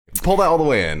pull that all the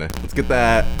way in. Let's get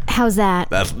that. How's that?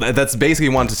 That's basically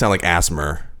wanting to sound like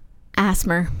ASMR.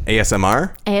 ASMR.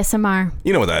 ASMR?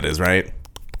 You know what that is, right?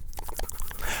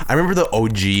 I remember the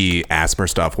OG ASMR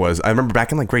stuff I remember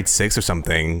back in like grade 6 or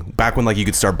something, back when like you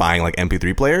could start buying like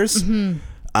MP3 players.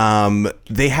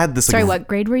 They had this. Sorry, what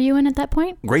grade were you in at that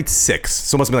point? Grade 6.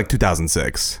 So it must have been like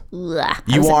 2006.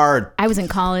 I was in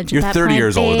college. You're 30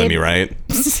 years older than me, right?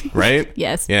 Right?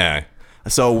 Yes. Yeah.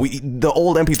 So the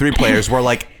old MP3 players were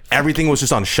like, everything was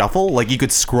just on shuffle. Like you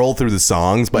could scroll through the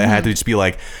songs, but it had to just be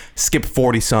like skip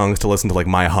 40 songs to listen to like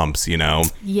My Humps, you know?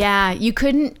 Yeah, you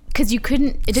couldn't, because it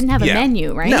didn't have a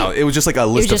menu, right? No, it was just like a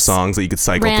list of songs that you could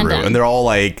cycle through. And they're all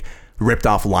like ripped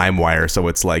off LimeWire. So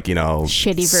it's like, you know,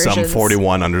 shitty versions. Some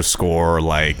 41 underscore,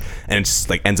 like, and it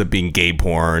just like ends up being gay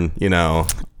porn, you know,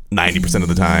 90% of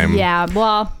the time. Yeah,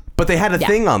 well. But they had a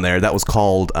thing on there that was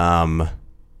called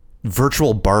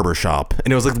Virtual Barbershop,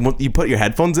 and it was like you put your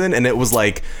headphones in, and it was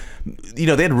like, you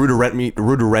know, they had rudimentary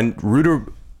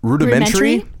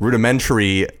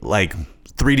like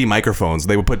 3D microphones.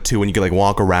 They would put 2 and you could like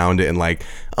walk around it and like,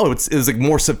 it was like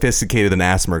more sophisticated than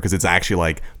ASMR because it's actually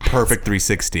like perfect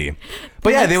 360.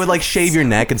 But yeah, they would like shave your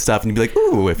neck and stuff, and you'd be like,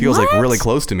 ooh, it feels like really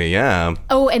close to me. Yeah.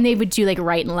 Oh, and they would do like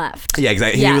right and left. Yeah,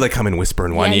 exactly. Yeah. He would like come and whisper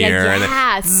in one ear, and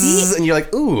then zzz, and you're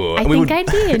like, ooh. I think I'd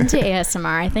be into ASMR.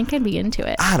 I think I'd be into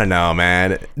it. I don't know,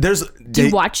 man. Do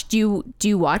you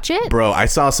watch it? Bro, I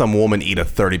saw some woman eat a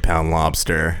 30-pound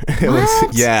lobster. It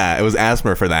was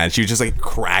ASMR for that. And she was just like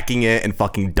cracking it and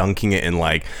fucking dunking it in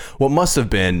like what must have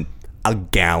been a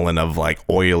gallon of like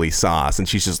oily sauce, and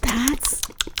she's just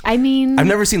I've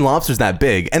never seen lobsters that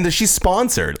big, and she's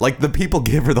sponsored. Like the people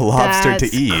give her the lobster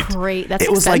to eat. Great. That's it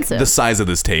was expensive. Like the size of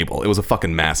this table. It was a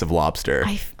fucking massive lobster.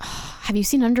 Have you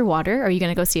seen Underwater? Are you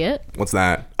gonna go see it? What's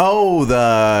that? Oh,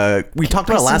 we talked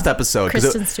about it last episode.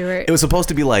 Kristen Stewart. It was supposed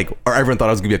to be like, or everyone thought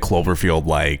it was gonna be a Cloverfield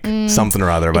like something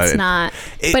or other, but it's not.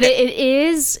 But it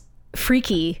is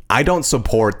freaky. I don't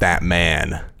support that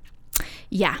man.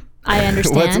 Yeah. I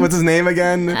understand. What's his name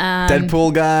again?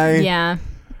 Deadpool guy? Yeah.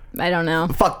 I don't know.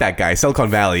 Fuck that guy.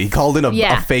 Silicon Valley. He called in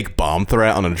a fake bomb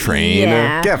threat on a train.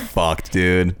 Yeah. Get fucked,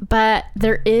 dude. But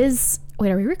there is...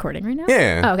 Wait, are we recording right now?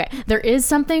 Yeah. Oh, okay. There is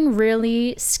something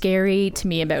really scary to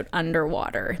me about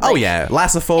underwater. Oh, yeah.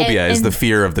 Lassophobia is the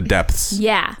fear of the depths.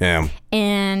 Yeah. Yeah.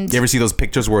 And... You ever see those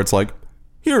pictures where it's like,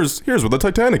 Here's where the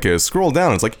Titanic is. Scroll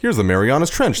down. It's like, here's the Marianas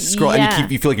Trench. Scroll,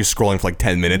 and you feel like you're scrolling for like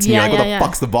 10 minutes, and you're like, what the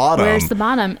fuck's the bottom? Where's the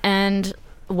bottom? And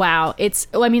wow, it's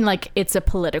a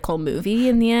political movie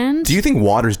in the end. Do you think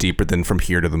water's deeper than From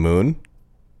Here to the Moon?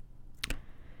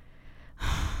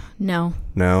 No.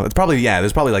 It's probably,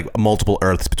 there's probably like multiple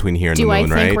Earths between here and the moon, right?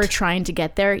 Do I think we're trying to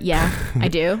get there? Yeah, I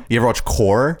do. You ever watch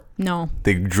Core? No.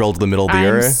 They drilled to the middle of the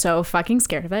earth. I'm so fucking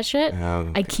scared of that shit.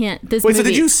 I can't. Wait, so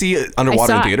did you see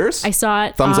Underwater in theaters? I saw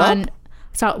it. Thumbs up?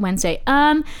 Saw it Wednesday.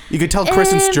 You could tell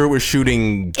Kristen Stewart was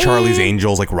shooting Charlie's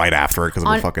Angels like right after because of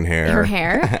her fucking hair. Her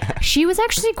hair. She was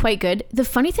actually quite good. The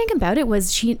funny thing about it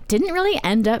was she didn't really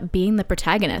end up being the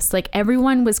protagonist. Like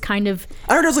everyone was kind of...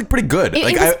 I heard it was like pretty good.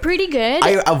 It was pretty good.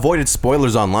 I avoided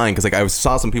spoilers online because like I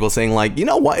saw some people saying like, you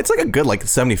know what? It's like a good like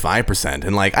 75%.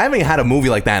 And like I haven't had a movie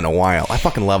like that in a while. I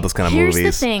fucking love this kind of movies.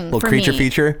 Here's the thing Little for creature me.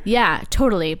 feature. Yeah,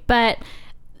 totally. But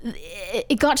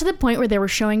it got to the point where they were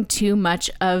showing too much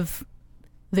of...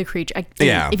 the creature.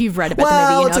 If you've read about the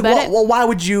movie, you know about it. Well, why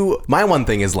would you? My one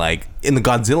thing is like in the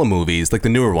Godzilla movies, like the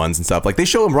newer ones and stuff, like they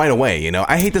show him right away. You know,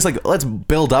 I hate this. Like, let's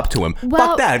build up to him.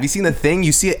 Fuck that. Have you seen The Thing?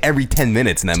 You see it every 10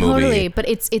 minutes in that movie. Totally, but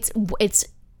it's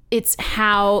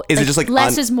how is it just like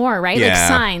less is more, right? Yeah. Like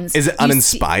signs. Is it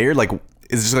uninspired? Like,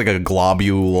 is it just like a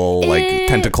globule, like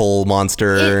tentacle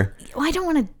monster? I don't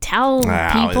want to tell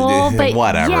people, but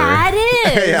whatever. Yeah, it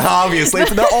is. Yeah, obviously,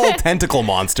 they're all tentacle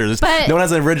monsters. But no one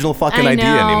has an original fucking idea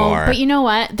anymore. But you know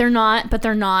what? They're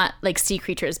not like sea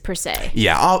creatures per se.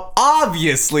 Yeah,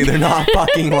 obviously they're not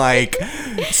fucking like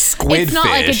squid It's not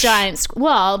fish. like a giant.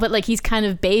 Well, but like he's kind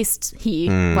of based.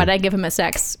 Why'd I give him a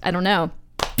sex? I don't know.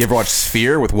 You ever watch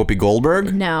Sphere with Whoopi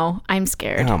Goldberg? No, I'm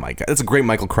scared. Oh my god, that's a great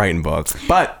Michael Crichton book.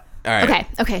 But all right,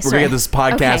 okay, we're gonna get this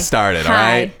podcast started. All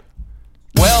right.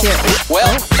 Well, you've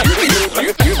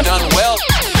done well.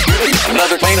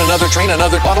 Another plane, another train,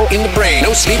 another bottle in the brain.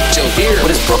 No sleep till here.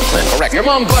 What is Brooklyn? Correct. Your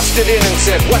mom busted in and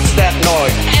said, "What's that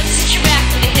noise?" And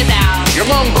strapped in his house. Your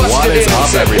mom busted in and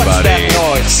said, "What's that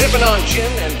noise?" Sipping on gin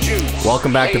and juice.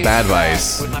 Welcome back to Bad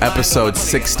Vice, episode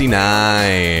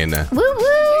 69. Woo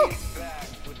woo.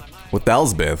 With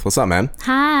Elsbeth. What's up, man?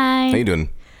 Hi. How you doing?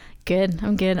 Good.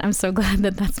 I'm good. I'm so glad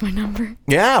that that's my number.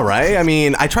 Yeah, right? I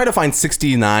mean, I try to find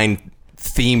 69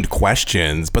 themed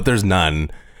questions, but there's none.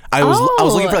 I was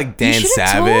looking for like Dan you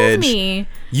Savage. Told me.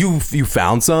 You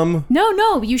found some?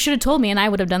 No, you should have told me, and I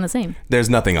would have done the same. There's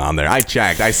nothing on there. I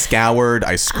checked. I scoured.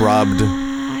 I scrubbed.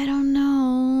 I don't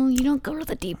know. You don't go to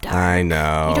the deep dark. I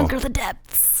know. You don't go to the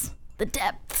depths. The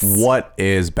depths. What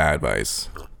is bad advice?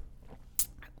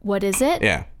 What is it?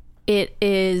 Yeah. It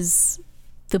is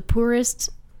the poorest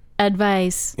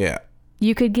advice Yeah.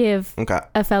 you could give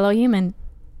a fellow human.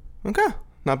 Okay.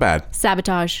 Not bad.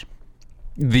 Sabotage.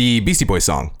 The Beastie Boys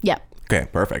song. Yep. Okay,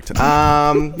 perfect.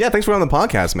 Yeah, thanks for on the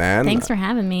podcast, man. Thanks for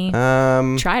having me.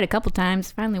 Tried a couple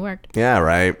times. Finally worked. Yeah,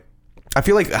 right. I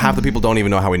feel like half the people don't even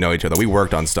know how we know each other. We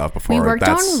worked on stuff before. We worked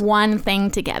on one thing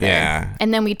together. Yeah.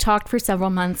 And then we talked for several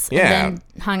months. Yeah. And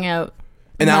then hung out.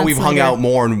 And now we've hung later. out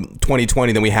more in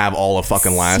 2020 than we have all of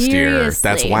fucking last year. That's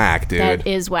Seriously. whack, dude. That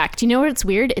is whack. Do you know what's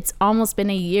weird? It's almost been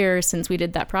a year since we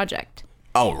did that project.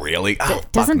 Oh, really? Oh,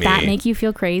 fuck Doesn't me. that make you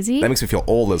feel crazy? That makes me feel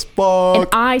old as fuck. And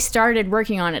I started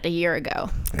working on it a year ago.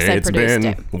 'Cause I It's produced been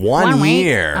it. one week.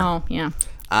 year. Oh, yeah.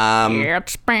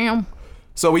 It's bam.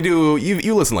 So we do,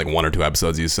 you listen like 1 or 2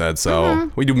 episodes, you said.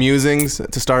 So we do musings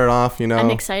to start it off, you know. I'm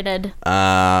excited.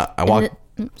 I walk.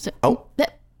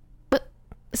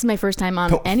 This is my first time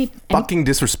on any Fucking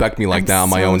disrespect me like I'm that on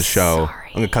my so own show. sorry.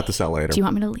 I'm gonna cut this out later. Do you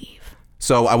want me to leave?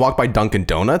 So I walked by Dunkin'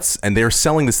 Donuts and they're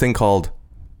selling this thing called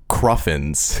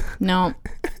Cruffins. No,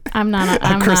 I'm not.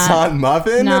 I'm A croissant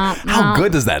muffin? No, How no.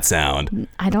 good does that sound?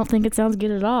 I don't think it sounds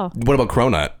good at all. What about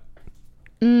Cronut?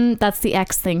 That's the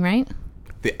X thing, right?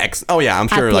 The X. Oh yeah, I'm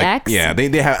sure. the Like X? yeah, they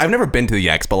have. I've never been to the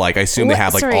X, but like I assume they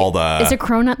have like Sorry, all the. Is a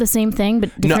cronut the same thing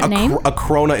but different name? A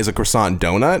Cronut is a croissant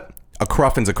donut. A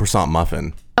Cruffin's a croissant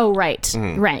muffin. Oh right,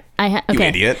 right. Okay. You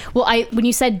idiot. Well, when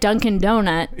you said Dunkin'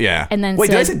 Donut, Yeah. and then wait,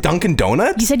 said, did I say Dunkin'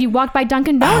 Donuts? you said you walked by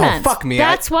Dunkin' Donuts. fuck me,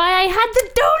 That's why I had the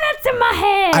donuts in my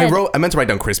head. I meant to write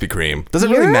down Krispy Kreme. Does it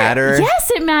really matter?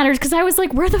 Yes, it matters because I was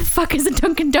like, where the fuck is a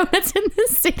Dunkin' Donuts in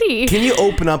this city? Can you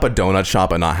open up a donut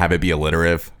shop and not have it be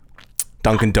alliterative?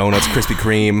 Dunkin' Donuts, Krispy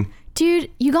Kreme, Dude,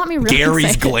 you got me really Gary's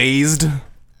excited. Glazed.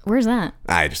 Where's that?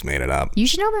 I just made it up. You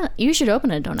should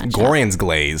open a donut shop. Gorian's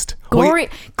Glazed.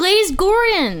 Glazed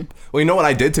Gorian. Well, you know what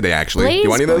I did today, actually? Do you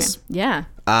want any of this? Yeah.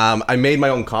 I made my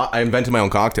own. I invented my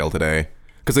own cocktail today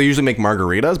because I usually make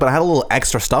margaritas, but I had a little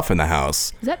extra stuff in the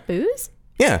house. Is that booze?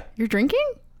 Yeah, You're drinking?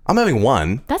 I'm having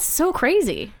one. That's so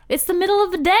crazy. It's the middle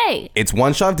of the day. It's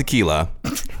 1 shot of tequila,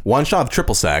 1 shot of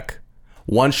triple sec,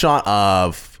 1 shot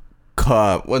of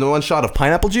 1 shot of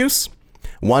pineapple juice,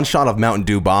 1 shot of Mountain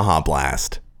Dew Baja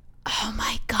Blast. Oh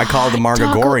my god. I call it the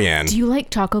Margagorian. Do you like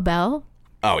Taco Bell?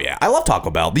 Oh yeah, I love Taco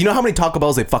Bell. Do you know how many Taco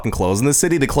Bells they fucking close in this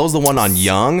city? They closed the one on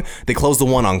Young. They closed the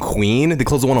one on Queen. They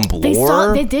closed the one on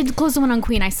Bloor. They did close the one on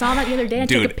Queen. I saw that the other day. I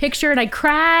took a picture and I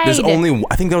cried. I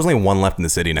think there's only one left in the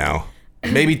city now.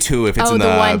 Maybe 2 if it's in the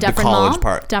college Mall?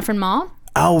 part. Dufferin Mall.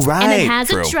 Oh right, And it has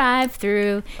true. a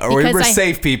drive-through. We're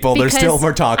safe, people. There's still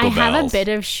more Taco Bells. I have a Bells. bit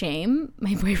of shame.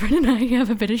 My boyfriend and I have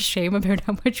a bit of shame about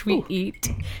how much we eat.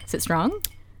 Is it strong?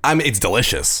 It's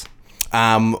delicious.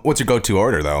 What's your go-to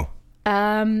order though?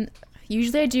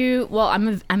 Usually I do. Well,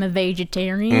 I'm a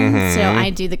vegetarian, so I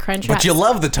do the Crunch Wrap. But you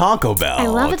love the Taco Bell. I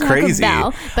love a Taco Crazy.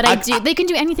 Bell, but they can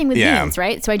do anything with Yeah. beans,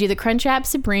 right? So I do the Crunchwrap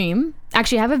Supreme.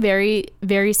 Actually, I have a very,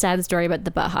 very sad story about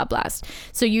the Baja Blast.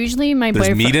 So usually my There's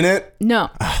boyfriend. meat in it? No.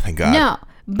 Oh, thank God. No.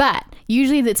 But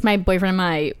usually it's my boyfriend and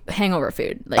my hangover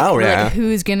food. Like, Oh, we're yeah. like,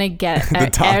 who's going to get out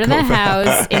of Taco the Bell.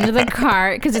 house, into the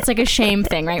car? Because it's like a shame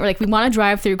thing, right? We're like, we want to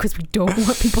drive through because we don't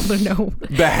want people to know.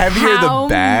 The heavier the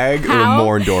bag, the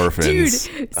more endorphins.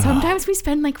 Dude, sometimes we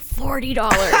spend like $40.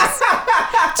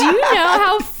 Do you know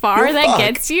how far that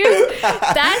gets you?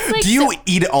 That's like. Do you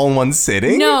eat it all in one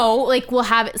sitting? No, like we'll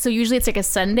have it. So usually it's like a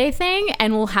Sunday thing,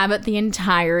 and we'll have it the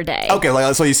entire day. Okay,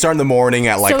 like so you start in the morning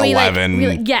at like So we 11.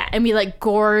 and we like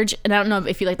gorge. And I don't know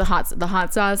if you like the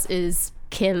hot sauce is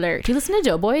killer. Do you listen to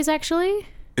Doughboys actually?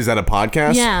 Is that a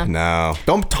podcast? Yeah. No.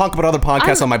 Don't talk about other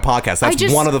podcasts on my podcast.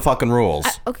 That's one of the fucking rules.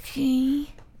 Okay.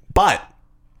 But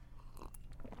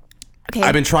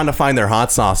I've been trying to find their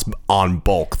hot sauce on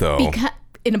bulk though.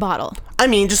 In a bottle. I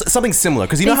mean, just something similar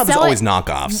because you know how there's always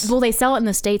knockoffs. Well, they sell it in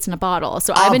the States in a bottle.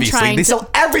 So I've been trying. They sell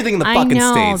everything in the fucking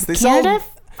States. They Canada sell.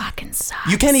 Fucking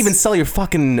sucks. You can't even sell your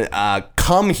fucking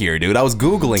cum here, dude. I was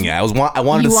googling it. I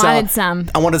wanted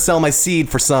to sell my seed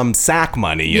for some sack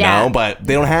money, you know, but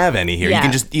they don't have any here. Yeah. You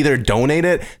can just either donate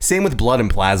it. Same with blood and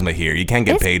plasma here. You can't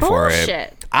get paid for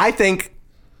it. I think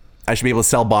I should be able to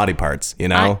sell body parts, you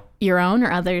know? Your own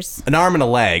or others? An arm and a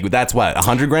leg. That's what,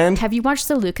 $100,000? Have you watched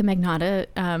the Luca Magnotta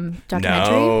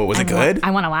documentary? No. Was it good? I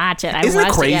want to watch it. Isn't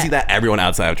it crazy that everyone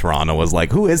outside of Toronto was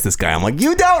like, who is this guy? I'm like,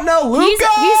 you don't know Luca?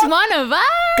 He's one of us.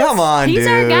 Come on, He's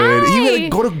dude. our guy. You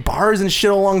go to bars and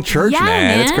shit along church, Yeah,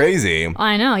 man. It's crazy.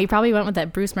 I know. He probably went with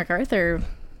that Bruce MacArthur.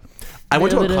 I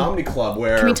went to a comedy club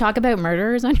where... Can we talk about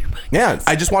murderers on your podcast? Yeah,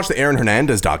 I just watched the Aaron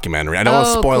Hernandez documentary. I don't want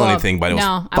to spoil anything, but it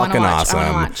was fucking awesome.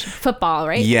 I want to watch. Football,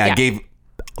 right? Yeah, it gave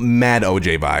mad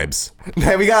OJ vibes.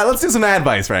 Hey, let's do some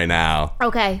advice right now.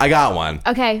 Okay. I got one.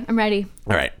 Okay, I'm ready.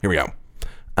 All right, here we go.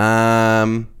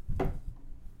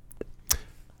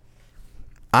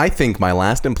 I think my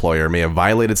last employer may have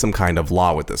violated some kind of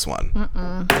law with this one.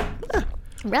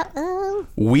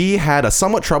 We had a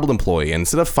somewhat troubled employee, and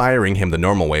instead of firing him the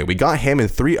normal way, we got him and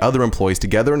 3 other employees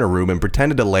together in a room and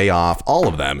pretended to lay off all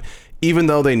of them, even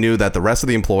though they knew that the rest of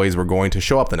the employees were going to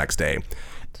show up the next day.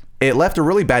 It left a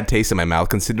really bad taste in my mouth,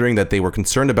 considering that they were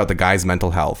concerned about the guy's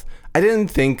mental health. I didn't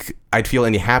think I'd feel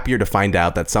any happier to find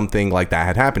out that something like that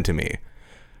had happened to me.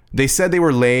 They said they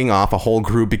were laying off a whole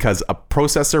group because a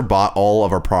processor bought all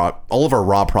of our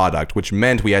raw product, which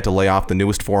meant we had to lay off the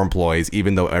newest 4 employees,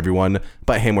 even though everyone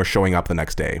but him were showing up the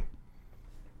next day.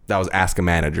 That was Ask a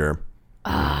Manager.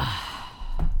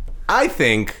 I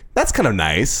think that's kind of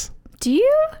nice. Do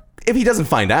you? If he doesn't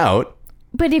find out.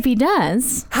 But if he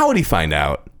does. How would he find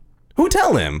out? Who'd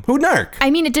tell him? Who'd narc? I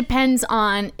mean, it depends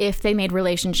on if they made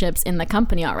relationships in the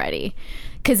company already.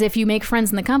 Because if you make friends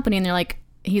in the company and they're like,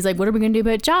 he's like, what are we going to do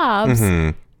about jobs?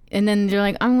 Mm-hmm. And then they're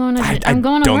like, I'm going to work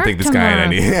tomorrow. I don't think this guy had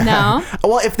any. No?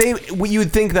 Well,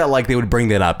 you'd think that like they would bring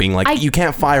that up, being like, you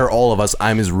can't fire all of us.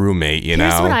 I'm his roommate, you know?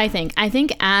 Here's what I think. I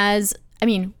think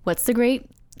what's the great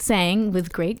saying?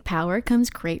 With great power comes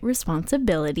great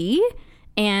responsibility.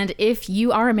 And if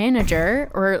you are a manager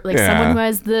or like someone who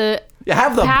has the power,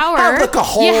 have the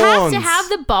cajones. You have to have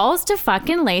the balls to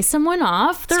fucking lay someone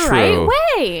off the right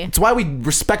way. It's why we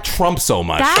respect Trump so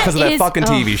much, because of that fucking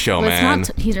TV show, man.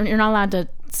 You're not allowed to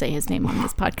say his name on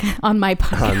this podcast, on my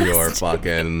podcast. On your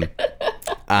fucking.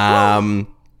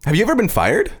 Have you ever been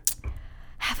fired?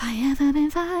 Have I ever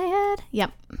been fired?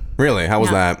 Yep. Really? How was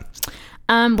that?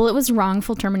 Well, it was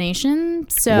wrongful termination.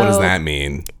 So what does that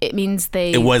mean? It means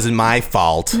it wasn't my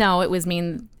fault. No, it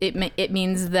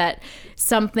means that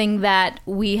something that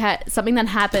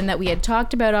happened that we had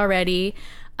talked about already,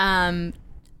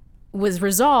 was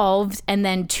resolved, and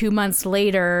then 2 months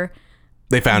later,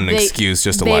 they found an excuse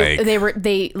just to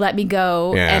they let me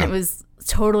go, and it was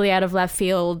totally out of left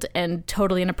field and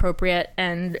totally inappropriate,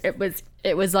 and it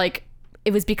was like.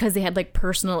 It was because they had like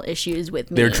personal issues with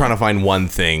me. They were trying to find one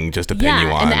thing just to pin you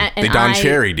on. And they Don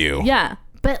Cherry'd you. Yeah.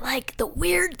 But like the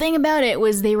weird thing about it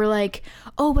was they were like,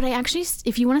 oh, but I actually,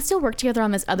 if you want to still work together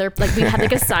on this other, like we had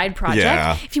like a side project.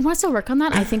 Yeah. If you want to still work on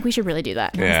that, I think we should really do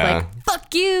that. And I was like,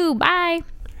 fuck you, bye.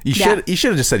 You should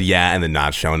have just said yeah and then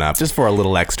not shown up, just for a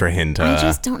little extra hint. I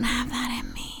just don't have that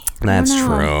in me. That's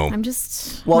true. I'm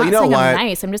just, well, you know what? I'm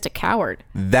nice. I'm just a coward.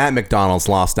 That McDonald's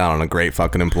lost out on a great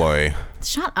fucking employee.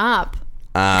 Shut up.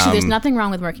 Actually, there's nothing wrong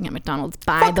with working at McDonald's,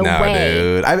 by the way.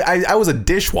 Dude. I was a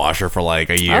dishwasher for like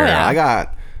a year. Oh, yeah.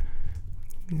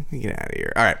 Get out of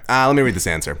here. All right, let me read this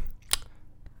answer.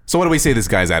 So what do we say this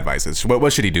guy's advice is?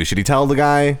 What should he do? Should he tell the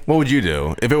guy? What would you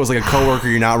do? If it was like a coworker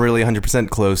you're not really 100%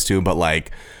 close to, but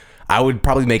like, I would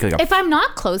probably make like a... If I'm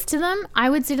not close to them, I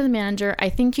would say to the manager, I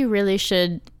think you really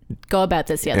should go about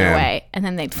this the other way. And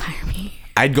then they'd fire me.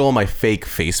 I'd go on my fake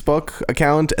Facebook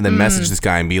account and then message this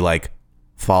guy and be like,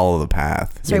 follow the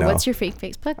path. Sorry, what's your fake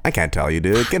Facebook? I can't tell you,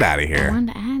 dude. Get out of here. I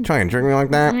wanted to add. Try and trick me like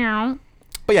that. No.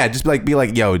 But yeah, just be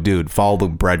like, yo, dude, follow the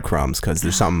breadcrumbs because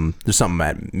there's something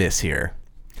I miss here.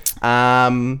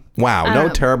 Wow, no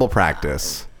terrible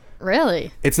practice.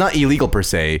 Really? It's not illegal per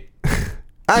se.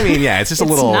 I mean, yeah, it's just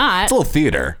it's a little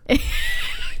theater.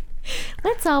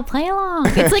 Let's all play along.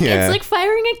 It's like it's like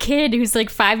firing a kid who's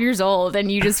like 5 years old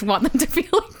and you just want them to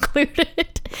feel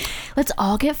included. Let's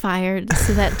all get fired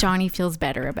so that Johnny feels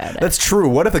better about it. That's true.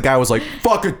 What if the guy was like,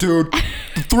 fuck it, dude.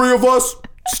 The 3 of us,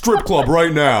 strip club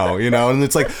right now, you know? And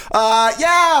it's like,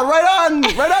 yeah, right on,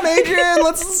 Adrian.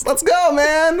 Let's go,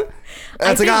 man. And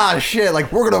it's like, shit,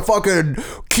 like we're gonna fucking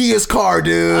key his car,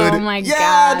 dude. Oh my god.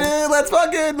 Yeah,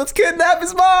 dude, let's kidnap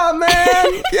his mom,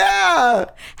 man. Yeah.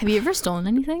 Have you ever stolen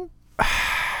anything?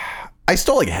 I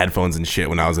stole like headphones and shit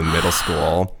when I was in middle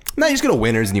school. No, you just go to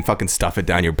Winners and you fucking stuff it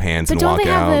down your pants and walk out. But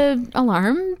don't they have the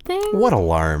alarm thing? What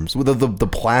alarms? The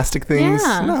plastic things?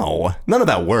 Yeah. No, none of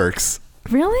that works.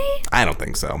 Really? I don't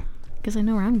think so. Because I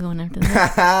know where I'm going after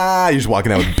that. You're just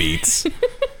walking out with Beats.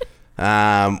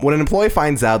 When an employee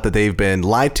finds out that they've been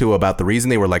lied to about the reason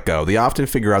they were let go, they often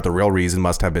figure out the real reason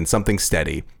must have been something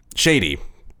shady.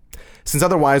 Since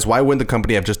otherwise, why wouldn't the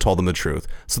company have just told them the truth?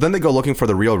 So then they go looking for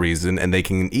the real reason, and they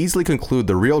can easily conclude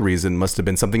the real reason must have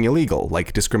been something illegal,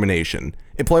 like discrimination.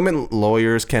 Employment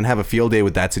lawyers can have a field day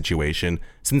with that situation,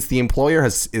 since the employer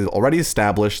has already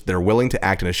established they're willing to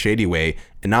act in a shady way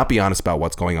and not be honest about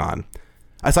what's going on.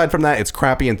 Aside from that, it's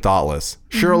crappy and thoughtless.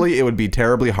 Surely it wouldn't be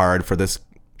terribly hard for this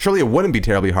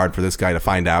guy to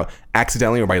find out,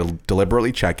 accidentally or by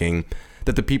deliberately checking,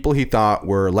 that the people he thought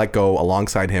were let go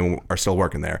alongside him are still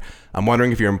working there. I'm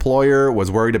wondering if your employer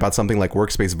was worried about something like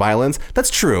workspace violence.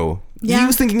 That's true. Yeah. He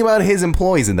was thinking about his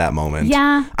employees in that moment.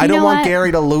 Yeah. I don't want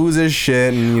Gary to lose his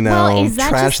shit and,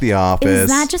 trash the office. Is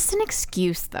that just an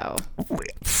excuse, though?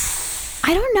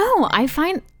 I don't know. I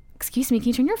find... Excuse me, can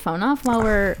you turn your phone off while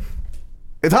we're...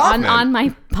 It's on my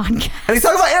podcast. And he's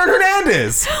talking about Aaron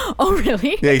Hernandez. Oh,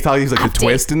 really? Yeah, he thought he was like the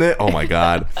twist in it. Oh, my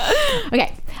God.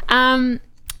 Okay.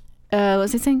 What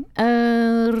was I saying?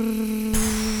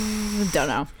 Don't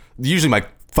know. Usually my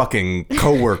fucking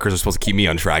coworkers are supposed to keep me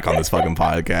on track on this fucking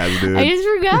podcast, dude. I just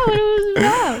forgot what it was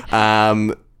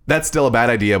about. That's still a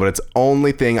bad idea, but it's the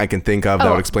only thing I can think of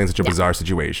that would explain such a bizarre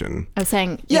situation. I was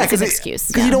saying, because it's an excuse.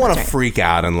 Because you don't want to freak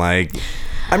out and like...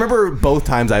 I remember both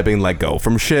times I've been let go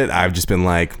from shit, I've just been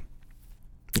like...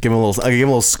 give him a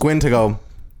little squint to go,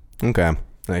 okay,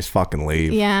 nice fucking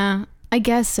leave. Yeah, I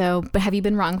guess so. But have you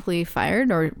been wrongfully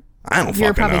fired or... I don't fucking know.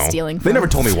 You're probably stealing from... They never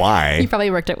told me why. You probably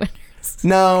worked at Winners.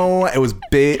 No, it was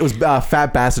big. It was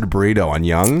Fat Bastard Burrito on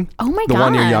Young. Oh my God. The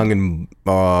one near Young and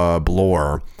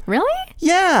Bloor. Really?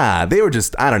 Yeah, they were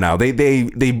just, I don't know.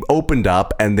 They opened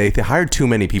up and they hired too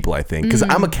many people, I think. Because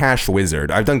I'm a cash wizard.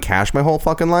 I've done cash my whole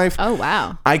fucking life. Oh,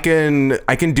 wow. I can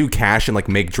do cash and like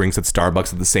make drinks at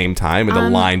Starbucks at the same time and the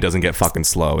line doesn't get fucking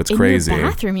slow. It's crazy. In your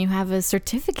bathroom, you have a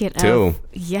certificate too.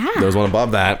 Yeah. There's one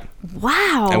above that.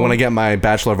 Wow. And when I get my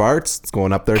Bachelor of Arts, it's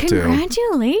going up there too.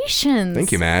 Congratulations.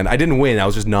 Thank you, man. I didn't win. I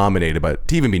was just nominated, but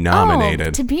to even be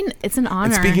nominated. It's an honor.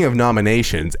 And speaking of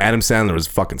nominations, Adam Sandler was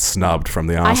fucking snubbed from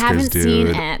the Oscars, I haven't dude. seen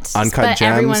it. Uncut but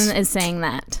Gems. Everyone is saying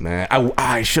that. Man,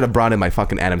 I should have brought in my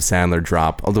fucking Adam Sandler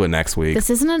drop. I'll do it next week. This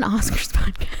isn't an Oscars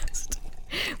podcast.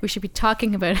 We should be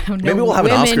talking about how maybe we'll have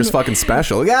an Oscars fucking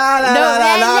special. Not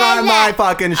on my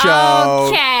fucking show.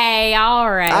 Okay, all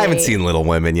right. I haven't seen Little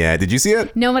Women yet. Did you see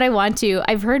it? No, but I want to.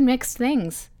 I've heard mixed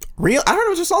things. Real? I heard it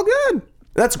was just all good.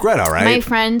 That's Greta, right? My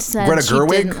friend said Greta she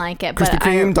Gerwig, didn't like it. Krispy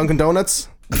Kreme, Dunkin' Donuts.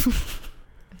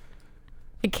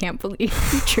 I can't believe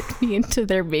you tricked me into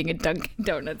there being a Dunkin'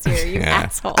 Donuts here, you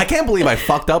asshole. I can't believe I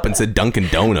fucked up and said Dunkin'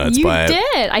 Donuts. You but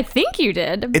did. I think you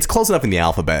did. It's close enough in the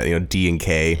alphabet, D and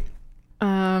K.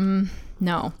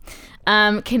 No.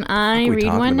 Can I read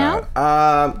one now?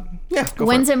 Yeah.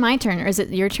 When's it my turn, or is it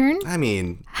your turn? I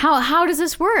mean, how does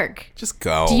this work? Just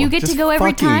go. Do you get to go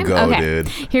every time? Go, okay. Dude.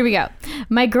 Here we go.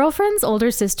 My girlfriend's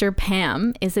older sister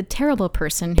Pam is a terrible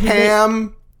person.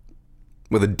 Pam,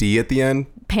 with a D at the end.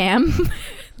 Pam,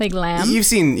 like lamb. You've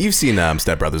seen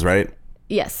Step Brothers, right?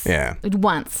 Yes. Yeah.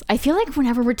 Once. I feel like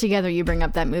whenever we're together, you bring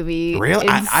up that movie. Really?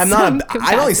 I've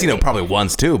only seen it probably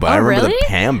once too, but I remember the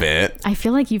Pam bit. I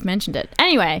feel like you've mentioned it.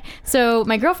 Anyway, so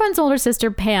my girlfriend's older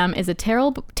sister Pam is a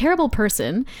terrible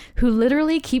person who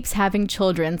literally keeps having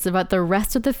children so that the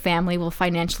rest of the family will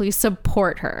financially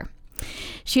support her.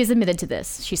 She has admitted to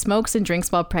this. She smokes and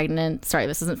drinks while pregnant. Sorry,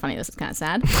 this isn't funny. This is kind of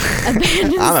sad. I'm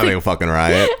having a fucking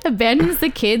riot. Abandons the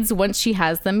kids once she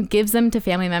has them, gives them to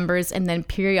family members, and then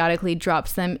periodically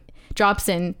drops in.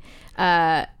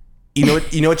 You know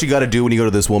what you got to do when you go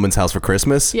to this woman's house for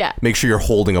Christmas? Yeah. Make sure you're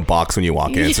holding a box when you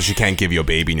walk in, so she can't give you a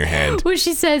baby in your hand. Well,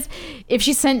 she says if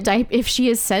she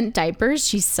has sent diapers,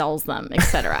 she sells them,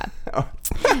 etc.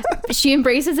 She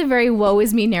embraces a very woe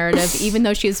is me narrative, even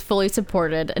though she is fully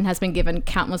supported and has been given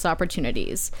countless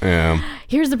opportunities. Yeah.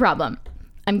 Here's the problem.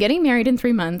 I'm getting married in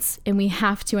 3 months, and we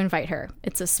have to invite her.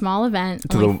 It's a small event.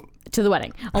 To the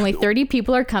wedding. Only 30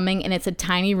 people are coming, and it's a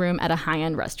tiny room at a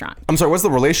high-end restaurant. I'm sorry, what's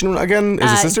the relation again?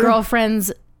 Is it sister?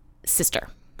 Girlfriend's sister.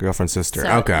 Girlfriend's sister.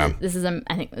 So okay. This is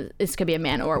I think this could be a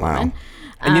man or a woman.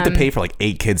 And you have to pay for like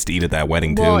 8 kids to eat at that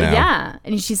wedding too. Well, now. yeah.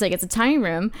 And she's like, it's a tiny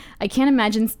room. I can't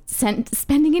imagine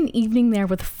spending an evening there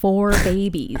with 4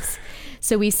 babies.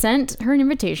 So we sent her an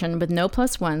invitation with no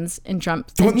plus ones and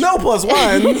dropped some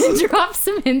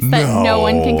hints that no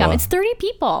one can come. It's 30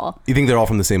 people. You think they're all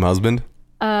from the same husband?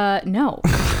 No.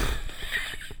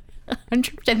 I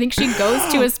think she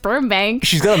goes to a sperm bank.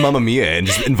 She's got a Mamma Mia and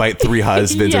just invite 3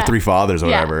 husbands or 3 fathers or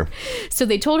whatever. So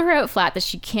they told her out flat that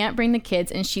she can't bring the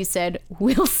kids, and she said,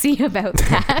 we'll see about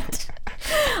that.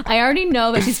 I already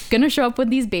know that she's going to show up with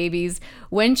these babies.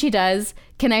 When she does,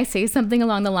 can I say something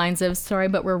along the lines of, sorry,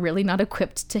 but we're really not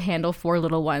equipped to handle 4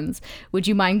 little ones. Would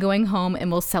you mind going home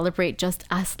and we'll celebrate just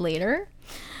us later?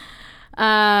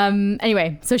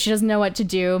 Anyway, so she doesn't know what to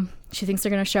do. She thinks they're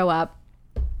going to show up.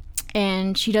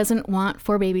 And she doesn't want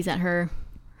 4 babies at her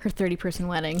 30-person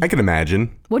wedding. I can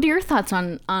imagine. What are your thoughts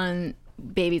on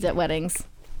babies at weddings?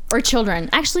 Or children?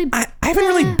 Actually, I haven't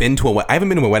really been to I haven't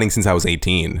been to a wedding since I was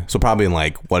 18. So probably in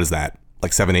like, what is that?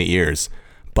 Like 7-8 years.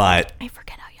 But I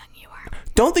forget how young you are.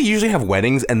 don't they usually have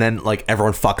weddings and then like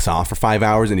everyone fucks off for 5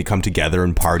 hours and you come together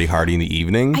and party hardy in the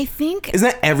evening? I think isn't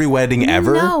that every wedding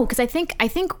ever? No, because I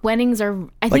think weddings are.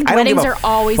 I think I don't weddings give a are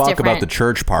always fuck different. about the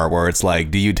church part where it's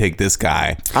like, do you take this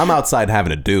guy? I'm outside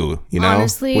having a do, you know,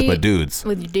 Honestly, with my dudes.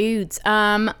 With your dudes.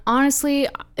 Honestly,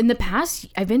 in the past,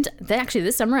 I've been to, actually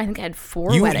this summer. I think I had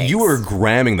 4 weddings. You were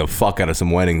gramming the fuck out of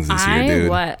some weddings this year, dude.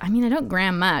 What? I mean, I don't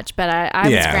gram much, but I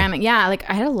was gramming. Yeah, like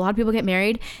I had a lot of people get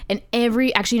married, and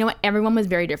actually, you know what? Everyone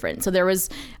was very different. So there was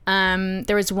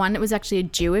one that was actually a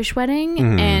Jewish wedding,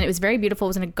 and it was very beautiful. It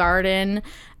was in a garden.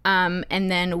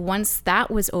 And then once that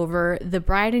was over, the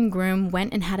bride and groom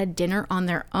went and had a dinner on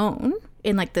their own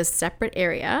in like this separate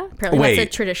area. Apparently that's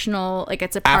a traditional, like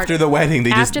it's a part after the wedding.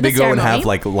 They go and have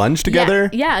like lunch together.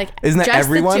 Yeah, like isn't that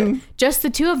everyone? Just the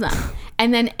 2 of them,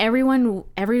 and then everyone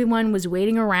was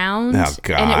waiting around. Oh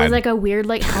God! And it was like a weird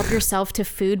like help yourself to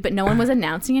food, but no one was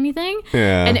announcing anything.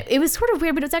 Yeah, and it was sort of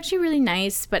weird, but it was actually really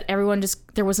nice. But everyone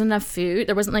there wasn't enough food.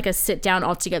 There wasn't like a sit down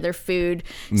all together food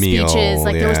meal, speeches.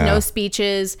 Like there was no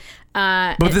speeches.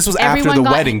 But this was after the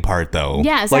wedding part, though.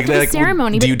 Yeah, it's like after the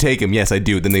ceremony. Do you take him? Yes, I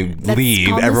do. Then they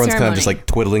leave. Everyone's kind of just like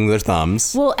twiddling their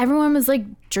thumbs. Well, everyone was like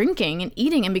drinking and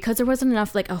eating, and because there wasn't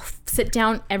enough like a sit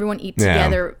down, everyone eat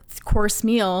together course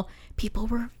meal, people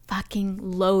were fucking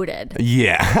loaded.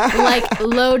 Yeah, like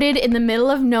loaded in the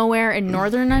middle of nowhere in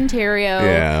northern Ontario.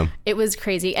 Yeah, it was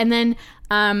crazy. And then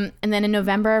in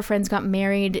November, our friends got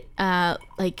married,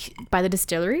 like by the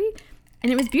distillery.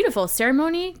 And it was beautiful.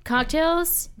 Ceremony,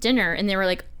 cocktails, dinner. And they were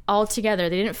like all together.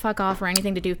 They didn't fuck off or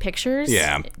anything to do pictures.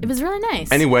 Yeah. It was really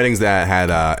nice. Any weddings that had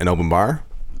an open bar?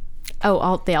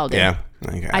 Oh, they all did. Yeah.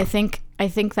 Okay. I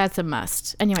think that's a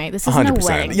must. Anyway, this isn't 100%. A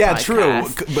wedding podcast.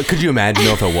 True. But could you imagine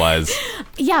if it was?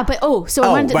 Yeah, but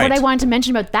what I wanted to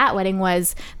mention about that wedding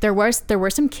was there were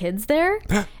some kids there,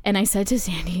 and I said to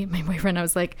Sandy, my boyfriend, I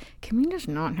was like, can we just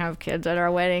not have kids at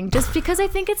our wedding? Just because I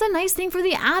think it's a nice thing for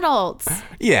the adults.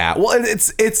 Yeah, well,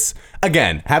 it's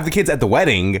again, have the kids at the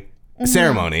wedding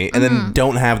ceremony and then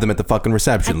don't have them at the fucking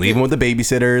reception. Leave them with the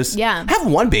babysitters. Yeah. Have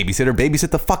one babysitter babysit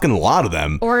the fucking lot of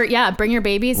them. Or bring your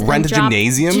babies. Rent a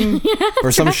gymnasium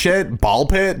or some shit. Ball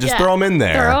pit. Just throw them in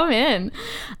there. Throw them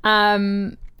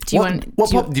in. Do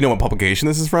you know what publication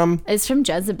this is from? It's from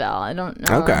Jezebel. I don't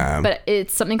know. Okay. But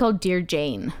it's something called Dear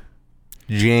Jane.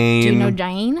 Jane. Do you know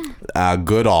Jane?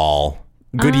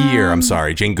 Goodyear. I'm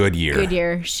sorry. Jane Goodyear.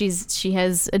 Goodyear. She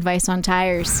has advice on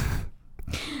tires.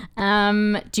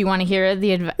 Do you want to hear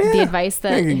the advice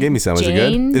that give me some? Is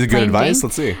it good advice?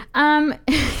 Let's see.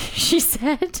 She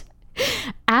said,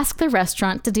 ask the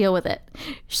restaurant to deal with it.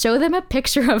 Show them a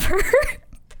picture of her.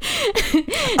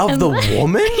 Of the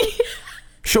woman?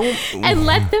 And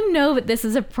let them know that this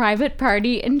is a private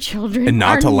party and children and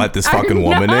not to let this fucking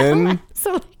woman in.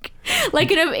 So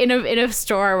like in a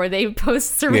store where they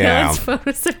post surveillance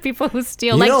photos of people who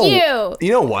steal, you.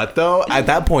 You know what though? At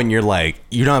that point, you're like,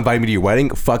 you're not inviting me to your wedding.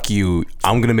 Fuck you.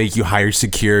 I'm gonna make you hire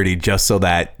security just so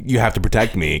that you have to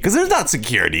protect me because there's not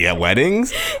security at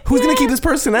weddings. Who's gonna keep this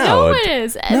person out? No one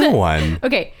is. No one.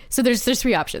 Okay, so there's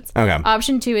 3 options. Okay.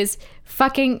 Option 2 is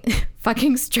fucking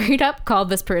straight up call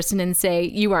this person and say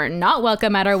you are not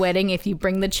welcome at our wedding if you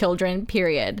bring the children.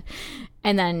 Period.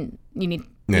 And then you need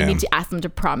to ask them to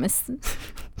promise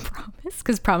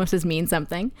because promises mean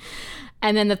something.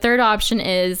 And then the third option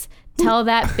is tell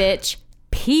that bitch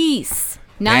peace.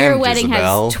 Now your wedding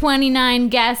has 29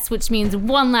 guests, which means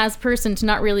one last person to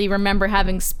not really remember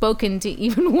having spoken to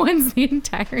even once the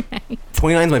entire night.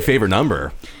 29 is my favorite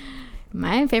number.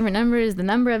 My favorite number is the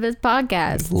number of this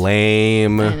podcast. It's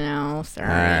lame. I know.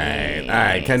 Sorry. All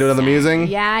right. Can I do another musing?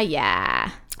 Yeah.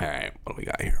 All right. What do we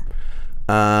got here?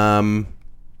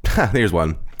 Here's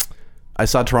one. I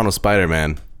saw Toronto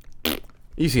Spider-Man.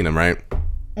 You've seen him, right?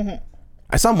 Mm-hmm.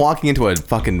 I saw him walking into a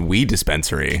fucking weed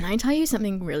dispensary. Can I tell you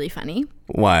something really funny?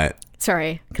 What?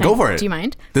 Sorry. Go for it. Do you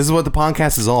mind? This is what the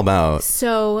podcast is all about.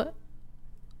 So,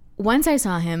 once I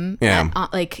saw him,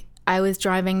 I was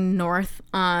driving north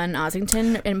on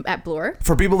Ossington at Bloor.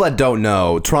 For people that don't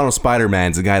know, Toronto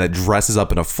Spider-Man's a guy that dresses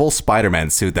up in a full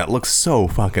Spider-Man suit that looks so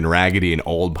fucking raggedy and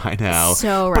old by now.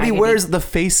 So raggedy. But he wears the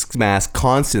face mask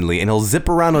constantly, and he'll zip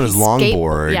around on his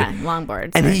longboard. Yeah,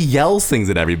 longboard. And he yells things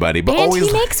at everybody. But and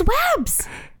he makes webs.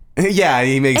 Yeah,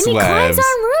 he makes webs. And he climbs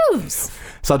on roofs.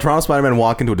 Saw Toronto Spider-Man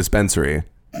walk into a dispensary.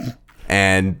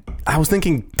 and I was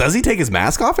thinking, does he take his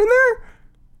mask off in there?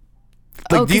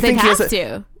 Like, do you think he has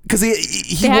to? Because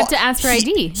they have to ask for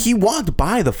ID. He walked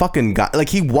by the fucking guy. Like,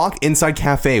 he walked inside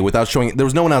cafe without showing. There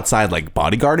was no one outside, like,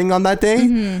 bodyguarding on that day.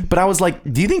 Mm-hmm. But I was like,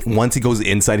 do you think once he goes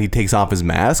inside, he takes off his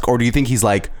mask? Or do you think he's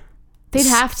like... They'd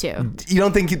have to. You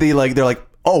don't think they're like,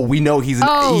 oh, we know he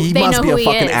must be a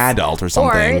fucking adult or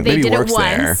something. Or they Maybe did he works it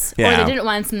once. there. Yeah. Or they did it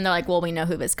once and they're like, well, we know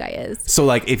who this guy is. So,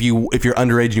 like, if you're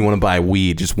underage and you want to buy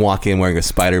weed, just walk in wearing a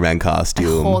Spider-Man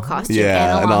costume. A whole costume.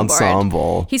 Yeah, and an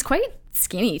ensemble. He's quite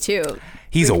skinny, too.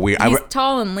 He's a weird... He's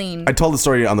tall and lean. I told the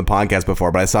story on the podcast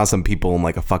before, but I saw some people in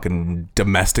like a fucking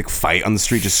domestic fight on the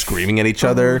street just screaming at each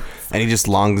other, and he just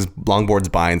longboards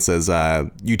by and says,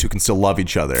 you two can still love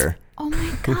each other. Oh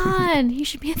my God, he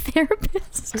should be a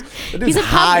therapist. He's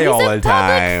high all the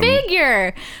time. Public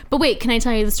figure. But wait, can I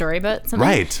tell you the story about something?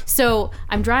 Right. So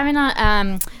I'm driving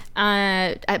at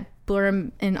Bloor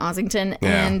in Ossington,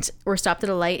 and we're stopped at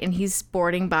a light, and he's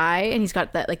boarding by, and he's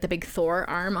got that like the big Thor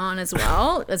arm on as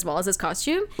well as his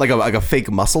costume, like a fake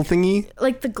muscle thingy,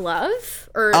 like the glove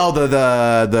or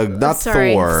the not Thor.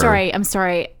 I'm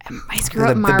sorry. I screw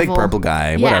up Marvel. The big purple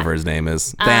guy, whatever his name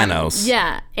is, Thanos.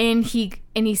 Yeah, and he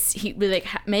we like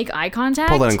make eye contact.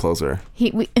 Pull that in closer.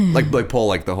 We like pull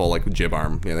like the whole like jib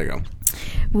arm. Yeah, there you go.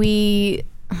 We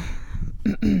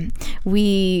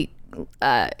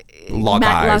lock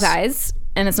eyes,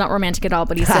 and it's not romantic at all.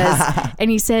 But he says,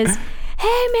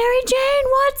 "Hey, Mary Jane,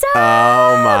 what's up?"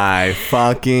 Oh my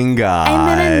fucking God! And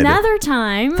then another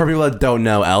time, for people that don't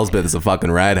know, Elsbeth is a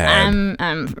fucking redhead. I'm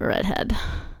a redhead.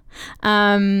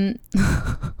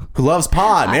 Who loves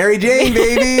pot? Mary Jane,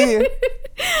 baby.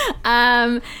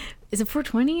 Is it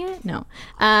 420 yet? No.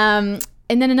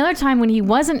 And then another time when he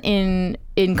wasn't in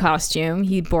costume,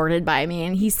 he boarded by me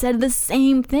and he said the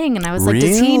same thing. And I was like,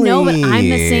 does he know that I'm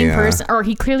the same person? Or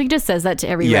he clearly just says that to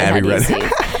every redhead you see.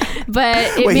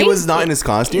 But wait, he was not in his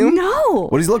costume? No.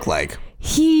 What does he look like?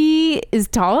 He is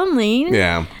tall and lean.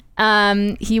 Yeah.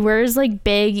 He wears like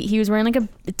big. He was wearing like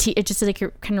just like a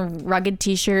kind of rugged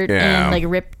t-shirt and like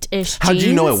ripped-ish jeans. How'd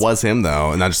you know it was him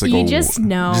though, and not just like you just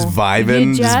know, just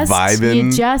vibing,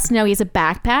 You just know he has a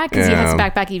backpack because he has a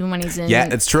backpack even when he's in. Yeah,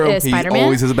 it's true. Spider-Man. He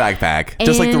always has a backpack,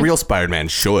 just like the real Spider-Man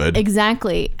should.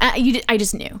 Exactly. I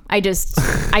just knew. I just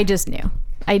knew.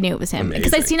 I knew it was him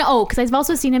because I've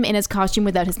also seen him in his costume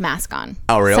without his mask on.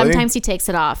 Oh, really? Sometimes he takes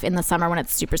it off in the summer when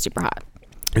it's super, super hot.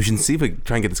 We should see if we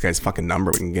try and get this guy's fucking number.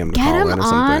 We can get him to Get call him in or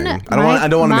something. I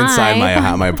don't want him inside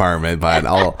my apartment, but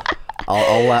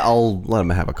I'll let him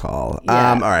have a call.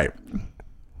 Yeah. All right.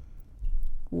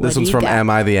 This one's from Am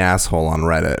I the Asshole on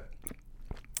Reddit.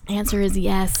 Answer is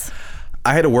yes.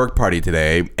 I had a work party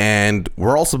today, and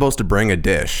we're all supposed to bring a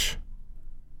dish.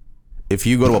 If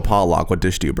you go to a potluck, what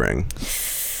dish do you bring?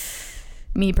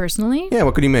 Me personally? Yeah,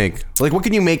 what can you make? Like, what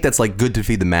can you make that's like good to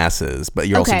feed the masses, but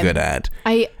you're also good at?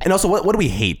 And also, what do we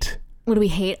hate? What do we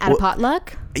hate at a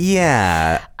potluck?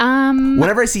 Yeah.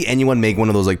 Whenever I see anyone make one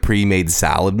of those like pre-made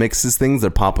salad mixes things, they're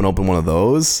popping open one of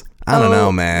those. I don't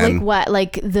know, man. Like what?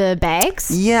 Like the bags?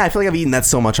 Yeah, I feel like I've eaten that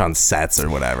so much on sets or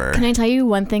whatever. Can I tell you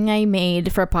one thing I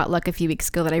made for a potluck a few weeks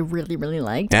ago that I really, really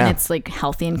liked? Yeah. And it's like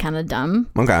healthy and kind of dumb.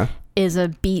 Okay. Is a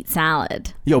beet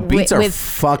salad. Yo, beets are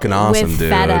fucking awesome, with dude.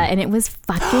 Feta, and it was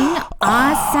fucking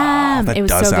awesome. That it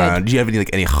was does so sound. good. Do you have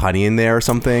any honey in there or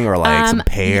something, or like some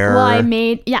pear? Well, I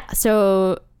made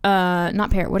so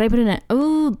not pear. What did I put in it?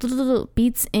 Oh,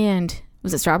 beets and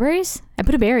was it strawberries? I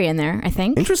put a berry in there, I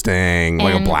think. Interesting,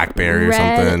 like a blackberry or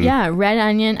something. Yeah, red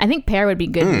onion. I think pear would be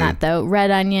good in that though.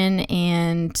 Red onion,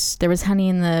 and there was honey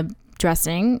in the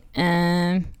dressing.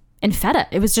 And feta.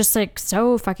 It was just like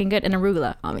so fucking good. And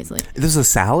arugula, obviously. This is a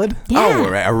salad? Yeah. Oh,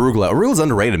 right. Arugula. Arugula's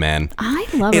underrated, man. I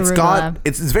love arugula.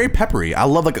 It's very peppery. I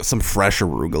love like some fresh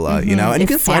arugula, you know? And you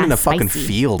can find it in a fucking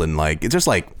field and like, it's just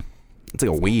like, it's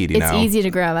like a weed, you know? It's easy to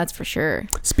grow, that's for sure.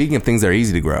 Speaking of things that are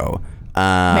easy to grow.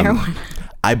 Marijuana.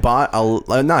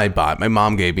 My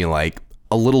mom gave me like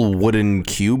a little wooden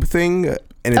cube thing.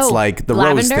 And it's like the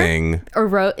lavender? rose thing.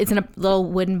 Or it's in a little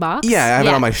wooden box? Yeah, I have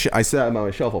it on my I set it on my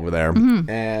shelf over there.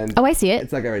 And I see it. It's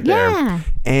that guy right there.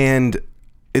 And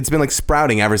it's been like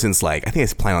sprouting ever since like, I think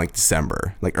it's planted like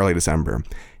December, like early December.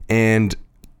 And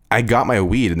I got my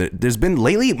weed, and there's been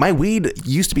lately, my weed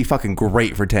used to be fucking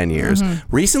great for 10 years.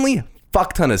 Recently,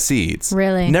 fuck ton of seeds.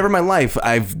 Really? Never in my life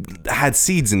I've had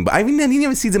seeds in, I didn't even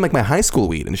have seeds in like my high school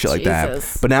weed and shit like that.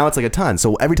 But now it's like a ton.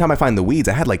 So every time I find the weeds,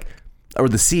 I had like or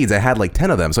the seeds. I had like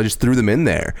 10 of them, so I just threw them in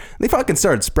there. They fucking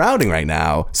started sprouting right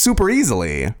now, super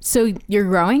easily. So you're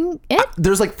growing it?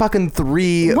 There's like fucking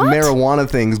 3 marijuana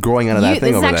things growing out of that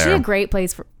thing over there. It's actually a great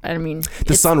place for. I mean,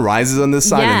 the sun rises on this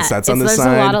side and sets on this side.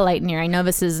 There's a lot of light in here. I know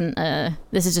this isn't.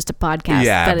 This is just a podcast.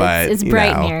 Yeah, but it's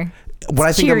bright in here. What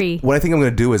I think I'm going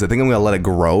to do is I think I'm going to let it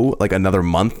grow like another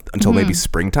month until maybe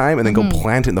springtime, and then go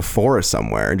plant it in the forest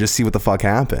somewhere and just see what the fuck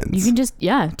happens. You can just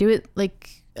do it like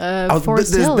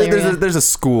Forest Hill area. There's a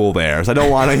school there, so I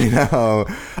don't want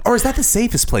to, Or is that the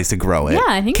safest place to grow it? Yeah,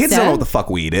 I think kids so. don't know what the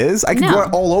fuck weed is. I could grow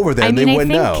it all over there, and they wouldn't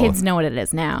know. I think kids know what it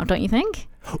is now, don't you think?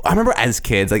 I remember as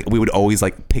kids, like we would always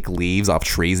like pick leaves off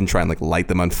trees and try and like light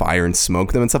them on fire and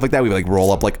smoke them and stuff like that. We would like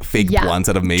roll up like fake blunts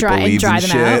out of maple leaves and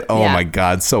shit. Out. Oh my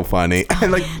god, so funny!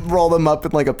 And like roll them up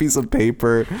in like a piece of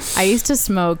paper. I used to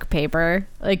smoke paper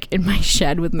like in my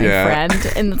shed with my friend,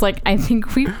 and it's like I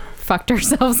think we fucked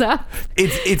ourselves up.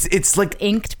 It's like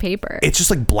inked paper. It's just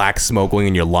like black smoke going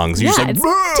in your lungs. You're just like,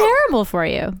 it's terrible for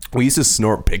you. We used to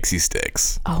snort pixie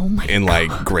sticks. Oh my god. In like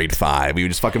grade 5, we would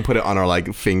just fucking put it on our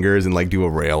like fingers and like do a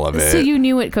rail of it. So you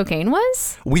knew what cocaine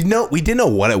was? We didn't know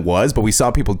what it was, but we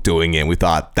saw people doing it. And we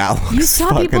thought that looks. You saw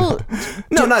fucking people?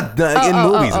 No, not in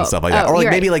movies and stuff like that. Or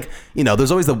like maybe like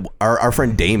there's always our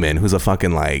friend Damon, who's a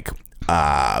fucking like.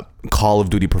 Call of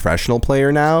Duty professional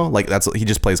player now. Like he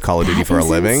just plays Call of Duty for a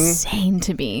living. Insane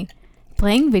to me.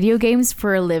 Playing video games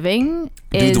for a living.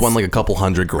 Dude's won like a couple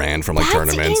 $100,000 from like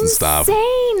tournaments and stuff.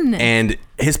 Insane. And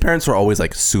his parents were always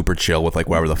like super chill with like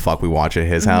whatever the fuck we watch at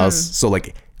his house. So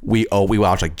like we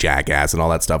watch like Jackass and all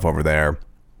that stuff over there.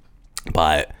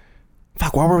 But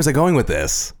fuck, where was I going with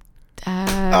this?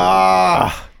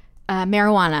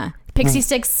 Marijuana. Pixie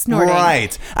sticks snorting.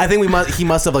 Right. I think he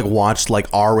must have like watched like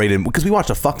R-rated, because we watched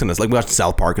a fuck ton of, like we watched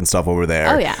South Park and stuff over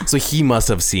there. Oh yeah. So he must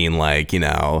have seen like,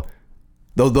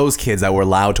 those kids that were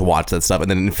allowed to watch that stuff, and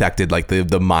then infected like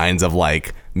the minds of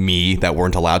like me that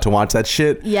weren't allowed to watch that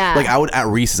shit. Yeah. Like at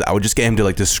recess, I would just get him to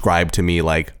like describe to me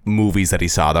like movies that he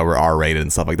saw that were R-rated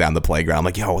and stuff like that on the playground. I'm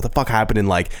like, yo, what the fuck happened in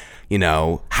like,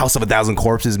 House of a Thousand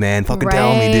Corpses, man. Fucking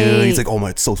tell me, dude. He's like, oh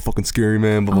my, it's so fucking scary,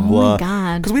 man. Blah, blah, blah. Oh my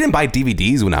God. Because we didn't buy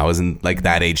DVDs when I was in like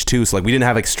that age too. So like we didn't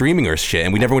have like streaming or shit,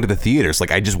 and we never went to the theaters.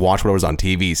 Like I just watched what was on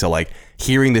TV. So like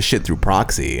hearing this shit through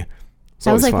proxy.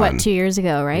 That was like fun. What, 2 years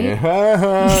ago, right?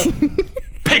 Yeah.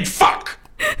 Pig fuck!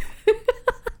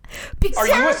 Are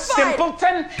you a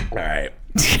simpleton? All right.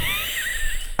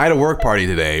 I had a work party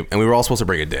today, and we were all supposed to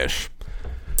bring a dish.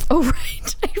 Oh,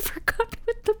 right. I forgot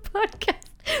what the podcast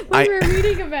we were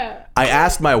reading about. I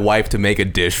asked my wife to make a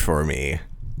dish for me.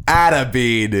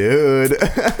 Atta-bee, dude.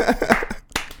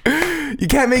 You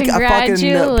can't make a fucking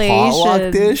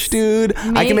potluck dish, dude.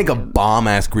 I can make a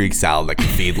bomb-ass Greek salad that can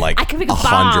feed like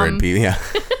 100 people. Yeah.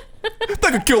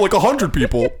 That could kill like 100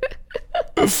 people.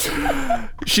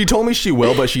 She told me she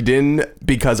will, but she didn't,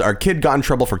 because our kid got in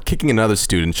trouble for kicking another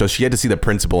student, so she had to see the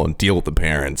principal and deal with the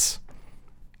parents.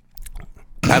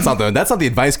 That's not the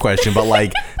advice question, but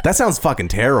like that sounds fucking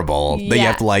terrible. Yeah. That you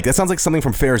have to like, that sounds like something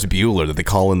from Ferris Bueller, that they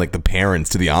call in like the parents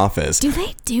to the office. Do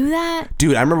they do that?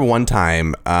 Dude, I remember one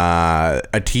time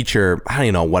a teacher, I don't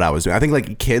even know what I was doing. I think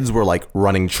like kids were like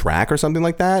running track or something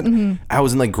like that. Mm-hmm. I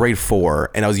was in like grade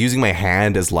 4, and I was using my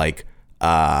hand as like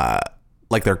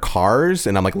their cars,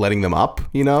 and I'm like letting them up,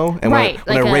 and when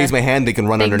I raise my hand, they can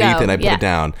run underneath it, and I put it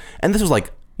down. And this was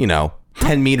like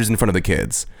 10 meters in front of the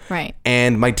kids. Right.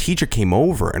 And my teacher came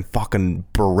over and fucking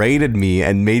berated me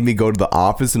and made me go to the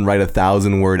office and write a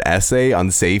 1,000-word essay on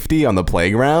safety on the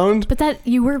playground. But that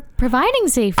you were providing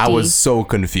safety. I was so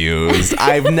confused.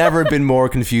 I've never been more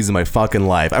confused in my fucking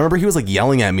life. I remember he was like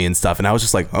yelling at me and stuff, and I was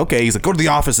just like, okay. He's like, go to the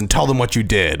office and tell them what you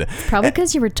did. Probably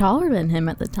because you were taller than him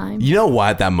at the time. You know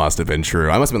what? That must have been true.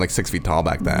 I must have been like 6 feet tall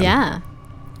back then. Yeah.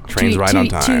 Trains right on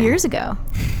time. 2 years ago.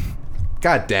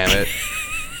 God damn it.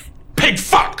 Pig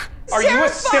fuck! Are you a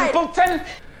simpleton?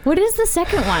 What is the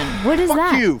second one? What is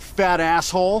that? Fuck you, fat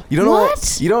asshole. You don't know?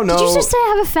 What? You don't know? Did you just say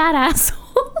I have a fat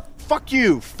asshole? Fuck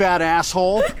you, fat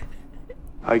asshole.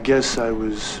 I guess I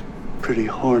was pretty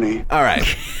horny. All right.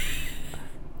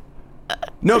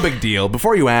 No big deal.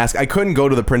 Before you ask, I couldn't go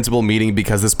to the principal meeting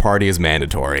because this party is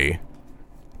mandatory.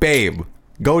 Babe,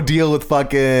 go deal with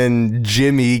fucking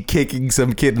Jimmy kicking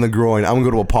some kid in the groin. I'm gonna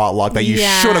go to a potluck that you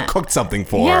should have cooked something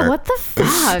for. Yeah, what the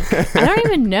fuck? I don't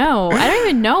even know. I don't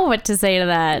even know what to say to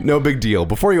that. No big deal.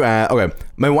 Before you ask, okay,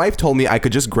 my wife told me I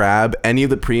could just grab any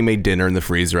of the pre-made dinner in the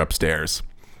freezer upstairs.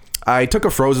 I took a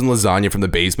frozen lasagna from the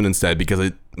basement instead because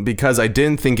I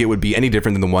didn't think it would be any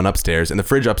different than the one upstairs, and the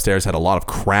fridge upstairs had a lot of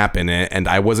crap in it, and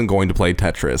I wasn't going to play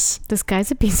Tetris. This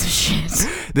guy's a piece of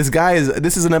shit.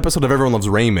 This is an episode of Everyone Loves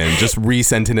Raymond, just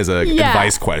resent in as a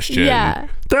advice question. Yeah.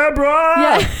 Deborah!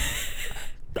 Yeah.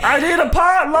 I need a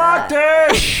potluck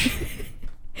dish.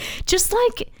 Just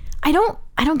like, I don't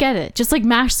get it. Just like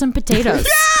mash some potatoes.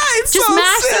 It's Just so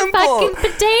mash simple. some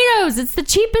fucking potatoes. It's the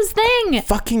cheapest thing.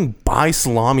 Fucking buy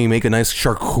salami, make a nice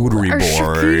charcuterie Or board.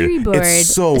 charcuterie board.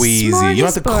 It's so A easy. You don't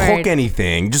have to smorgasbord. cook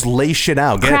anything. Just lay shit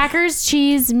out. Get Crackers,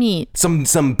 cheese, meat. some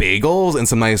bagels and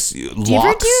some nice lox. Do you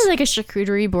ever do like a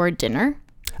charcuterie board dinner?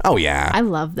 Oh yeah. I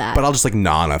love that. But I'll just like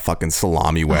gnaw on a fucking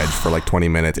salami wedge for like 20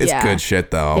 minutes. It's Yeah. good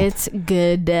shit though. It's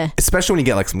good. Especially when you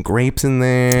get like some grapes in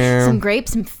there. Some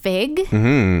grapes, some fig.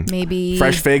 Maybe.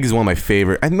 Fresh fig is one of my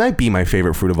favorite. It might be my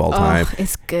favorite fruit of all time. Oh,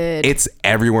 it's good. It's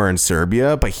everywhere in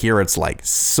Serbia, but here it's like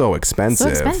so expensive.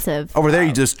 expensive. Over there,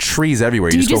 you just trees everywhere.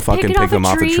 Do You just go fucking pick them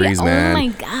off the tree? trees, man. Oh my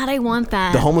god, I want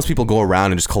that. The homeless people go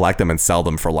around and just collect them and sell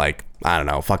them for like, I don't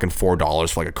know, fucking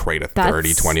 $4 for like a crate of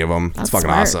 30, 20 of them. It's That's fucking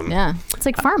smart. awesome. Yeah, it's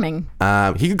like farming.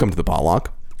 He could come to the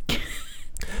potluck.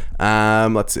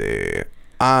 Let's see.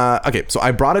 Okay, so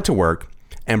I brought it to work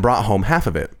and brought home half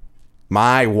of it.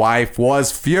 My wife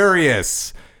was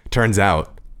furious. Turns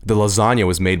out the lasagna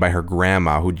was made by her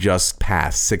grandma who just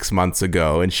passed 6 months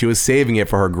ago, and she was saving it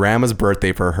for her grandma's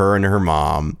birthday for her and her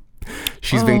mom.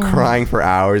 She's been crying for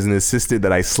hours and insisted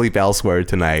that I sleep elsewhere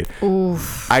tonight.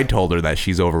 Oof. I told her that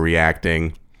she's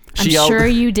overreacting. I'm sure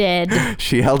you did.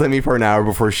 She yelled at me for an hour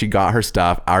before she got her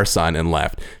stuff, our son, and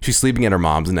left. She's sleeping at her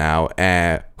mom's now,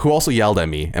 who also yelled at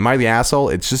me. Am I the asshole?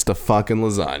 It's just a fucking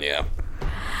lasagna.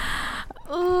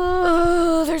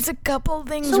 Oh, there's a couple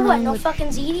things So what, wrong no with fucking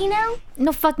ziti now?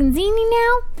 no fucking zini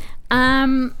now.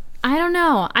 I don't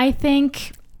know. I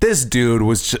think This dude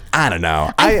was just, I don't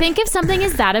know. I think if something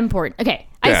is that important, okay,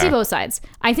 I Yeah. see both sides.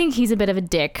 I think he's a bit of a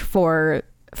dick for,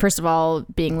 first of all,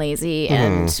 being lazy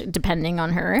and depending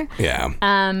on her. Yeah.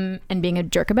 And being a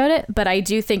jerk about it. But I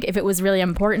do think if it was really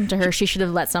important to her, she should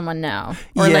have let someone know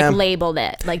or Yeah. like labeled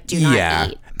it, like do not Yeah.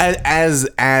 eat.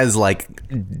 As like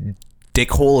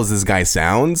dickhole as this guy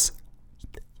sounds,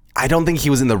 I don't think he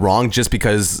was in the wrong just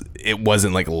because it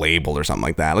wasn't like labeled or something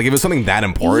like that. Like if it was something that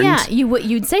important. Yeah,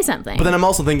 you'd say something. But then I'm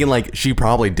also thinking like she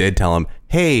probably did tell him,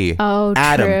 "Hey, Oh,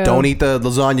 Adam, true. don't eat the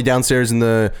lasagna downstairs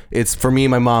it's for me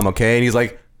and my mom, okay?" And he's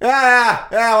like,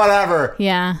 yeah, whatever."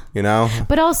 yeah. You know?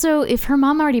 But also, if her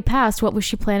mom already passed, what was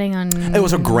she planning on? It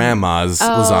was her grandma's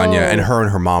lasagna, and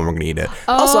her mom were gonna eat it.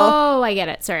 Also, Oh, I get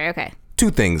it. Sorry. Okay. 2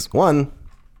 things. 1,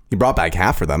 he brought back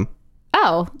half for them.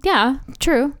 Oh, yeah.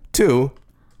 True. 2,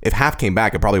 if half came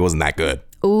back, it probably wasn't that good.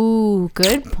 Ooh,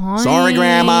 good point. Sorry,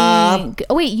 Grandma.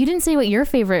 Oh, wait, you didn't say what your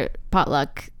favorite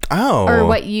potluck Oh. or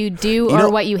what you do or know-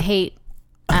 what you hate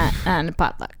at a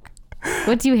potluck.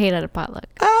 What do you hate at a potluck?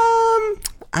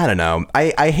 I don't know.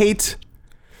 I hate.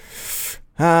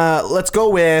 Let's go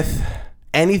with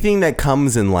anything that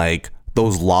comes in like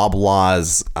those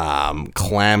Loblaws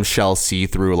clamshell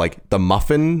see-through, like the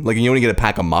muffin. Like you only get a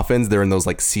pack of muffins. They're in those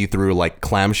like see-through like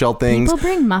clamshell things. People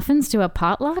bring muffins to a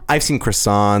potluck? I've seen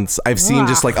croissants. I've seen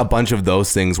just Ugh. like a bunch of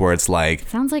those things where it's like.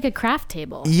 Sounds like a craft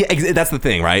table. Yeah, that's the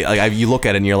thing, right? Like you look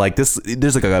at it and you're like, this.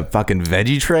 There's like a fucking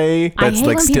veggie tray that's hate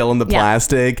like when still in the people- yeah.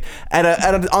 plastic. At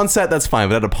an on set, that's fine,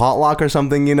 but at a potluck or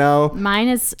something, you know. Mine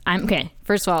is, okay,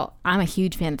 first of all, I'm a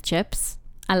huge fan of chips.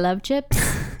 I love chips.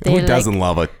 Who They're doesn't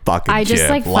love a fucking I just chip?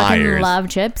 like Liars. fucking love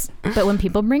chips. But when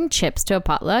people bring chips to a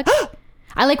potluck,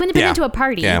 I like when they bring Yeah. them to a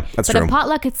party. Yeah, that's but true. a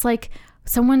potluck, it's like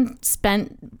someone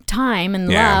spent time and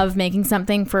Yeah. love making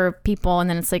something for people, and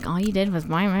then it's like all you did was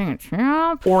buy a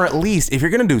chip. Or at least, if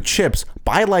you're gonna do chips,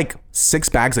 buy like 6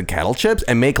 bags of kettle chips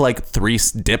and make like 3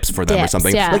 dips for them or Dips,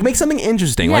 something. yeah. Like make something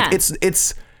interesting. Yeah. Like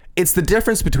it's the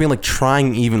difference between like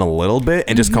trying even a little bit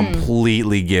and just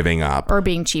completely giving up. Or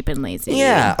being cheap and lazy.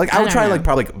 Yeah, like I would don't try know. like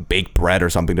probably like bake bread or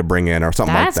something to bring in or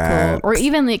something That's like that. cool. Or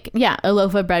even like, yeah, a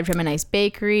loaf of bread from a nice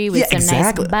bakery with some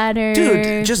nice butter.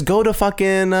 Dude, just go to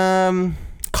fucking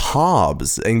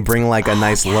Cobb's and bring like a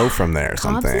nice loaf from there or Cobb's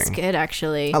something. is good,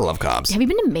 actually. I love Cobb's. Have you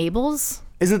been to Mabel's?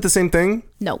 Isn't it the same thing?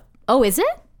 No. Oh, is it?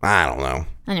 I don't know.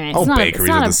 Anyway, All it's not, bakeries it's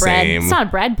not are a the bread. same. It's not a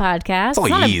bread podcast. all It's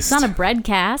not yeast. it's not a bread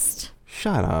cast.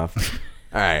 Shut up.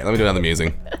 All right, let me do another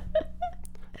musing.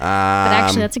 But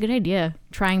actually, that's a good idea.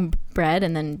 Trying bread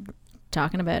and then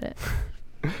talking about it.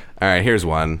 All right, here's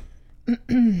one.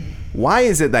 Why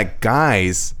is it that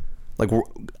guys, like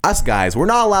us guys, we're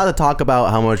not allowed to talk about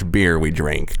how much beer we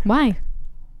drink? Why?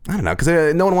 I don't know,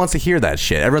 because no one wants to hear that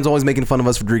shit. Everyone's always making fun of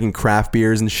us for drinking craft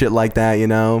beers and shit like that, you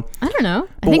know? I don't know.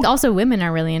 I think also women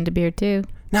are really into beer too.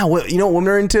 Now, you know what women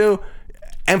are into?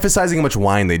 Emphasizing how much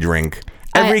wine they drink.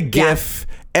 Every yeah. gif,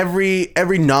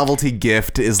 every novelty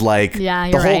gift is like Yeah,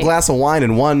 the you're whole right. glass of wine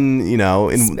in one, you know.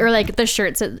 Or like the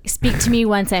shirts that speak to me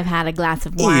once I've had a glass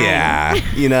of wine. Yeah,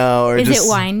 you know. Or Is just, it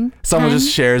wine Someone time?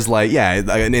 just shares like, yeah,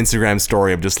 like an Instagram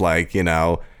story of just like, you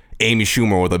know, Amy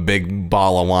Schumer with a big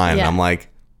ball of wine. Yeah. And I'm like,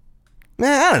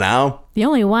 I don't know. The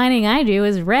only whining I do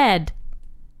is red.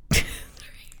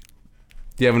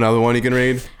 Do you have another one you can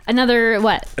read? Another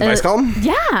what? Advice column?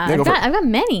 Yeah, go for it. I've got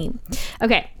many.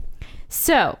 Okay,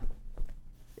 so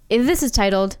if this is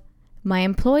titled, "My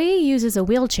employee uses a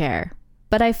wheelchair,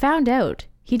 but I found out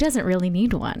he doesn't really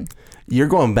need one." You're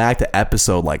going back to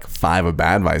episode like 5 of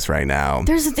Bad Advice right now.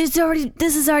 This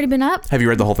has already been up. Have you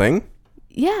read the whole thing?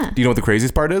 Yeah. Do you know what the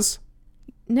craziest part is?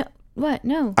 No. What?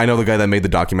 No. I know the guy that made the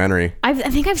documentary. I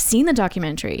think I've seen the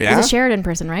documentary. Yeah? It was a Sheridan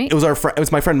person, right? It was it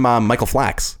was my friend Michael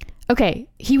Flax. Okay,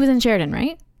 he was in Sheridan,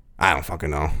 right? I don't fucking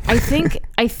know. I think.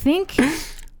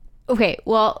 Okay,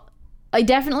 well, I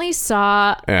definitely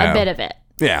saw a bit of it.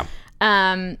 Yeah.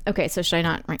 Okay, so should I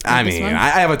not read I this mean, one? I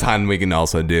have a ton we can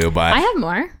also do, but I have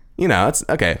more. you know, it's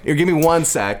okay. Here, give me 1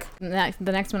 sec. The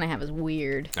next one I have is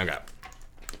weird. Okay.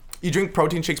 You drink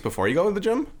protein shakes before you go to the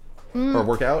gym or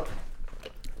work out?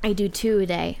 I do 2 a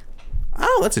day.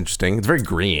 Oh, that's interesting. It's very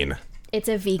green. It's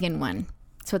a vegan one,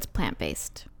 so it's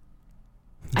plant-based.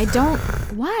 I don't...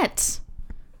 What?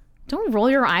 Don't roll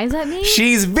your eyes at me.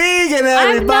 She's vegan,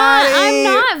 everybody. I'm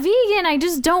not vegan. I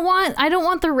just don't want... I don't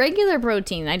want the regular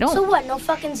protein. I don't... So what, no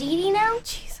fucking ziti now?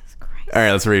 Jesus Christ. All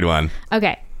right, let's read one.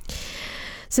 Okay.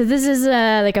 So this is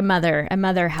like a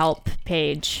mother help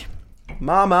page.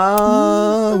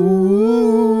 Mama.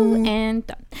 Ooh. And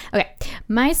done. Okay.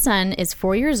 My son is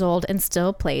 4 years old and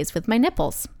still plays with my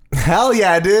nipples. Hell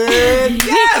yeah, dude.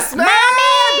 Yes, man.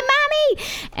 Mommy!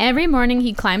 Every morning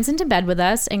he climbs into bed with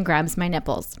us and grabs my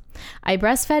nipples. I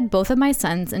breastfed both of my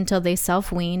sons until they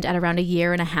self-weaned at around 1.5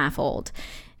 years old.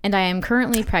 And I am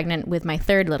currently pregnant with my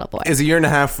 3rd little boy. Is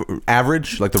 1.5 years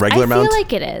average, like the regular amount? I feel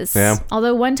like it is. Yeah.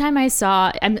 Although one time I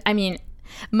saw, I mean,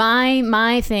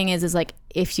 my thing is like,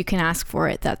 if you can ask for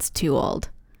it, that's too old.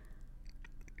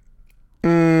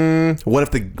 What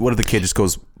if the kid just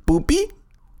goes boopy?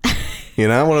 You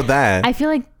know, what of that? I feel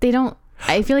like they don't.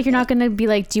 I feel like you're not gonna be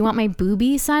like, do you want my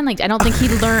booby, son? Like, I don't think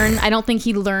he'd learn. I don't think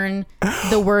he'd learn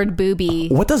the word booby.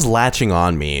 What does latching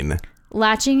on mean?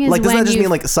 Latching is like, does when that just you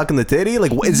mean like sucking the titty?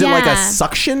 Like, is it like a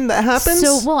suction that happens?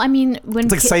 So, well, I mean, when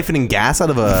it's like siphoning gas out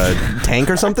of a tank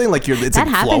or something. Like it's that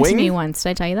like happened flowing to me once. Did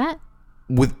I tell you that?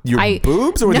 With your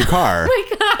boobs or with your car? My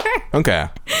car. Okay.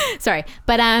 Sorry,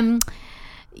 but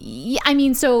yeah, I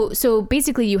mean, so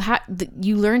basically, you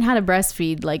learn how to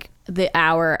breastfeed like the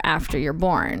hour after you're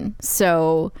born.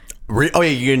 So. Oh yeah,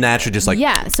 you're naturally just like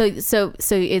yeah. So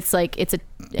it's like it's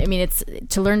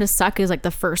to learn to suck is like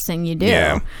the first thing you do.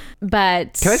 Yeah.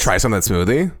 But can I try some of that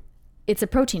smoothie? It's a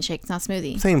protein shake. It's not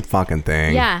smoothie. Same fucking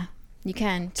thing. Yeah, you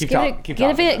can. Keep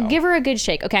give her a good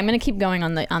shake. Okay, I'm gonna keep going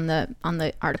on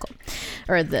the article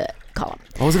or the column.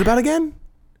 What was it about again?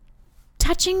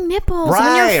 Touching nipples right,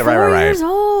 when you're 4 right. years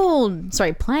old.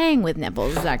 Sorry, playing with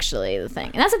nipples is actually the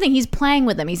thing. And that's the thing. He's playing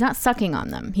with them. He's not sucking on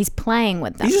them. He's playing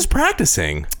with them. He's just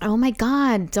practicing. Oh my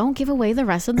God. Don't give away the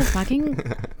rest of the fucking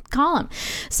column.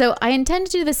 So I intend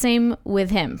to do the same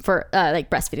with him for like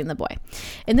breastfeeding the boy.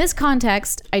 In this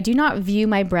context, I do not view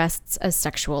my breasts as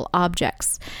sexual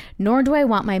objects, nor do I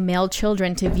want my male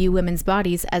children to view women's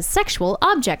bodies as sexual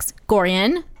objects.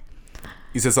 Gorian.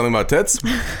 You said something about tits?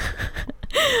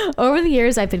 Over the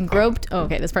years, I've been groped. Oh,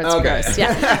 okay, this part's gross.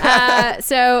 Yeah.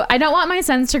 So I don't want my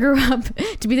sons to grow up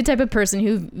to be the type of person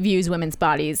who views women's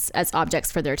bodies as objects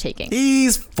for their taking.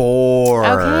 He's 4.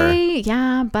 Okay,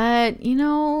 yeah, but you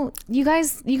know, you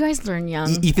guys learn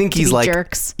young. You think he's like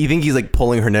jerks? You think he's like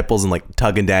pulling her nipples and like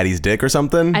tugging daddy's dick or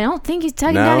something? I don't think he's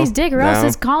tugging daddy's dick, or else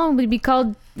his column would be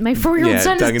called "My 4-year-old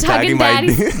son is tugging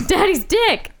daddy's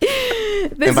dick."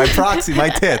 And by proxy, my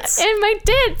tits. And my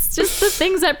tits, just the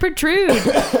things that protrude.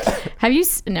 Have you?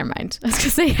 Never mind. I was gonna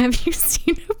say, have you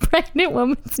seen a pregnant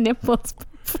woman's nipples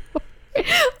before?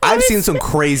 I've seen some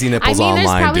crazy nipples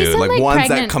online, dude. Like ones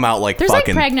that come out like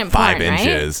fucking like 5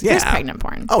 inches. Right? Yeah, there's pregnant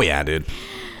porn. Oh yeah, dude.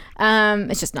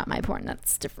 It's just not my porn.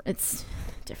 That's different. It's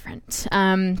different.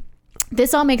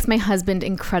 This all makes my husband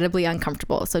incredibly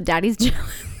uncomfortable. So daddy's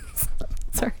jealous.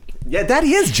 Sorry. Yeah,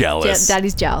 daddy is jealous.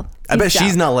 Daddy's gel. I bet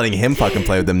she's not letting him fucking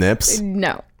play with them nips.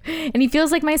 No. And he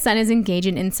feels like my son is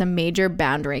engaging in some major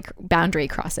boundary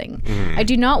crossing. I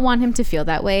do not want him to feel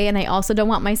that way, and I also don't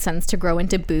want my sons to grow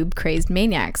into boob crazed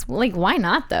maniacs. Well, like, why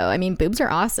not though? I mean, boobs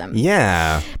are awesome.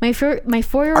 Yeah. My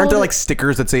 4-year-old. Aren't there like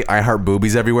stickers that say "I heart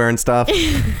boobies" everywhere and stuff?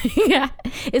 Yeah,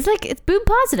 it's boob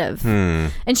positive,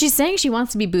 and she's saying she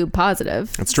wants to be boob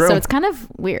positive. That's true. So it's kind of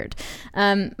weird.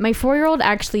 My 4-year-old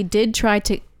actually did try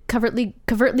to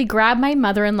covertly grab my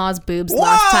mother-in-law's boobs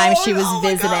last time she was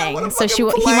visiting. God, so he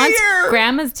wants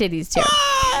grandma's titties too.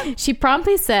 She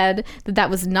promptly said that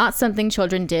was not something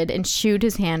children did and shooed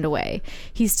his hand away.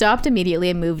 He stopped immediately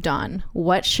and moved on.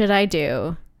 What should I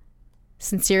do?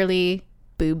 Sincerely,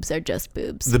 boobs are just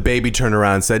boobs. The baby turned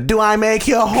around and said, do I make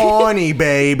you horny,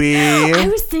 baby? I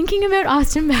was thinking about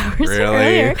Austin Powers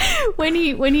earlier when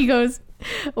he goes,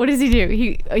 what does he do?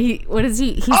 He's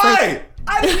like,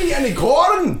 I didn't eat any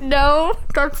corn. no,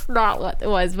 that's not what it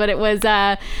was. But it was,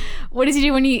 what does he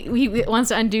do when he wants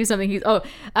to undo something?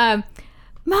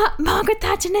 Margaret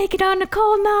Thatcher naked on a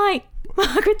cold night.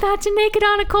 Margaret Thatcher naked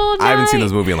on a cold night. I haven't seen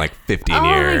this movie in like 15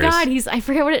 years. Oh my God, I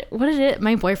forget what is it?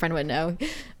 My boyfriend would know.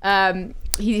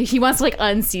 He wants to like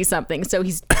unsee something, so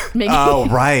he's making. Oh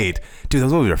right, dude,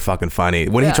 those movies are fucking funny.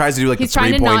 When he tries to do like He's the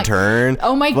 3-point turn.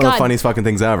 Oh my one of God, the funniest fucking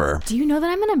things ever. Do you know that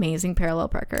I'm an amazing parallel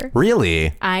parker?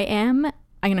 Really? I am.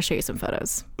 I'm gonna show you some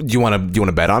photos. Do you want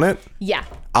to bet on it? Yeah,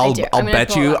 I'll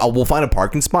bet you. We'll find a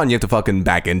parking spot and you have to fucking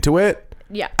back into it.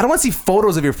 Yeah. I don't want to see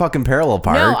photos of your fucking parallel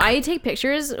park. No, I take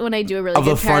pictures when I do a really of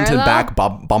good the front parallel, and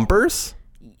back bumpers.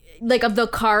 like of the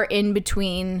car in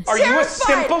between. Are you a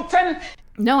simpleton?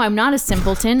 No, I'm not a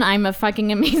simpleton. I'm a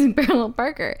fucking amazing parallel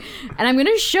parker, and I'm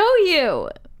gonna show you.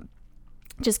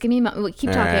 Just give me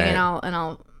keep talking, right. and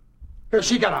I'll.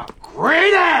 She got a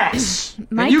great ass,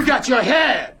 My and you got your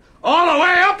head all the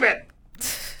way up it.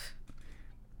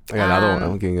 I got another one.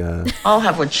 I'm looking. I'll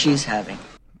have what she's having.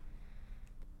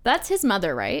 That's his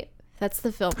mother, right? That's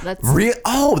the film. That's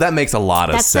Oh, that makes a lot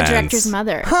of sense. That's the director's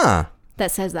mother. Huh.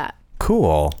 That says that.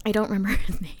 Cool. I don't remember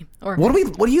his name. Or What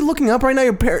are you looking up right now?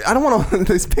 I don't want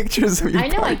these pictures of your I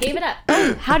know. I gave it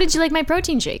up. How did you like my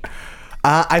protein shake?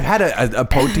 I've had a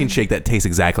protein shake that tastes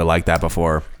exactly like that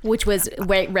before. Which was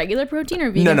regular protein or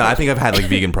vegan? No, protein? I think I've had like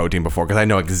vegan protein before because I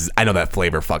know that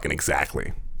flavor fucking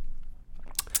exactly.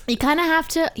 You kind of have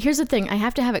to. Here's the thing. I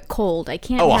have to have it cold. I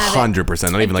can't. Oh, have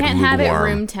 100%. Not even like can't lukewarm. have it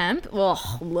room temp. Well,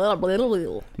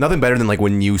 Nothing better than like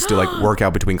when you used to like work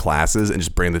out between classes and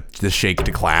just bring the shake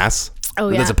to class. Oh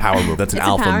yeah, That's a power move. That's an It's a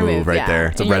alpha power move right yeah. there.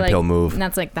 It's And a you're red pill move. And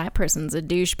that's like that person's a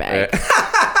douchebag.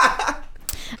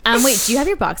 Wait, do you have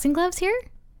your boxing gloves here?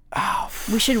 Oh,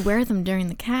 we should wear them during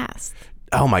the cast.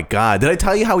 Oh my God. Did I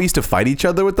tell you how we used to fight each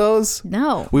other with those?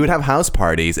 No. We would have house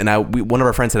parties and one of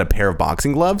our friends had a pair of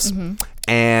boxing gloves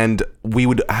and we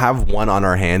would have one on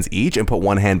our hands each and put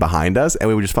one hand behind us and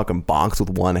we would just fucking box with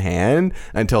one hand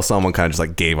until someone kind of just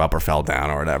like gave up or fell down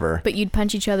or whatever. But you'd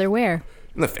punch each other where?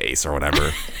 In the face or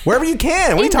whatever. Wherever you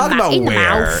can. What are you talking about in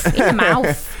where? The mouth. In the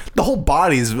mouth. The whole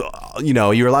body's,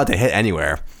 you're allowed to hit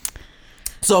anywhere.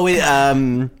 So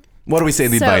what do we say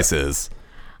the advice is?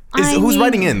 Who's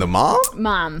writing in? The mom?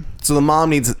 Mom. So the mom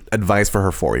needs advice for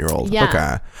her 4-year-old.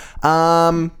 Yeah.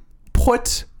 Okay.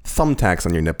 Put thumbtacks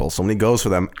on your nipples. So when he goes for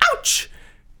them, ouch!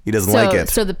 He doesn't like it.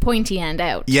 So the pointy end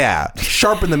out. Yeah.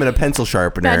 Sharpen them in a pencil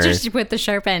sharpener. Not just put the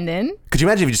sharp end in. Could you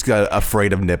imagine if he just got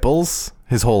afraid of nipples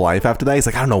his whole life after that? He's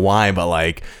like, I don't know why, but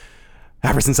like,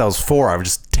 ever since I was 4, I was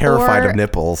just terrified of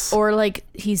nipples. Or like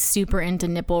he's super into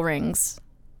nipple rings.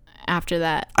 After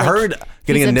that, I heard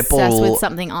getting a nipple. Obsessed with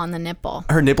something on the nipple.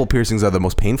 I heard nipple piercings are the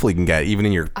most painful you can get, even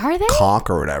in your cock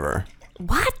or whatever.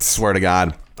 What? Swear to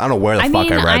God, I don't know where the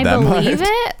fuck I read that. I believe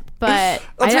it, but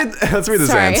let's read this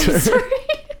answer.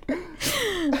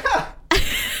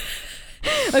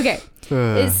 Okay,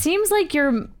 it seems like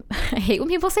you're. I hate when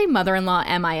people say mother-in-law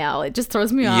MIL. It just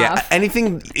throws me off. Yeah,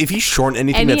 anything. If you shorten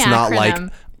anything that's not like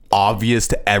obvious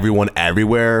to everyone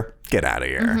everywhere, get out of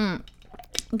here. Mm-hmm.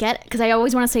 Because I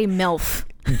always want to say MILF.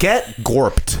 Get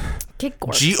gorped. Get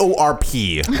gorped.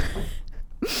 G-O-R-P.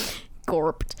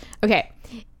 Gorped. Okay.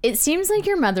 It seems like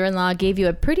your mother-in-law gave you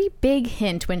a pretty big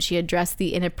hint when she addressed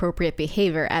the inappropriate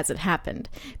behavior as it happened.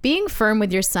 Being firm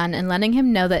with your son and letting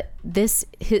him know that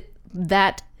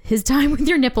his time with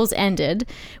your nipples ended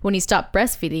when he stopped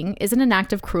breastfeeding isn't an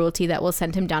act of cruelty that will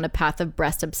send him down a path of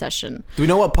breast obsession. Do we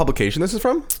know what publication this is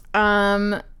from?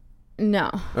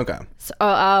 No. Okay.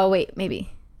 So, wait, maybe.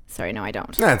 Sorry, no, I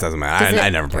don't. That doesn't matter. I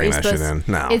never bring that shit in.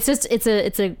 No. It's just it's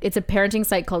a parenting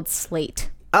site called Slate.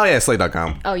 Oh yeah,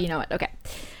 Slate.com. Oh, you know it. Okay.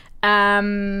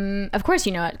 Of course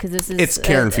you know it because this is. It's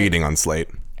Karen feeding on Slate.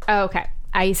 Oh, okay,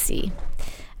 I see.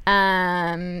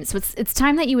 So it's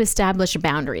time that you establish a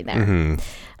boundary there.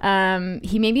 Mm-hmm.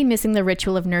 He may be missing the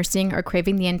ritual of nursing or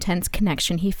craving the intense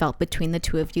connection he felt between the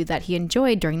two of you that he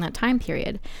enjoyed during that time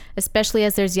period, especially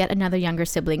as there's yet another younger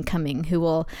sibling coming who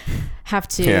will have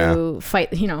to fight,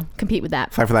 compete with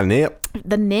that. Fight for that nip.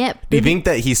 The nip. Do you think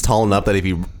that he's tall enough that if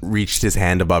he reached his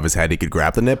hand above his head, he could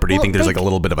grab the nip? Or do you think there's like a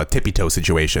little bit of a tippy toe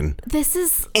situation? This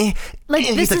is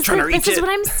this is what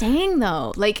I'm saying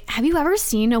though. Like, have you ever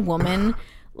seen a woman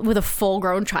with a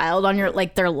full-grown child on your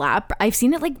like their lap. I've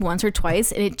seen it like once or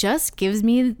twice, and it just gives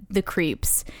me the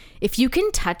creeps. If you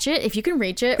can touch it, if you can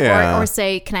reach it, or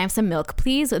say, "Can I have some milk,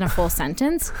 please?" in a full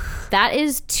sentence, that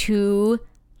is too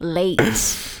late.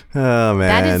 Oh man,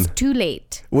 that is too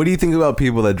late. What do you think about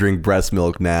people that drink breast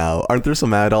milk now? Aren't there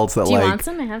some adults that Do you like? want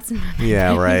some? I have some.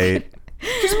 Yeah, right.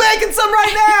 She's making some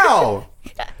right now.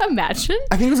 Imagine.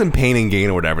 I think it was in Pain and Gain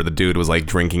or whatever. The dude was like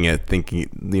drinking it, thinking,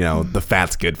 the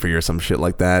fat's good for you or some shit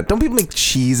like that. Don't people make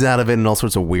cheese out of it and all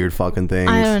sorts of weird fucking things?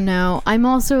 I don't know. I'm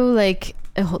also like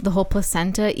the whole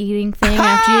placenta eating thing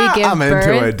after you give I'm birth.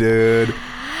 into it, dude.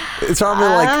 It's probably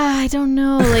like. I don't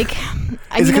know. Like,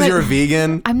 Is it because you're a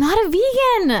vegan? I'm not a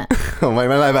vegan. Oh my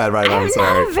bad. Right, I'm sorry.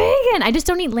 I'm not a vegan. I just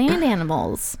don't eat land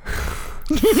animals.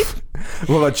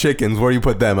 What about chickens? Where do you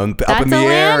put them? Up in the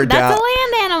air or down? That's a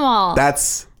land animal.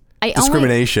 That's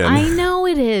discrimination. I know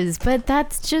it is, but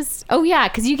that's just... Oh, yeah,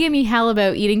 because you gave me hell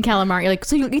about eating calamari. You're like,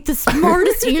 so you eat the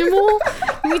smartest animal?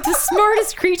 You eat the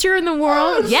smartest creature in the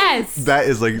world? Yes. That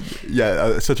is like,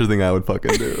 such a thing I would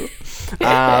fucking do.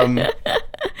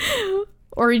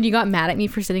 Or you got mad at me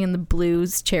for sitting in the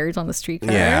blues chairs on the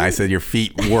streetcar. Yeah, I said your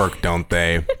feet work, don't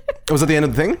they? Was that the end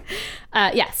of the thing?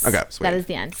 Yes. Okay, sweet. That is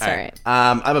the end. Sorry. Right.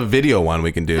 I have a video one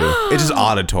we can do. It's just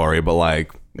auditory, but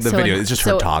like the video, it's just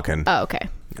her talking. Oh, okay.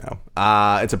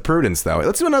 It's a Prudence though.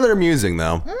 Let's do another amusing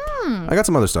though. I got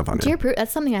some other stuff on here.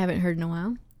 That's something I haven't heard in a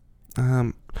while.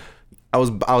 I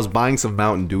was buying some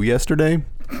Mountain Dew yesterday.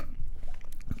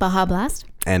 Baja Blast?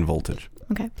 And Voltage.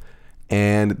 Okay.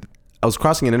 And I was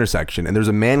crossing an intersection and there's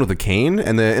a man with a cane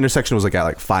and the intersection was like at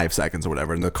like 5 seconds or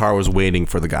whatever and the car was waiting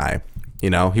for the guy. He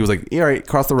was like, "Yeah, all right,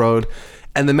 cross the road."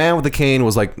 And the man with the cane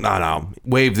was like, no,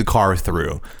 waved the car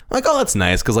through. I'm like, oh, that's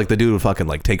nice, because like the dude would fucking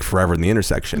like take forever in the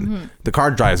intersection. Mm-hmm. The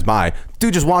car drives by,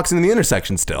 dude just walks into the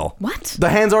intersection still. What? The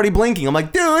hand's already blinking. I'm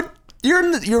like, dude, you're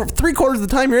 3/4 of the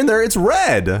time you're in there, it's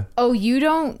red. Oh, you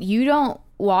don't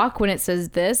walk when it says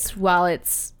this while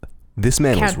it's... This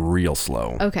man was real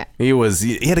slow. Okay. He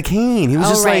had a cane. He was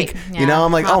just right. like,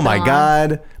 I'm like, oh my along.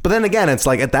 God. But then again, it's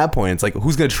like at that point, it's like,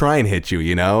 who's going to try and hit you,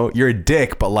 You're a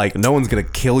dick, but like no one's going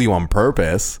to kill you on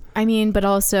purpose. I mean, but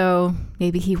also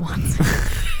maybe he wants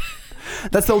it.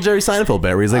 That's the old Jerry Seinfeld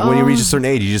bit where he's like, when you reach a certain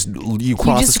age, you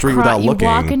cross the street without looking.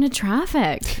 You walk into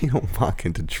traffic. You don't walk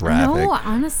into traffic. No,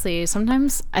 honestly,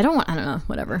 sometimes I don't know,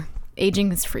 whatever.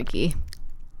 Aging is freaky.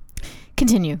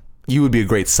 Continue. You would be a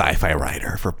great sci-fi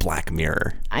writer for Black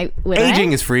Mirror.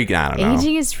 Aging is freaky. I don't know.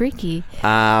 Aging is freaky.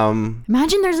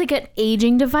 Imagine there's like an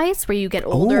aging device where you get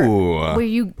older. Ooh. Where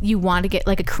you want to get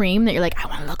like a cream that you're like, I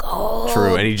want to look old.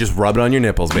 True, and you just rub it on your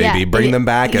nipples, baby. Yeah, Bring them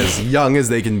back as young as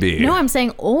they can be. No, I'm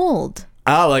saying old.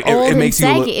 Oh, like old it makes you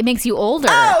it makes you older.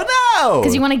 Oh no!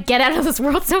 Because you want to get out of this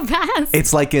world so fast.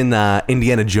 It's like in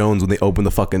Indiana Jones when they open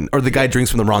the fucking, or the guy drinks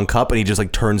from the wrong cup and he just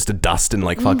like turns to dust and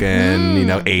like fucking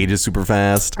ages super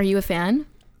fast. Are you a fan?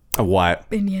 Of what?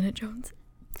 Indiana Jones.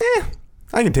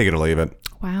 I can take it or leave it.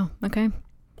 Wow. Okay.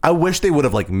 I wish they would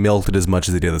have like milked it as much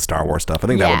as they did the Star Wars stuff. I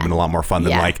think that would have been a lot more fun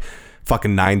than like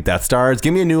fucking 9 Death Stars.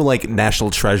 Give me a new like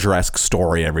National Treasure-esque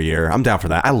story every year. I'm down for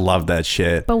that. I love that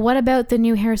shit. But what about the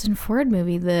new Harrison Ford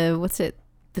movie? The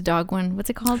dog one? What's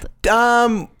it called?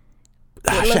 Did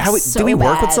we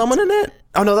work with someone in it?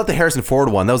 Oh no, not the Harrison Ford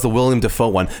one. That was the William Dafoe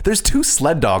one. There's 2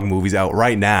 sled dog movies out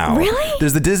right now. Really?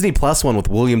 There's the Disney Plus one with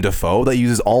William Dafoe that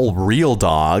uses all real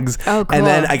dogs. Oh, cool. And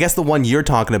then I guess the one you're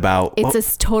talking about.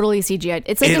 It's totally CGI.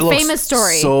 It's like a famous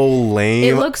story. So lame.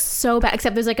 It looks so bad.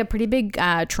 Except there's like a pretty big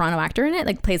Toronto actor in it,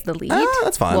 like plays the lead.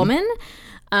 That's fine. Woman.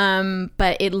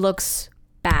 But it looks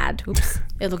bad. Oops.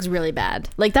 It looks really bad.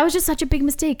 Like that was just such a big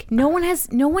mistake. No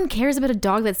one cares about a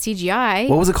dog that's CGI.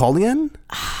 What was it called again?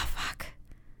 Ah, fuck.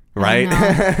 Right?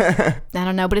 I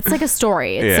don't know, but it's like a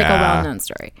story. It's like a well-known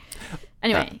story.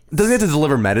 Anyway. Does he have to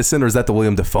deliver medicine or is that the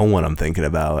William Dafoe one I'm thinking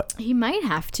about? He might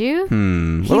have to.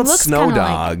 What about Snow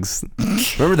Dogs?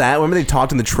 Remember that? Remember they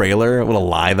talked in the trailer? What a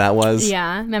lie that was?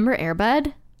 Yeah. Remember Air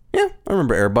Bud? Yeah, I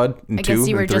remember Air Bud in 2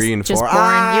 and 3 and 4. You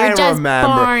were just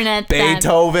born at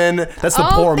Beethoven. That's the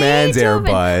poor man's Air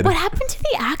Bud. What happened to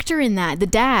the actor in that? The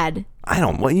dad?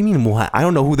 What do you mean what? I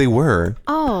don't know who they were.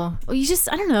 Oh, well,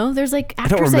 I don't know. There's like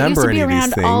actors that used to be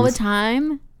around all the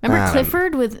time. Remember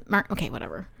Clifford with Mark? Okay,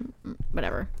 whatever.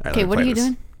 Okay, what are you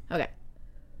doing? Okay.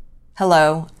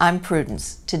 Hello, I'm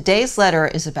Prudence. Today's letter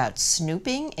is about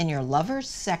snooping in your lover's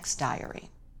sex diary.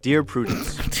 Dear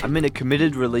Prudence, I'm in a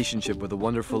committed relationship with a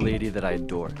wonderful lady that I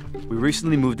adore. We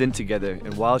recently moved in together,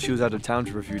 and while she was out of town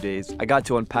for a few days, I got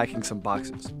to unpacking some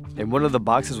boxes. In one of the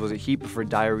boxes was a heap of her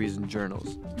diaries and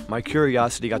journals. My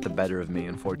curiosity got the better of me,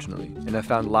 unfortunately, and I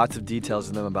found lots of details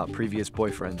in them about previous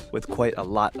boyfriends, with quite a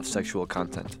lot of sexual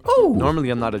content. Oh! Normally,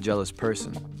 I'm not a jealous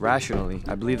person. Rationally,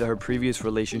 I believe that her previous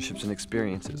relationships and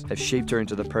experiences have shaped her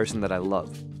into the person that I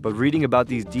love. But reading about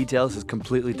these details has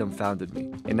completely dumbfounded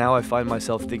me, and now I find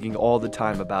myself thinking all the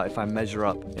time about if I measure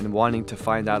up and wanting to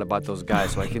find out about those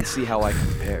guys so I can see how I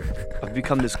compare. I've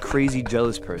become this crazy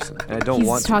jealous person, and I don't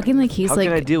want to. He's talking like he's how like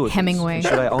can I deal with Hemingway. This?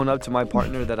 Should I own up to my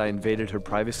partner that I invaded her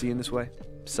privacy in this way?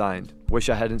 Signed. Wish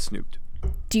I hadn't snooped.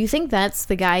 Do you think that's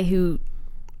the guy who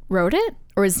wrote it,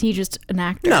 or is he just an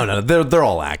actor? No, they're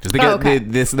all actors. They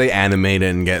get they animate it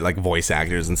and get like voice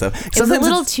actors and stuff. It's a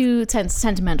little too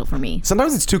sentimental for me.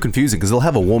 Sometimes it's too confusing because they'll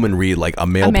have a woman read like a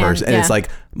male person, and it's like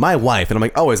my wife, and I'm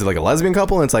like, oh, is it like a lesbian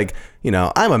couple? And it's like,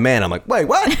 I'm a man. I'm like, wait,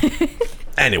 what?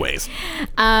 Anyways,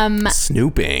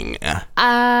 snooping.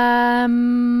 I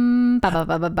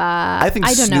think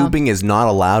snooping is not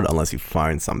allowed unless you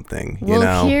find something.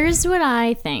 Well, here's what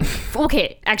I think.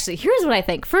 Okay, actually, here's what I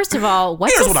think. First of all,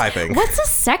 what's a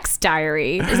sex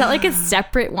diary? Is that like a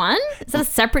separate one? Is that a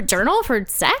separate journal for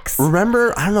sex?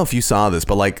 Remember, I don't know if you saw this,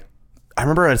 but like, I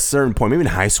remember at a certain point, maybe in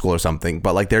high school or something,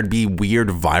 but like there'd be weird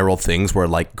viral things where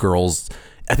like girls,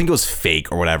 I think it was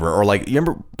fake or whatever, or like, you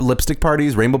remember lipstick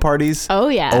parties, rainbow parties? Oh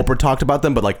yeah. Oprah talked about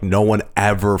them, but like no one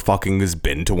ever fucking has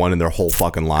been to one in their whole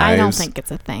fucking lives. I don't think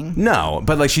it's a thing. No,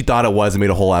 but like she thought it was and made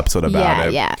a whole episode about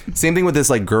it. Yeah. Same thing with this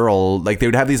like girl, like they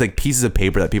would have these like pieces of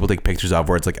paper that people take pictures of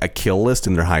where it's like a kill list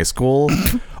in their high school.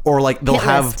 Or like they'll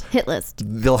hit list.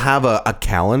 They'll have a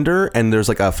calendar and there's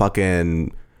like a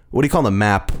fucking, what do you call the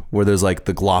map where there's like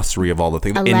the glossary of all the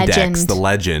things, the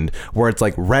legend, where it's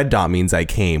like red dot means I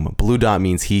came, blue dot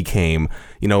means he came,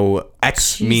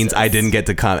 X means I didn't get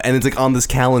to come, and it's like on this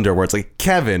calendar where it's like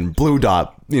Kevin, blue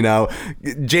dot,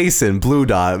 Jason, blue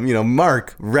dot,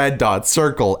 Mark, red dot,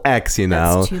 circle, X,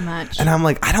 That's too much. And I'm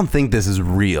like, I don't think this is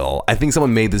real. I think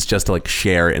someone made this just to like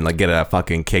share it and like get a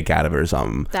fucking kick out of it or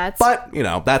something. But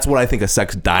that's what I think a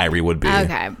sex diary would be.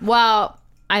 Okay, well,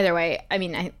 either way, I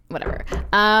mean, whatever.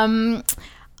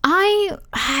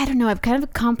 I don't know. I'm kind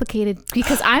of complicated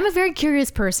because I'm a very curious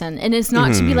person, and it's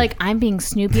not to be like I'm being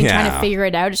snoopy and trying to figure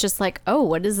it out. It's just like, oh,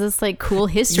 what is this like cool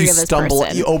history of this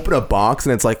person? You open a box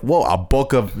and it's like, whoa, a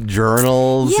book of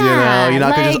journals. Yeah, you're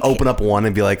not gonna just open up one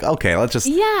and be like, okay, let's just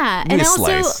and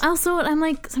also I'm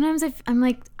like sometimes I'm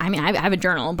like, I mean, I have a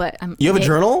journal, but you have a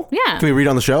journal? Yeah. Can we read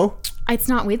on the show? It's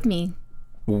not with me.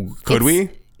 Could we?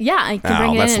 Yeah, I can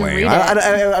bring it in and read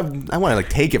it. I want to like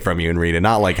take it from you and read it,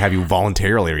 not like have you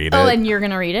voluntarily read it. Oh, and you're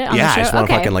gonna read it on the show? I just want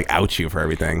to fucking like out you for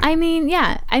everything. I mean,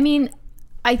 and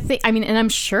I'm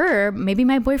sure maybe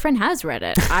my boyfriend has read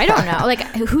it. I don't know. Like,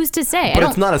 who's to say? But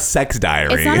it's not a sex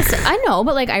diary. It's not. I know,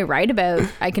 but like I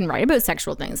can write about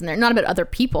sexual things, and they're not about other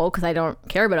people because I don't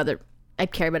care about I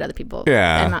care about other people.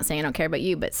 Yeah. I'm not saying I don't care about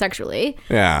you, but sexually.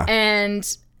 Yeah.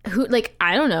 And who, like,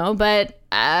 I don't know, but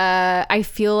I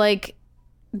feel like.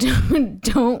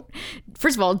 Don't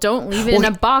first of all, don't leave it in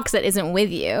a box that isn't with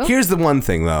you. Here's the one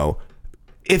thing though,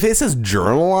 if it says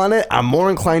journal on it, I'm more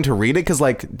inclined to read it because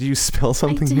like, do you spill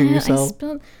something here yourself? I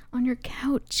spilled on your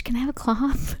couch. Can I have a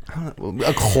cloth?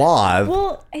 A cloth?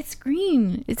 Well, it's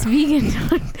green. It's vegan.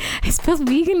 I spilled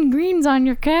vegan greens on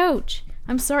your couch.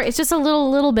 I'm sorry. It's just a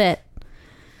little bit.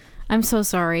 I'm so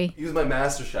sorry. Use my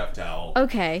MasterChef towel.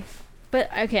 Okay. But,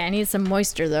 okay, I need some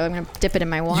moisture, though. I'm going to dip it in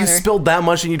my water. You spilled that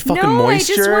much and you'd fucking moisture? No, I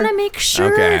just want to make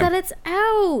sure that it's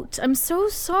out. I'm so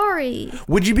sorry.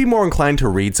 Would you be more inclined to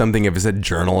read something if it's a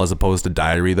journal as opposed to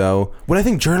diary, though? When I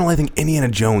think journal, I think Indiana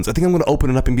Jones. I think I'm going to open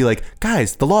it up and be like,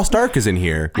 guys, the Lost Ark is in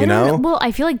here, you know? Well,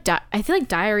 I feel like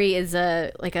diary is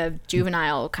a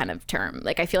juvenile kind of term.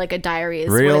 Like, I feel like a diary is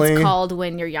what it's called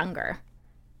when you're younger.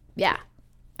 Yeah.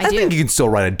 I think you can still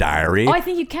write a diary. Oh, I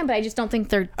think you can, but I just don't think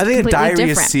they're I think a diary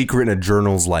different. is secret and a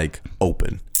journal's like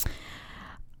open.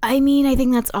 I mean, I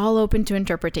think that's all open to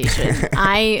interpretation.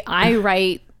 I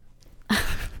write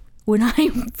when I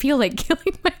feel like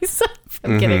killing myself.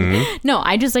 I'm kidding. No,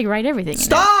 I just like write everything.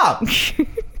 Stop!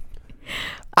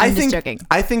 I'm just joking.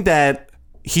 I think that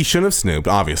he shouldn't have snooped,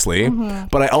 obviously.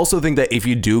 But I also think that if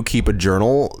you do keep a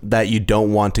journal that you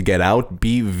don't want to get out,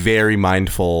 be very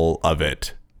mindful of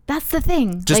it. That's the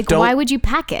thing. Just like, why would you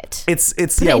pack it? It's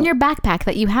Put it in your backpack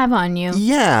that you have on you.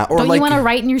 Yeah. Or don't you want to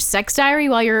write in your sex diary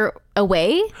while you're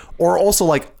away? Or also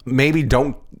like maybe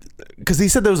don't, because he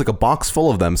said there was like a box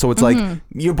full of them. So it's like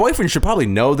your boyfriend should probably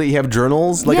know that you have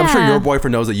journals. Like I'm sure your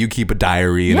boyfriend knows that you keep a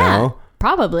diary, you know?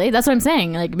 Probably. That's what I'm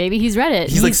saying. Like, maybe he's read it.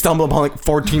 He's like stumbled upon like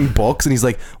 14 books and he's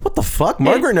like, what the fuck?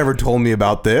 Margaret never told me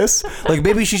about this. Like,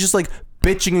 maybe she's just like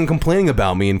bitching and complaining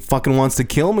about me and fucking wants to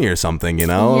kill me or something, you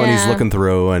know? Yeah. And he's looking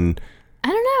through and I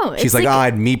don't know. she's like, I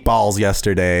had meatballs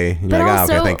yesterday. And you're like,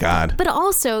 also, okay, thank God. But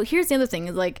also, here's the other thing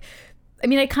is like, I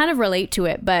mean, I kind of relate to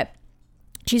it, but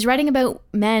she's writing about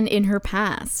men in her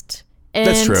past. And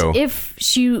that's true. If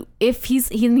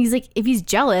he's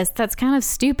jealous, that's kind of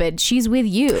stupid. She's with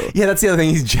you. Yeah, that's the other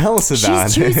thing he's jealous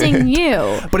about. She's choosing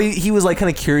you. But he was like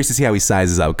kind of curious to see how he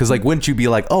sizes up. Because like, wouldn't you be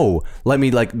like, oh, let me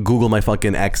like Google my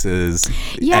fucking exes,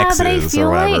 but I feel or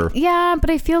whatever. but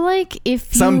I feel like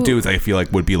if some dudes I feel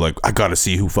like would be like, I gotta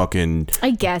see who fucking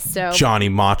I guess so. Johnny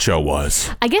Macho was.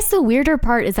 I guess the weirder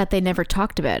part is that they never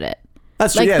talked about it.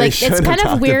 That's true. Like, yeah, like it's kind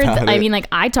of weird. I it. mean, like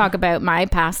I talk about my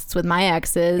pasts with my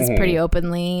exes Mm-hmm. pretty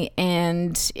openly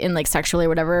and in like sexually or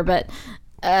whatever. But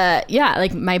yeah,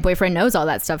 like my boyfriend knows all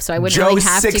that stuff, so I wouldn't Joe really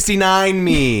have 69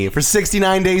 me for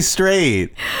 69 days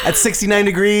straight at 69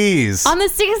 degrees on the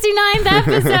 69th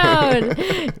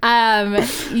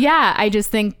episode. Yeah, I just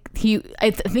think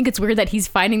I think it's weird that he's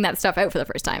finding that stuff out for the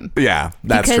first time. Yeah,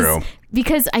 that's true.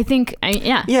 Because I think,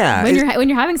 Yeah, when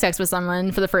you're having sex with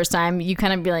someone for the first time, you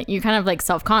kind of like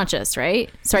self-conscious, right?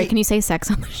 Sorry, can you say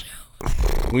sex on the show?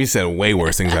 We said way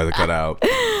worse things I had to cut out.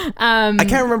 I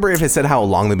can't remember if it said how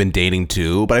long they've been dating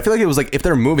too, but I feel like it was like if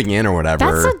they're moving in or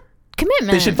whatever. That's a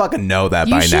commitment. They should fucking know that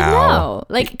you by should now. know.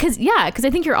 Like, because I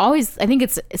think I think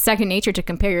it's second nature to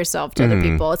compare yourself to other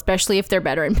people, especially if they're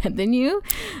better in bed than you.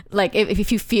 Like,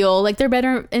 if you feel like they're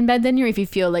better in bed than you, or if you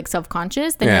feel like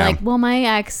self-conscious, then you're like, well, my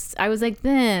ex, I was like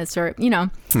this, or, you know.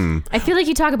 I feel like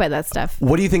you talk about that stuff.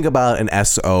 What do you think about an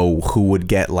SO who would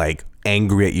get like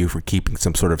angry at you for keeping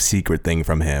some sort of secret thing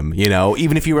from him? You know,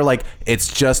 even if you were like,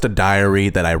 it's just a diary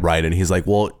that I write, and he's like,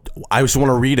 well, I just want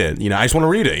to read it, you know, I just want to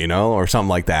read it, you know, or something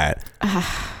like that.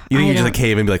 You think you just like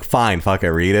cave and be like, fine, fuck, I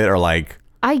read it, or like,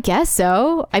 I guess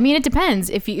so. I mean, it depends.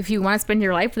 If you want to spend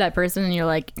your life with that person and you're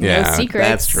like, no secrets.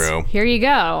 That's true. Here you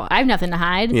go. I have nothing to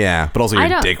hide. Yeah, but also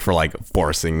you're a dick for like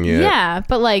forcing you. Yeah,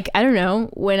 but like, I don't know,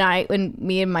 when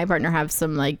me and my partner have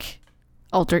some like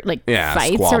fights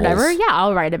squabbles or whatever,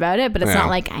 I'll write about it, but it's not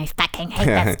like I fucking hate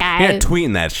this guy. Yeah,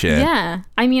 tweeting that shit. Yeah,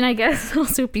 I mean, I guess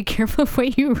also be careful of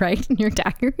what you write in your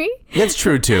diary. That's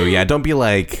true too. Yeah, don't be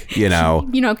like, you know,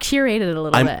 curate it a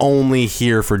little bit. I'm only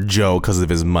here for Joe because of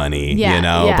his money, you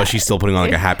know, but she's still putting on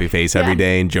like a happy face every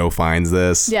day, and Joe finds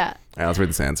this. Yeah. All right, let's read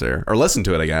this answer or listen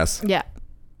to it, I guess. Yeah.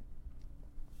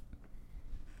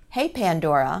 Hey,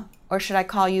 Pandora, or should I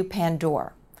call you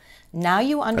Pandora? Now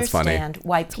you understand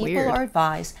why people are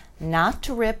advised not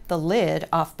to rip the lid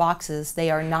off boxes they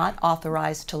are not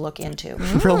authorized to look into.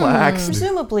 Relax.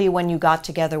 Presumably, when you got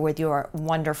together with your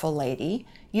wonderful lady,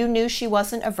 you knew she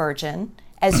wasn't a virgin,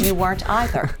 as you weren't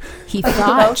either. He but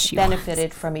thought you both she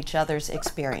benefited from each other's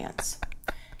experience.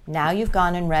 Now you've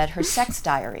gone and read her sex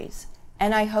diaries,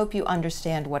 and I hope you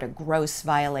understand what a gross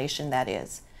violation that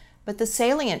is. But the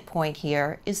salient point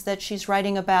here is that she's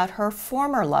writing about her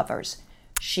former lovers.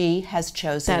 She has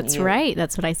chosen you. That's right.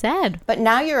 That's what I said. But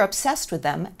now you're obsessed with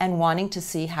them and wanting to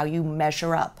see how you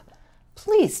measure up.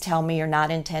 Please tell me you're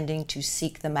not intending to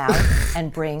seek them out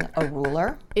and bring a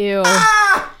ruler. Ew.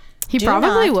 He Do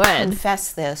probably not would.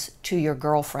 confess this to your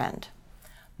girlfriend.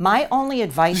 My only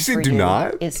advice for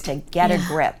you is to get a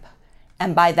grip.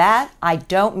 And by that, I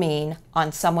don't mean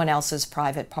on someone else's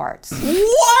private parts.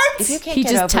 What? If you can't He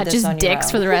get just over touches this on your dicks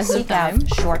own, for the rest of the seek time.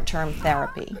 out short-term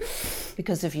therapy.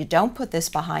 Because if you don't put this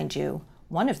behind you,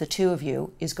 one of the two of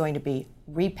you is going to be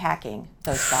repacking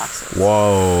those boxes.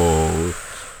 Whoa.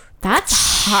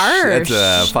 That's harsh.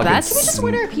 That's a fucking... Can we just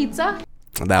order a pizza?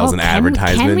 That was an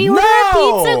advertisement. Can we order a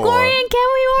pizza, Gordon? Can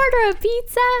we order a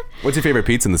pizza? What's your favorite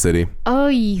pizza in the city?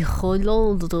 Pico's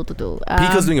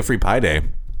doing a free pie day.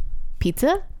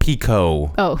 Pizza?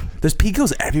 Pico. Oh. There's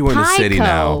Picos everywhere in the city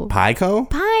now. Pico?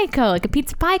 Pico, like a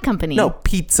pizza pie company. No,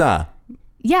 pizza.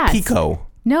 Yes. Pico.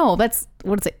 No, that's,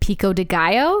 what is it, Pico de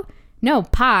Gallo? No,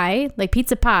 pie, like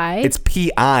pizza pie. It's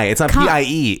P-I. It's not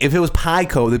P-I-E. If it was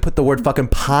Pico, they put the word fucking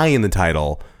pie in the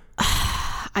title.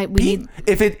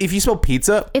 If you spell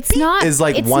pizza, it's not, is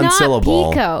like it's one not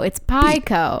syllable. Pico, it's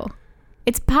Pico.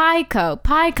 It's Pico,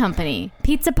 pie company,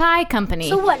 pizza pie company.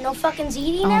 So what, no fucking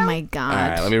ZD now? Oh my God. All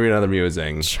right, let me read another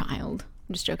musing. Child.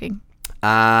 I'm just joking.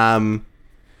 Let me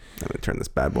turn this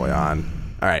bad boy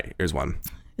on. All right, here's one.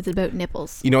 It's about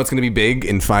nipples. You know what's going to be big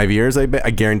in 5 years? I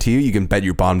guarantee you. You can bet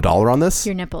your bottom dollar on this.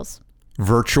 Your nipples.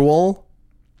 Virtual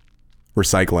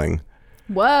recycling.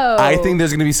 Whoa. I think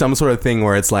there's going to be some sort of thing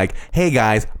where it's like, hey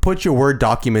guys, put your Word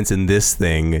documents in this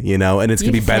thing, you know, and it's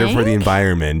going to be better for the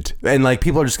environment. And like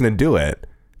people are just going to do it.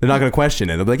 They're not going to question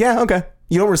it. They'll be like, yeah, okay.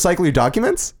 You don't recycle your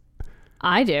documents?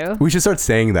 I do. We should start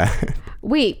saying that.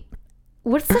 Wait,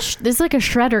 what's there's like a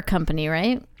shredder company,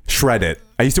 right? Shred It.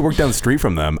 I used to work down the street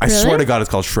from them. Really? I swear to God, it's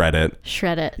called Shred It.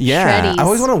 Shred It. Yeah. Shreddies. I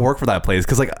always want to work for that place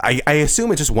because like I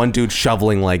assume it's just one dude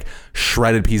shoveling like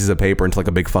shredded pieces of paper into like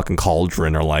a big fucking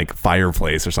cauldron or like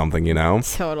fireplace or something, you know?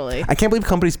 Totally. I can't believe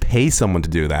companies pay someone to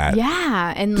do that.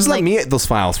 Yeah. And Just like, let me eat those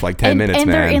files for like 10 minutes, and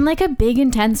man. they're in like a big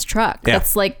intense truck Yeah.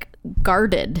 that's like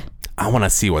guarded. I want to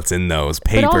see what's in those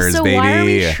papers, but also, baby. why are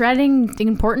we shredding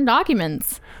important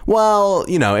documents? Well,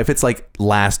 you know, if it's like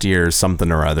last year's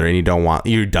something or other and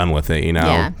you're done with it, you know?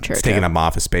 Yeah, true, It's taking true. up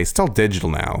office space. It's all digital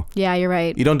now. Yeah, you're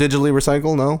right. You don't digitally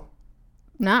recycle? No?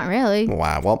 Not really.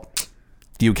 Wow. Well,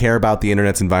 do you care about the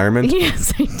internet's environment?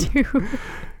 Yes, I do.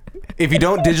 If you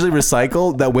don't digitally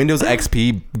recycle, that Windows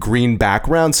XP green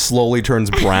background slowly turns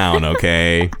brown,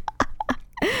 okay?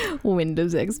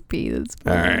 Windows XP. That's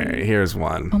All funny. right, here's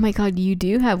one. Oh my God, you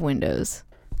do have Windows.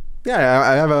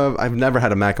 Yeah, I've never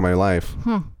had a Mac in my life.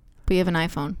 But you have an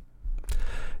iPhone.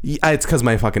 Yeah, it's because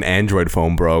my fucking Android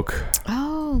phone broke.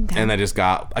 Oh. Okay. And I just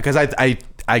got, because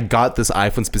I got this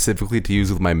iPhone specifically to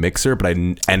use with my mixer, but I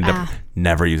ended up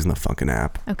never using the fucking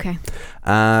app. Okay.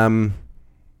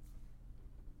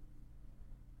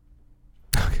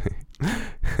 Okay. All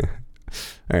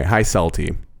right. Hi,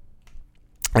 Salty.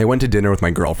 I went to dinner with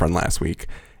my girlfriend last week,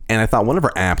 and I thought one of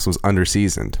her apps was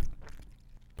under-seasoned.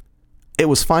 It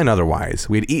was fine otherwise.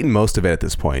 We had eaten most of it at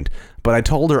this point, but I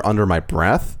told her under my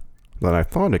breath that I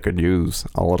thought it could use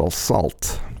a little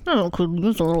salt. Oh, could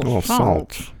use a little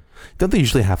salt. Don't they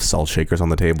usually have salt shakers on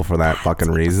the table for that fucking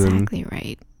reason? Exactly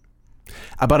right.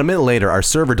 About a minute later, our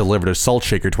server delivered a salt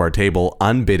shaker to our table,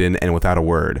 unbidden and without a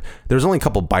word. There was only a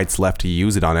couple bites left to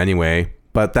use it on anyway,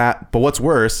 but what's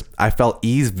worse, I felt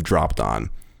eavesdropped on.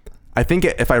 I think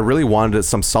if I really wanted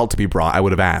some salt to be brought, I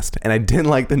would have asked, and I didn't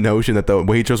like the notion that the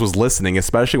waitress was listening,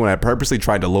 especially when I purposely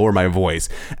tried to lower my voice.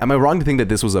 Am I wrong to think that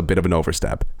this was a bit of an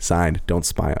overstep? Signed, don't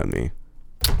spy on me.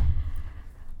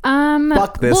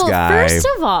 Fuck this guy. First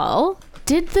of all,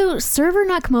 did the server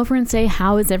not come over and say,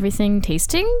 how is everything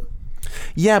tasting?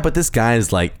 Yeah, but this guy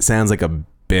is like, sounds like a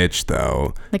bitch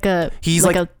though. He's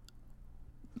like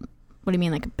what do you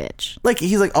mean, like a bitch? Like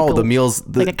he's like, oh, the meals,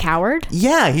 like a coward.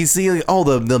 Yeah, he's like, oh,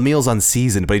 the meal's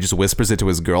unseasoned, but he just whispers it to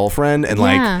his girlfriend, and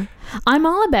like, I'm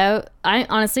all about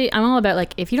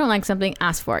like, if you don't like something,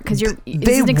 ask for it, because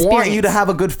they want you to have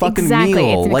a good fucking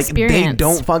meal. Like they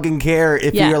don't fucking care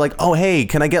if you're like, oh, hey,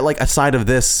 can I get like a side of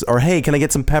this, or hey, can I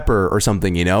get some pepper or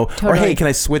something, you know, or hey, can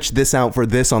I switch this out for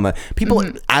this on the. People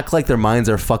act like their minds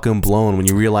are fucking blown when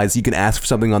you realize you can ask for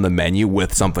something on the menu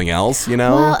with something else, you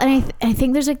know. Well, and I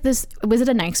think there's like this. Was it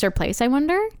a nicer place? I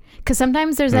wonder, because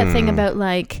sometimes there's that thing about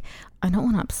like, I don't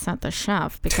want to upset the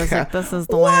chef because like this is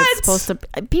the way it's supposed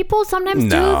to. People sometimes do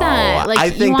that. Like, I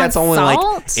think that's only salt?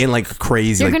 like in like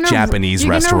crazy You're like gonna- Japanese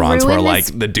you're gonna restaurants where ruin like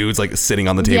this- the dude's like sitting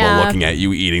on the table looking at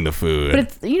you eating the food. But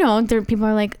it's, you know, there people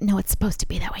are like, no, it's supposed to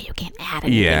be that way. You can't add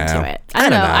anything to it. I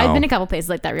don't know. I've been to a couple places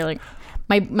like that. Really,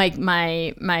 my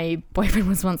boyfriend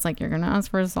was once like, you're gonna ask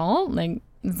for salt, like.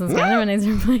 This is kind of a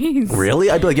nicer place.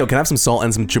 Really? I'd be like, yo, can I have some salt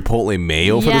and some chipotle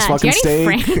mayo for this fucking do you have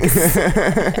any steak?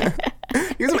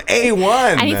 Franks? Here's some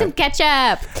A1. I need some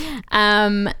ketchup.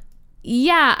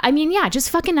 Yeah, I mean, yeah, just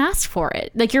fucking ask for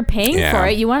it. Like, you're paying for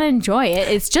it. You want to enjoy it.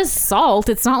 It's just salt.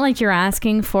 It's not like you're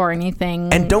asking for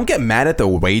anything. And don't get mad at the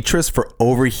waitress for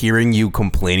overhearing you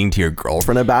complaining to your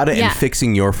girlfriend about it and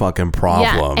fixing your fucking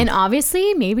problem. Yeah, and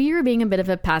obviously, maybe you're being a bit of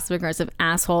a passive-aggressive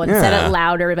asshole and said it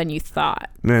louder than you thought.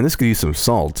 Man, this could use some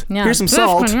salt. Yeah. Here's some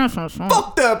salt.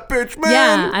 Fuck that bitch, man.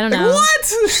 Yeah, I don't know. Like,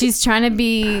 what? She's trying to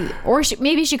be, or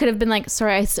maybe she could have been like,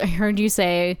 sorry, I heard you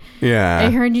say. Yeah.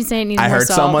 I heard you say it needs more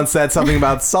salt. Someone said something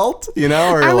about salt, you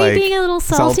know? Or Are like, we being a little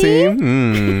salty?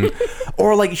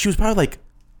 Or like, she was probably like,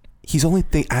 he's only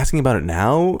asking about it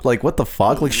now? Like, what the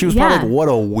fuck? Like, she was probably like, what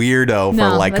a weirdo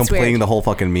for like complaining the whole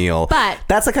fucking meal. But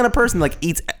that's the kind of person like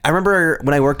eats. I remember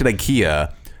when I worked at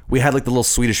IKEA, we had like the little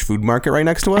Swedish food market right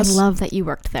next to us. I love that you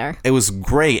worked there. It was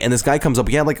great. And this guy comes up,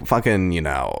 we had like fucking, you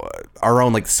know, our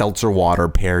own like seltzer water,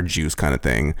 pear juice kind of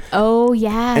thing. Oh,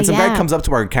 yeah. And some guy comes up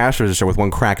to our cash register with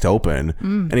one cracked open.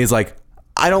 And he's like,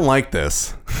 I don't like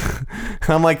this. And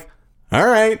I'm like, all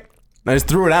right. I just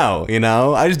threw it out, you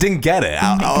know? I just didn't get it.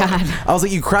 I was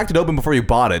like, you cracked it open before you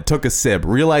bought it, took a sip,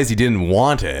 realized you didn't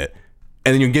want it,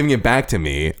 and then you're giving it back to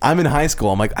me. I'm in high school.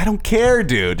 I'm like, I don't care,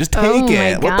 dude. Just take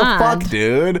it. What the fuck,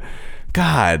 dude?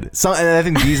 God. And I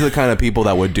think these are the kind of people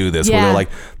that would do this, where they're like,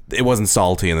 it wasn't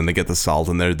salty, and then they get the salt,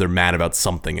 and they're mad about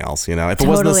something else, you know? If it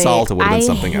wasn't the salt, it would have been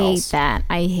something else. I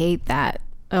hate that.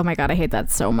 Oh my God, I hate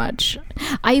that so much.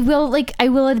 I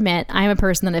will admit, I'm a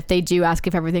person that if they do ask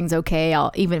if everything's okay,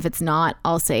 even if it's not,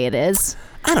 I'll say it is.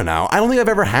 I don't know. I don't think I've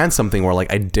ever had something where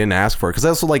like I didn't ask for it. Because I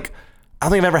also like, I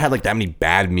don't think I've ever had like that many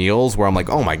bad meals where I'm like,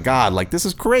 oh my God, like this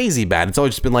is crazy bad. It's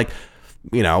always just been like,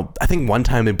 you know, I think one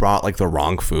time they brought like the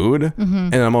wrong food,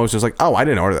 and I'm always just like, oh, I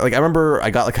didn't order that. Like I remember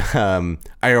I got like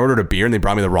I ordered a beer and they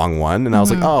brought me the wrong one, and I was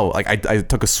like, oh, like I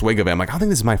took a swig of it. I'm like, I don't think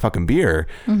this is my fucking beer.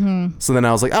 So then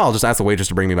I was like, oh, I'll just ask the waitress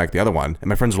to bring me back the other one. And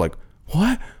my friends were like,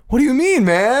 what do you mean,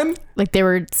 man? Like they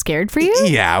were scared for you?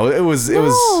 Yeah, it was.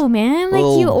 No, man.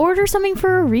 Like you order something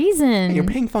for a reason. You're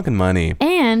paying fucking money,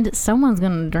 and someone's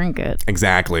gonna drink it.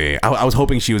 Exactly. I was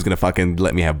hoping she was gonna fucking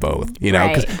let me have both. You know,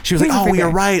 because she was like, "Oh,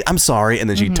 you're right. I'm sorry," and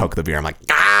then she took the beer. I'm like,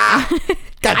 ah,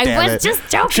 God damn I was just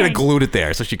joking. Should have glued it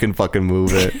there so she couldn't fucking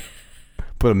move it.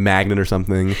 Put a magnet or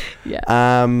something.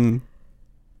 Yeah.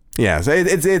 Yeah. So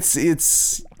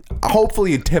it's.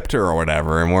 Hopefully you tipped her or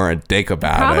whatever and weren't a dick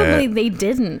about it. Probably they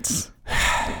didn't,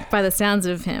 by the sounds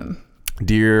of him.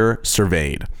 Dear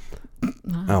Surveyed.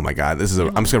 Oh my God, I'm just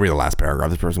gonna read the last paragraph.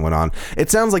 This person went on.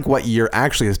 It sounds like what you're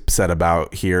actually upset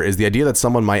about here is the idea that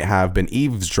someone might have been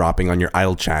eavesdropping on your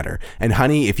idle chatter. And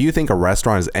honey, if you think a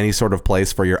restaurant is any sort of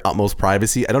place for your utmost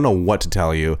privacy, I don't know what to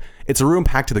tell you. It's a room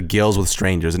packed to the gills with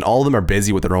strangers, and all of them are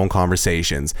busy with their own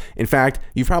conversations. In fact,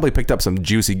 you've probably picked up some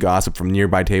juicy gossip from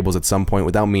nearby tables at some point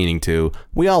without meaning to.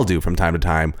 We all do from time to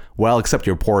time. Well, except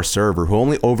your poor server who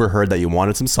only overheard that you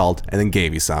wanted some salt and then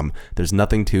gave you some. There's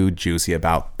nothing too juicy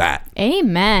about that.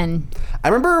 Amen. I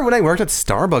remember when I worked at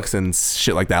Starbucks and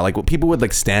shit like that, like people would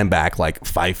like stand back like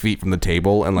 5 feet from the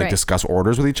table and like discuss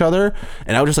orders with each other,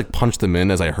 and I would just like punch them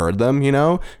in as I heard them, you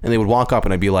know, and they would walk up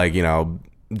and I'd be like, you know,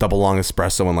 double long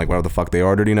espresso and like whatever the fuck they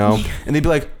ordered, you know, and they'd be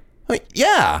like,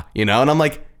 yeah, you know, and I'm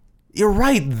like, you're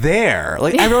right there.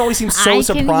 Like everyone always seems so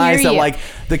surprised that like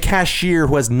the cashier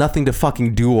who has nothing to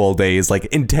fucking do all day is like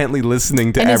intently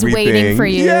listening to everything. And is waiting for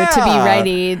you to be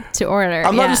ready to order.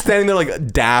 I'm not just standing there like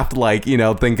daft, like, you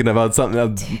know, thinking about something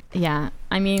else. Yeah.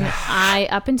 I mean, I,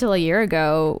 up until a year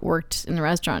ago, worked in the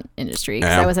restaurant industry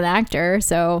because I was an actor.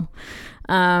 So,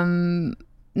 I'm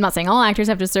not saying all actors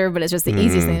have to serve, but it's just the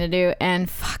easiest thing to do. And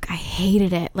fuck, I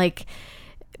hated it. Like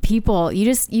people,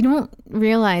 you don't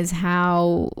realize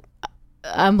how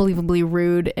unbelievably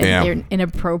rude and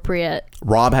inappropriate.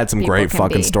 Rob had some great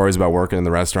fucking stories about working in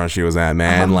the restaurant she was at,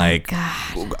 man.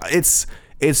 God. It's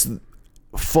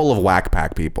full of whack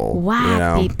pack people.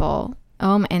 People.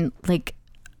 And like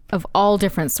of all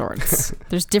different sorts.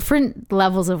 There's different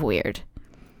levels of weird.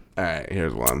 All right,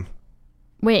 here's one.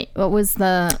 Wait, what was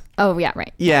the... Oh, yeah,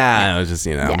 right. Yeah, it was just,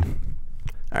 you know. Yeah.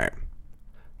 All right.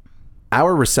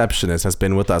 Our receptionist has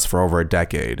been with us for over a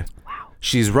decade. Wow.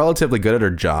 She's relatively good at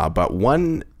her job, but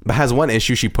has one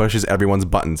issue she pushes everyone's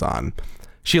buttons on.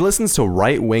 She listens to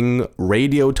right-wing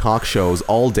radio talk shows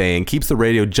all day and keeps the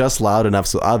radio just loud enough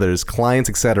so others, clients,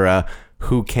 etc.,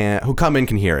 who come in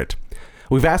can hear it.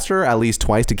 We've asked her at least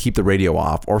twice to keep the radio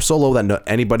off, or so low that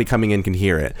anybody coming in can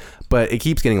hear it, but it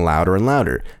keeps getting louder and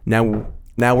louder.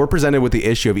 Now we're presented with the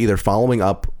issue of either following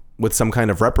up with some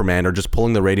kind of reprimand or just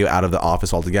pulling the radio out of the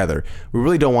office altogether. We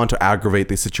really don't want to aggravate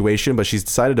the situation, but she's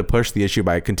decided to push the issue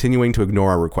by continuing to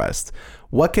ignore our requests.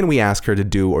 What can we ask her to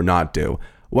do or not do?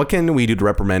 What can we do to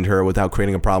reprimand her without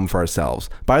creating a problem for ourselves?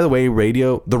 By the way,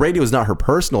 the radio is not her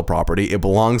personal property. It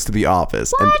belongs to the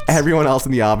office. What? And everyone else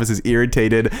in the office is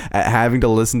irritated at having to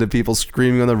listen to people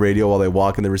screaming on the radio while they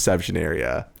walk in the reception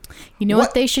area. You know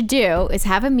what they should do is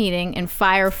have a meeting and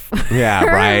fire four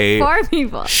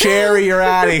people. Sherry, you're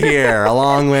out of here,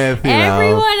 along with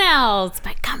everyone else.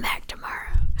 But come back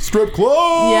tomorrow. Strip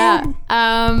club.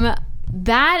 Yeah.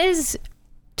 That is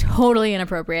totally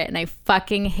inappropriate, and I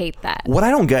fucking hate that. What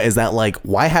I don't get is that like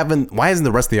why isn't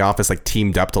the rest of the office like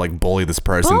teamed up to like bully this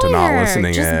person to not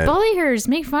listening? Just bully her, just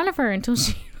make fun of her until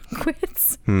she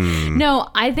quits. No,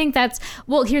 I think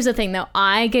here's the thing though.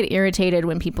 I get irritated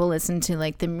when people listen to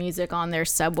like the music on their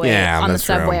subway on the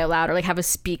subway out loud, or like have a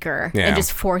speaker and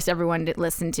just force everyone to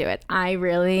listen to it. I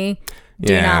really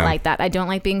do not like that. I don't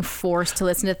like being forced to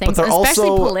listen to things, especially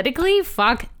politically.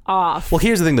 Fuck off. Well,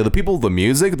 here's the thing though. The people with the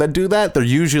music that do that, they're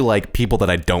usually like people that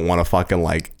I don't want to fucking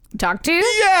like talk to?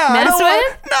 Yeah. Mess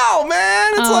with? No,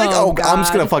 man. It's God. I'm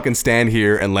just going to fucking stand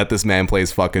here and let this man play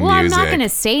his fucking music. I'm not going to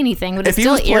say anything, but if it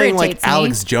still irritates me. If he was playing like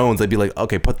Alex Jones, I'd be like,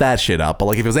 okay, put that shit up. But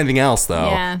like if it was anything else though,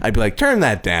 I'd be like, turn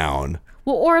that down.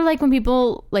 Well, or like when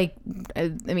people like,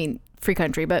 free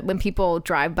country, but when people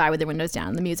drive by with their windows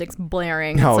down, the music's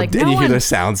blaring. No, it's like, did you hear the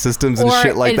sound systems and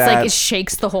shit like that? It's like it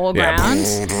shakes the whole ground.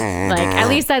 Like at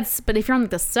least but if you're on like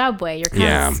the subway, you're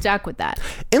kind of stuck with that.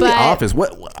 In the office,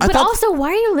 also, why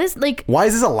are you listening? Like, why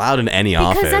is this allowed in any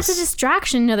office? Because that's a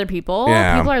distraction to other people.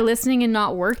 Yeah. People are listening and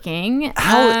not working.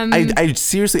 I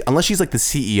seriously, unless she's like the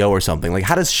CEO or something, like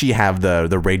how does she have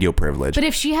the radio privilege? But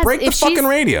if she has, break the fucking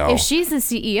radio. If she's the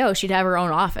CEO, she'd have her own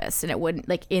office, and it wouldn't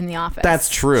like in the office. That's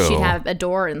true. She'd have a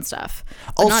door and stuff.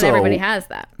 But Also, not everybody has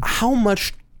that. How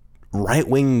much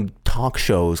right-wing talk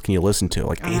shows can you listen to?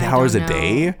 Like 8 hours a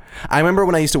day? I remember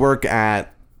when I used to work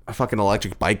at a fucking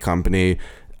electric bike company.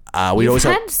 We always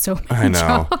had so many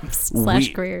jobs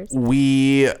 / careers.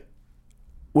 We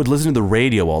would listen to the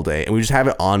radio all day, and we just have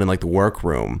it on in like the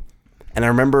workroom. And I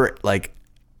remember like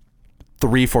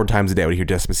 3-4 times a day I would hear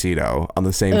Despacito on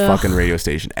the same fucking radio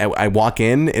station. I walk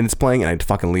in and it's playing, and I'd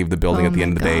fucking leave the building at the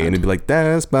end of the day, and it'd be like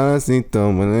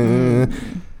Despacito.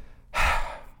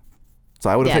 So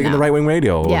I would have taken the right wing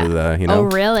radio over the, you know. Oh,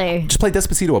 really? Just play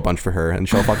Despacito a bunch for her, and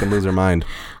she'll fucking lose her mind.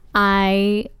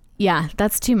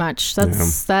 That's too much.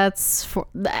 That's for.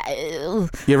 You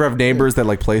ever have neighbors that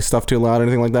like play stuff too loud or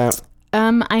anything like that?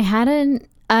 I hadn't.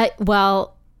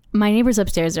 Well, my neighbors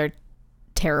upstairs are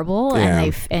terrible,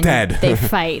 and they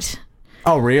fight.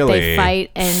 Oh, really? They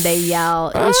fight and they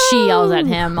yell. She yells at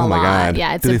him a lot. God.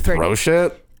 Yeah, it's Do they throw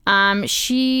shit?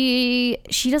 She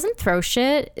doesn't throw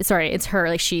shit. Sorry, it's her.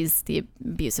 Like, she's the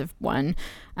abusive one.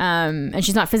 And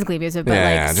she's not physically abusive, but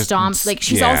stomps. Like,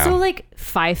 she's also like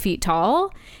 5 feet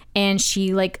tall, and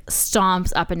she like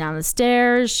stomps up and down the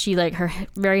stairs. She like her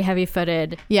very heavy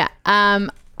footed. Yeah.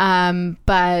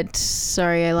 But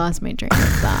sorry, I lost my train of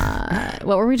thought.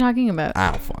 What were we talking about?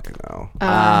 I don't fucking know.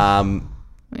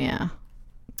 Yeah.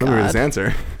 Let me read this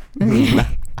answer.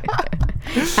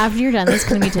 After you're done this,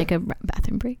 can we take a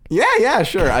bathroom break? Yeah,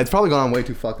 sure. It's probably gone on way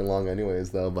too fucking long anyways,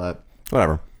 though, but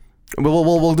whatever.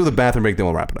 We'll do the bathroom break, then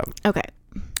we'll wrap it up. Okay.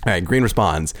 All right, Green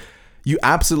responds, you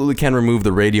absolutely can remove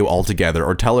the radio altogether,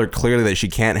 or tell her clearly that she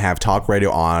can't have talk radio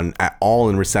on at all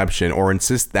in reception, or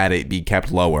insist that it be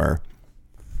kept lower.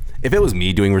 If it was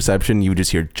me doing reception, you would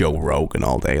just hear Joe Rogan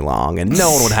all day long, and no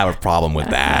one would have a problem with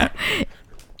that.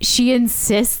 She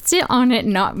insists on it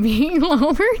not being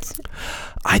lowered.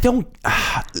 I don't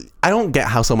get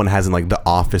how someone hasn't like The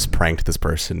Office pranked this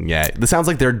person yet. This sounds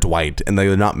like they're Dwight and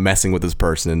they're not messing with this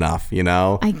person enough, you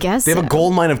know? I guess they have a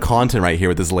gold mine of content right here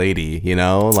with this lady, you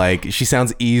know? Like, she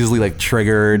sounds easily like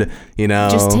triggered, you know?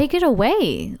 Just take it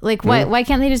away. Like, why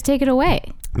can't they just take it away?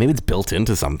 Maybe it's built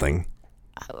into something.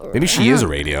 Maybe she is a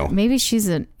radio. Maybe she's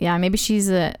an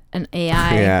AI.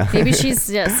 Yeah. Maybe she's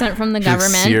sent from the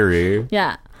government. Siri.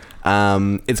 Yeah.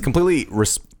 It's completely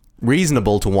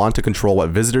reasonable to want to control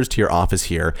what visitors to your office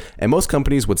hear, and most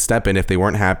companies would step in if they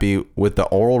weren't happy with the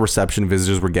oral reception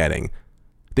visitors were getting.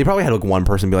 They probably had like one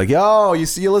person be like, yo,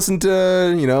 you listen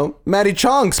to, you know, Maddie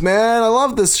Chunks, man, I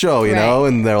love this show, you know,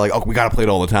 and they're like, oh, we gotta play it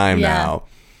all the time now.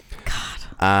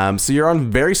 So you're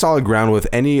on very solid ground with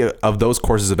any of those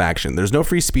courses of action. There's no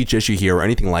free speech issue here or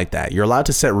anything like that. You're allowed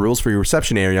to set rules for your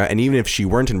reception area, and even if she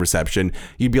weren't in reception,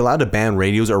 you'd be allowed to ban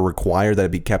radios or require that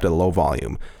it be kept at a low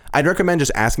volume. I'd recommend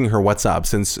just asking her what's up,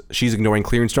 since she's ignoring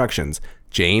clear instructions.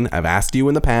 Jane, I've asked you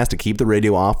in the past to keep the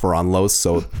radio off or on low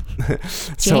so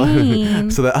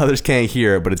that others can't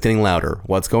hear it, but it's getting louder.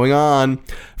 What's going on?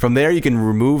 From there, you can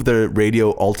remove the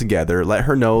radio altogether. Let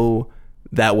her know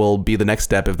that will be the next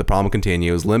step if the problem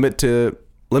continues. Limit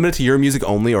it to your music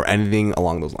only or anything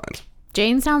along those lines.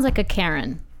 Jane sounds like a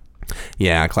Karen.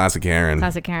 Yeah, classic Karen.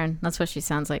 Classic Karen. That's what she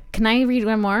sounds like. Can I read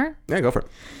one more? Yeah, go for it.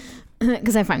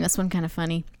 Because I find this one kind of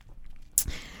funny.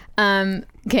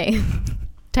 Okay.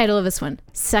 Title of this one: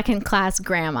 Second Class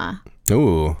Grandma.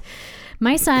 Ooh.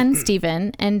 My son,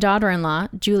 Stephen, and daughter-in-law,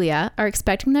 Julia, are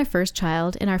expecting their first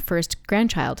child and our first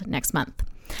grandchild next month.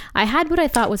 I had what I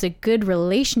thought was a good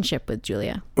relationship with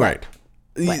Julia. Right.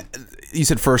 You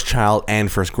said first child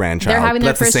and first grandchild. They're having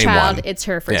their That's first the same child. one. It's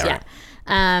her first, Yeah,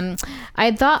 right.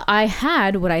 I thought I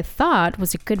had what I thought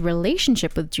was a good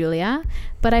relationship with Julia,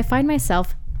 but I find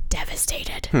myself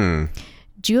devastated.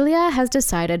 Julia has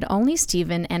decided only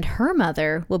Stephen and her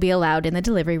mother will be allowed in the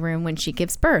delivery room when she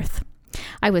gives birth.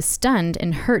 I was stunned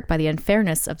and hurt by the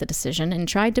unfairness of the decision and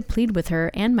tried to plead with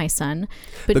her and my son.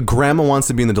 But the grandma wants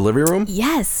to be in the delivery room?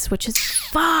 Yes, which is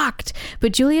fucked.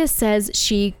 But Julia says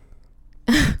she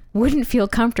wouldn't feel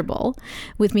comfortable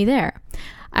with me there.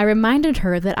 I reminded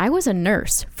her that I was a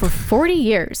nurse for 40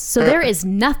 years, so there is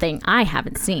nothing I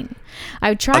haven't seen.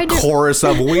 I've tried a chorus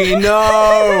of "We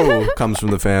know" comes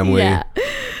from the family. Yeah.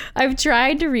 I've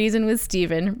tried to reason with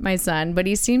Steven, my son, but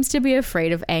he seems to be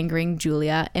afraid of angering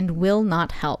Julia and will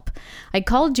not help. I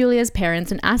called Julia's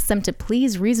parents and asked them to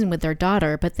please reason with their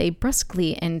daughter, but they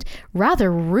brusquely and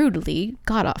rather rudely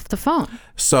got off the phone.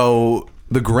 So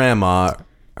the grandma,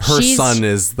 her son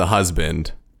is the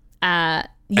husband. Yes,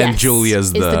 and Julia's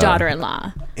is the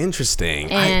daughter-in-law.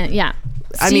 Interesting. And yeah.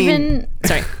 Steven,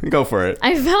 sorry. Go for it.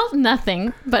 I felt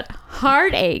nothing but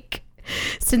heartache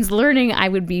since learning I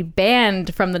would be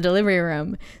banned from the delivery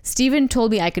room. Steven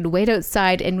told me I could wait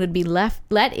outside and would be let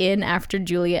in after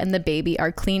Julia and the baby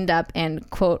are cleaned up and,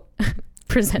 quote,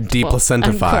 presentable.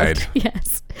 Deplacentified. Unquote.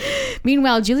 Yes.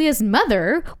 Meanwhile, Julia's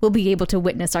mother will be able to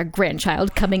witness our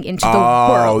grandchild coming into the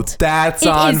world. Oh, that's It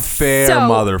is unfair, so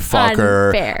motherfucker.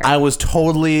 unfair. I was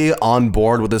totally on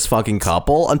board with this fucking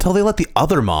couple until they let the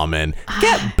other mom in.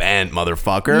 Get bent,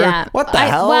 motherfucker. Yeah. What the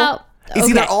hell? Well, it's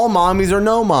either all mommies or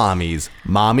no mommies.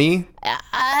 Mommy?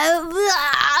 I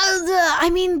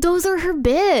mean, those are her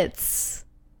bits.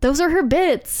 Those are her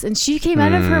bits, and she came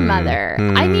out of her mother.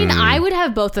 I mean, I would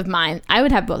have both of mine. I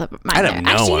would have both of mine. I'd have no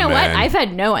Actually, you know one, what? man. I've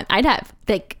had no one. I'd have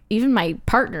like even my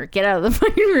partner get out of the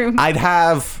fucking room. I'd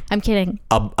have I'm kidding.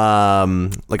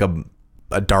 like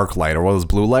a dark light or one of those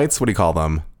blue lights. What do you call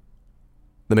them?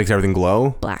 That makes everything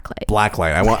glow. Black light. Black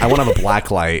light. I want to have a black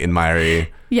light in my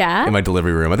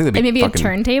delivery room. I think that'd be And maybe fucking, a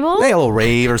turntable. Yeah, a little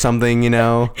rave or something. You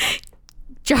know.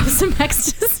 Drop some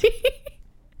ecstasy.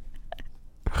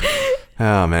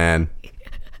 Oh man.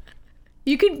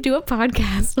 You could do a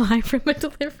podcast live from a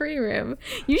delivery room.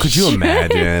 Could you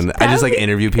imagine? I just like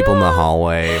interview people in the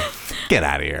hallway. Get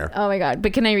out of here. Oh my god!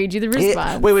 But can I read you the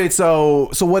response? Wait. So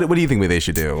what do you think they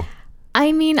should do?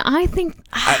 I mean, I think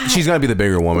She's gonna be the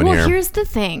bigger woman here. Well, here's the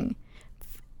thing: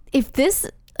 if this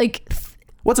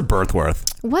what's a birth worth?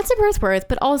 What's a birth worth?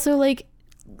 But also like,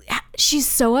 she's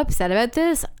so upset about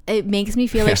this. It makes me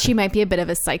feel like she might be a bit of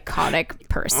a psychotic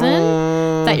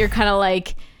person. That you're kind of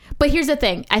like. But here's the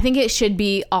thing. I think it should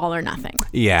be all or nothing.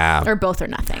 Yeah. Or both or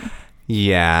nothing.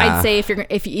 Yeah. I'd say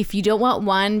if you don't want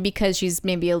one because she's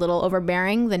maybe a little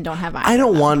overbearing, then don't have either. I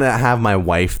don't want to have my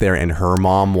wife there and her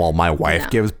mom while my wife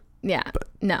gives. Yeah.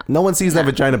 No. No one sees that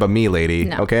vagina but me, lady.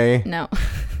 No. Okay? No.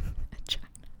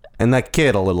 And that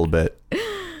kid a little bit.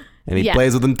 And he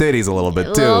plays with them titties a little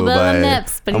bit too. Little bit but of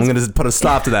nips, but I'm going to put a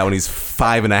stop to that when he's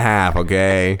 5.5,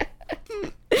 okay?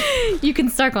 You can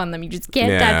suck on them. You just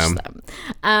can't touch them.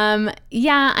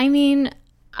 Yeah, I mean,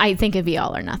 I think it'd be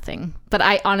all or nothing. But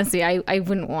I honestly, I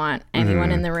wouldn't want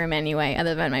anyone in the room anyway,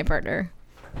 other than my partner.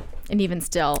 And even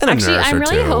still, and actually, I'm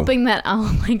really two. hoping that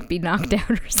I'll like be knocked out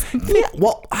or something. Yeah,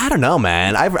 well, I don't know,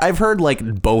 man. I've heard like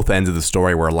both ends of the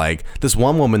story where like this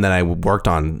one woman that I worked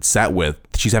on set with,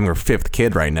 she's having her 5th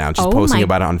kid right now. She's posting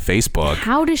about it on Facebook.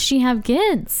 How does she have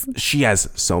kids? She has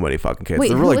so many fucking kids. Wait,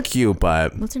 they're really cute,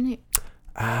 but what's her name?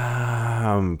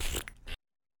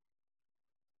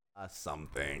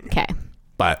 Something. Okay.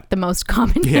 But the most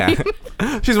common name.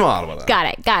 Yeah. She's wild about that.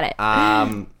 Got it.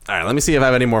 All right, let me see if I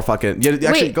have any more fucking. Yeah,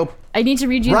 actually, Wait, go. I need to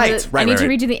read you. I need to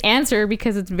read you the answer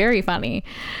because it's very funny.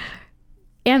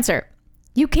 Answer: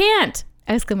 you can't!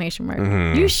 Exclamation mark.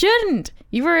 Mm-hmm. You shouldn't.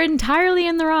 You are entirely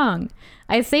in the wrong.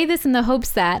 I say this in the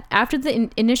hopes that after the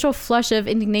initial flush of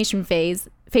indignation fades,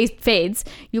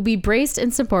 you'll be braced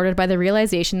and supported by the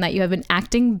realization that you have been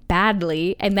acting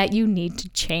badly and that you need to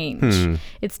change.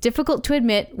 It's difficult to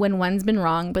admit when one's been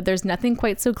wrong, but there's nothing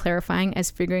quite so clarifying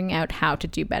as figuring out how to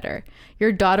do better.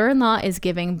 Your daughter-in-law is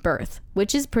giving birth,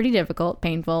 which is pretty difficult,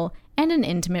 painful, and an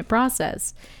intimate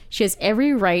process. She has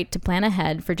every right to plan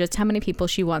ahead for just how many people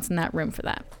she wants in that room for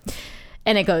that.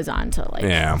 And it goes on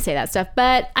to say that stuff.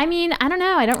 But I mean, I don't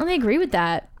know. I don't really agree with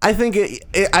that. I think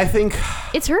I think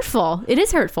it's hurtful. It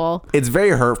is hurtful. It's very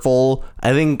hurtful.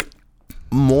 I think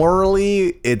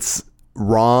morally it's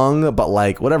wrong, but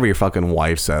like whatever your fucking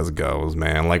wife says goes,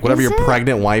 man. Like whatever your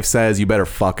pregnant wife says, you better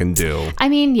fucking do. I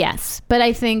mean, yes, but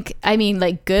I mean,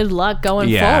 like good luck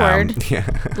going forward. Yeah.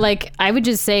 Like I would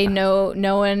just say no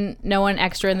one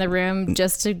extra in the room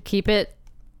just to keep it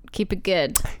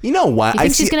good. You know what? You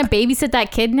think she's gonna babysit that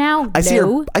kid now? I see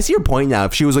your point now.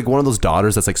 If she was like one of those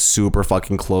daughters that's like super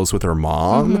fucking close with her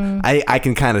mom, I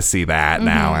can kind of see that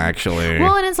now, actually.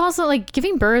 Well, and it's also like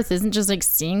giving birth isn't just like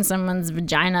seeing someone's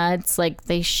vagina. It's like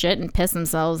they shit and piss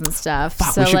themselves and stuff.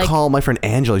 Fuck, so we should like, call my friend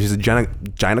Angela. She's a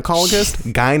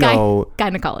gynecologist.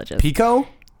 Gynecologist. Pico.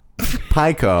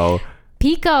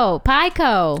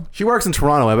 Pico. She works in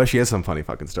Toronto. I bet she has some funny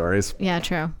fucking stories. Yeah,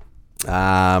 true. Was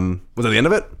that the end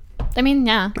of it? I mean,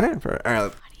 yeah.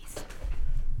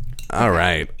 All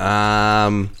right.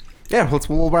 Yeah,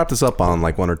 we'll wrap this up on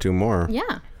like one or two more.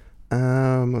 Yeah.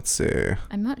 Let's see.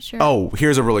 I'm not sure. Oh,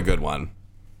 here's a really good one.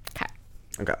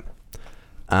 Okay.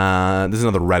 This is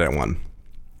another Reddit one.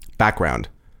 Background.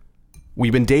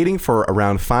 We've been dating for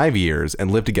around 5 years and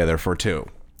lived together for 2.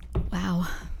 Wow.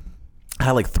 I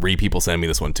had like 3 people send me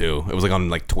this one too. It was like on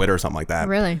like Twitter or something like that.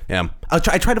 Really? Yeah. I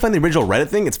tried to find the original Reddit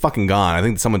thing. It's fucking gone. I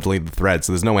think someone deleted the thread,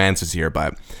 so there's no answers here.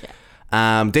 But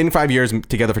dating 5 years,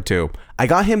 together for 2. I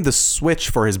got him the Switch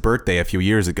for his birthday a few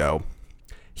years ago.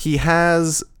 He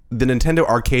has the Nintendo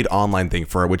Arcade Online thing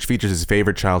for it, which features his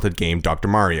favorite childhood game, Dr.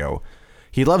 Mario.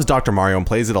 He loves Dr. Mario and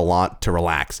plays it a lot to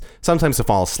relax, sometimes to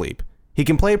fall asleep. He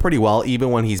can play pretty well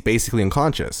even when he's basically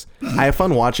unconscious. I have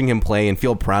fun watching him play and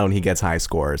feel proud when he gets high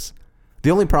scores.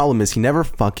 The only problem is he never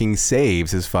fucking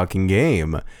saves his fucking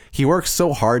game. He works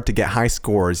so hard to get high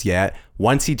scores, yet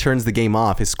once he turns the game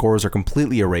off, his scores are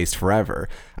completely erased forever.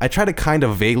 I try to kind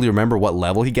of vaguely remember what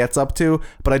level he gets up to,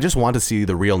 but I just want to see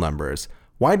the real numbers.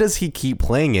 Why does he keep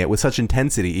playing it with such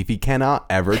intensity if he cannot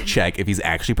ever check if he's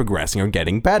actually progressing or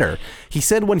getting better? He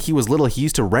said when he was little he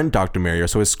used to rent Dr. Mario,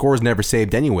 so his scores never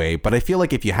saved anyway, but I feel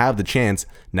like if you have the chance,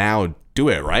 now do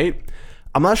it, right?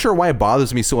 I'm not sure why it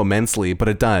bothers me so immensely, but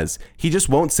it does. He just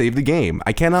won't save the game.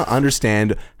 I cannot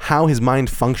understand how his mind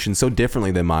functions so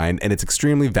differently than mine, and it's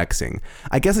extremely vexing.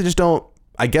 I guess I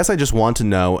just want to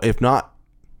know if not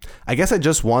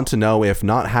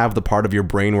have the part of your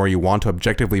brain where you want to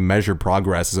objectively measure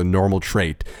progress as a normal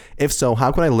trait. If so,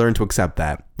 how can I learn to accept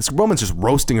that? This woman's just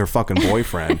roasting her fucking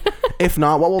boyfriend. If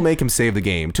not, what will make him save the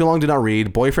game? Too long did not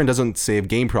read. Boyfriend doesn't save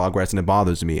game progress and it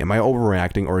bothers me. Am I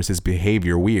overreacting or is his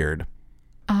behavior weird?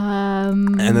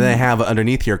 And then I have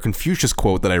underneath here a Confucius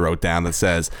quote that I wrote down that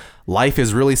says, life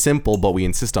is really simple, but we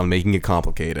insist on making it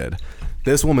complicated.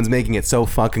 This woman's making it so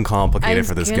fucking complicated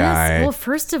for this guy. Well,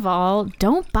 first of all,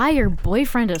 don't buy your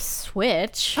boyfriend a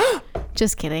Switch.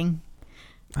 Just kidding.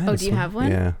 Oh, do you have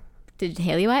one? Yeah. Did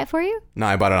Haley buy it for you? No,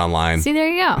 I bought it online. See, there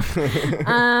you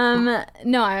go.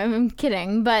 No, I'm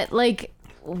kidding. But like,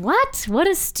 what? What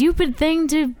a stupid thing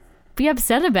to be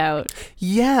upset about.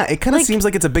 Yeah, it kind of seems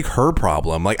like it's a big her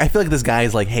problem. Like, I feel like this guy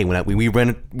is like, hey, when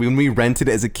we rented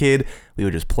as a kid, we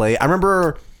would just play. I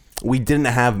remember we didn't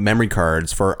have memory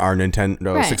cards for our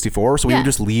Nintendo 64, so we would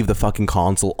just leave the fucking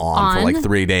console on for like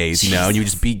 3 days, you know, and you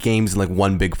just beat games in like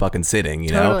one big fucking sitting, you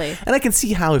know? And I can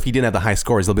see how if he didn't have the high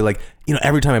scores, they'll be like, you know,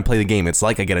 every time I play the game, it's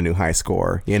like I get a new high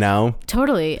score, you know?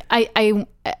 Totally. I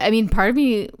mean, part of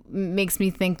me makes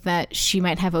me think that she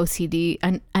might have OCD,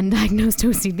 undiagnosed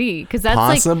OCD, because that's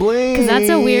possibly, because that's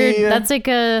a weird, that's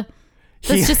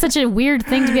just such a weird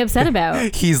thing to be upset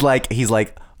about.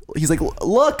 He's like,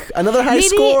 look, another high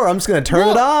score. I'm just going to turn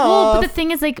it off. Well, but the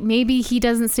thing is, like, maybe he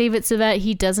doesn't save it so that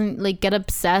he doesn't, like, get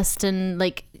obsessed and,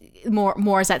 like,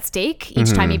 more is at stake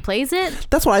each time he plays it.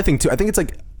 That's what I think, too. I think it's,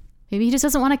 like... Maybe he just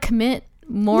doesn't want to commit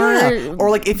more. Yeah. Or,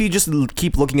 like, if you just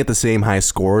keep looking at the same high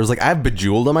scores. Like, I have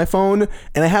Bejeweled on my phone,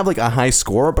 and I have, like, a high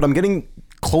score, but I'm getting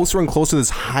closer and closer to this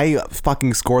high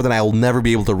fucking score that I'll never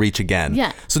be able to reach again.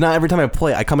 Yeah. So now every time I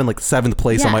play, I come in like 7th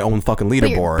place on my own fucking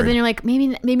leaderboard. But then you're like,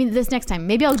 maybe this next time,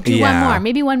 maybe I'll do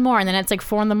one more, and then it's like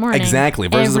 4 a.m. Exactly.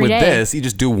 Versus with this, you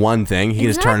just do one thing, he can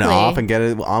just turn it off and get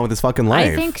it on with his fucking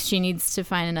life. I think she needs to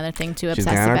find another thing to She's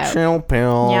obsess got about. A chill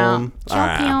pill. Yeah.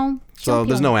 Chill pill. So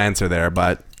there's no answer there,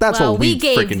 but that's what we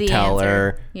freaking tell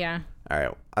her. Yeah. All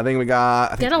right. I think we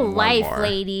got. Get a life,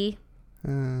 lady.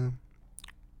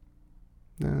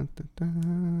 Yeah,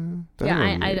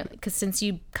 I because since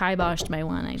you kiboshed my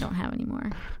one, I don't have any more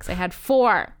because I had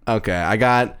 4. Okay, I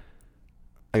got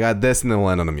this, and then we'll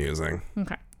end on the music.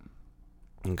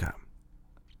 Okay.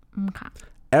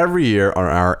 Every year on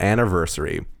our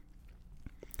anniversary,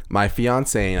 my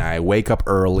fiance and I wake up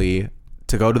early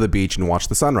to go to the beach and watch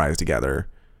the sunrise together.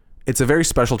 It's a very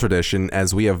special tradition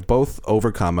as we have both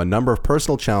overcome a number of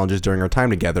personal challenges during our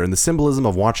time together, and the symbolism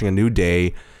of watching a new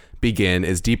day begin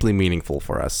is deeply meaningful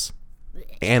for us.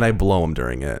 And I blow him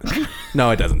during it. No,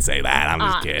 it doesn't say that. I'm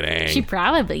just kidding. She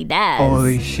probably does.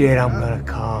 Holy shit, I'm gonna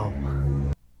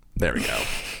come. There we go.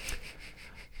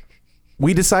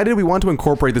 We decided we want to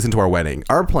incorporate this into our wedding.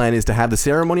 Our plan is to have the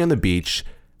ceremony on the beach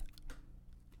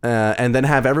and then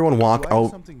have everyone walk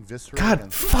out.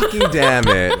 God fucking damn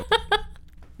it.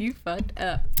 You fucked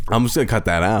up. I'm just going to cut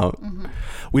that out.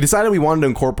 We decided we wanted to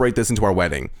incorporate this into our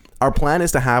wedding. Our plan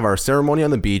is to have our ceremony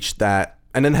on the beach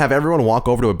and then have everyone walk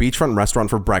over to a beachfront restaurant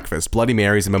for breakfast, Bloody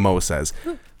Marys and mimosas.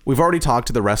 We've already talked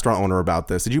to the restaurant owner about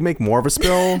this. Did you make more of a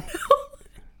spill?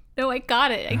 No, I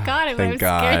got it. But I was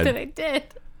scared that I did.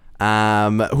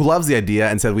 Who loves the idea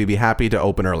and said we'd be happy to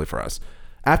open early for us.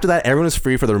 After that, everyone is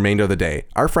free for the remainder of the day.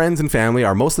 Our friends and family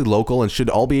are mostly local and should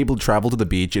all be able to travel to the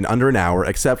beach in under an hour,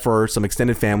 except for some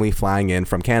extended family flying in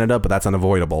from Canada, but that's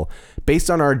unavoidable.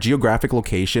 Based on our geographic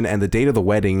location and the date of the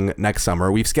wedding next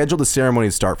summer, we've scheduled the ceremony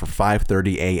to start for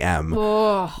 5:30 a.m.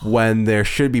 when there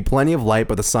should be plenty of light,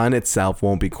 but the sun itself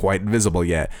won't be quite visible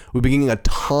yet. We've been getting a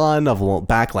ton of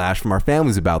backlash from our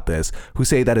families about this, who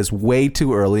say that is way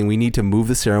too early and we need to move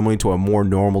the ceremony to a more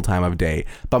normal time of day.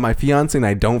 But my fiance and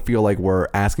I don't feel like we're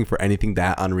asking for anything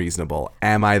that unreasonable.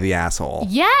 Am I the asshole?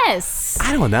 Yes.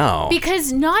 I don't know.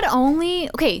 Because not only,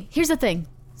 okay, here's the thing.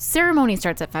 Ceremony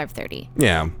starts at 5:30.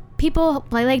 Yeah. People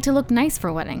like to look nice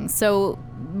for weddings, so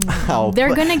Oh,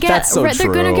 they're gonna get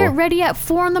they're gonna get ready at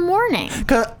 4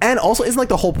 a.m. And also, isn't like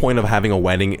the whole point of having a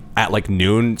wedding at like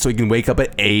noon, so you can wake up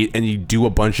at 8 and you do a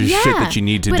bunch of shit that you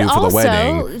need to do for the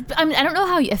wedding. I mean, I don't know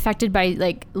how affected by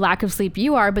like lack of sleep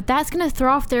you are, but that's gonna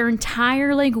throw off their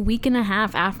entire like week and a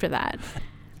half after that.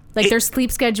 Like their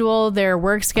sleep schedule, their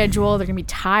work schedule, they're gonna be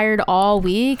tired all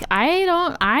week.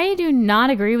 I do not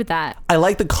agree with that. I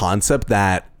like the concept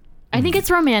that I think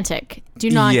it's romantic. Do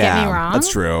not get me wrong.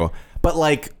 That's true. But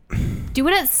like, do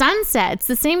it at sunset. It's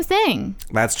the same thing.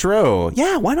 That's true.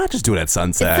 Yeah, why not just do it at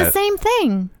sunset? It's the same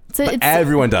thing. But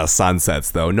everyone does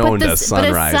sunsets though. No one does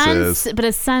sunrises. But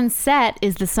a sunset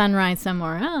is the sunrise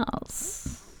somewhere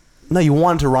else. No, you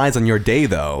want it to rise on your day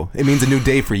though. It means a new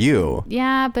day for you.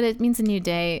 Yeah, but it means a new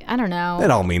day. I don't know. It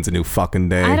all means a new fucking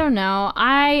day. I don't know.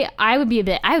 I would be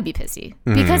pissy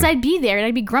because I'd be there and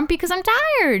I'd be grumpy because I'm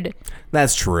tired.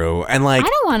 That's true. And like, I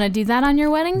don't want to do that on your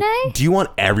wedding day. Do you want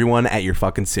everyone at your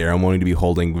fucking ceremony to be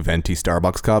holding venti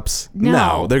Starbucks cups?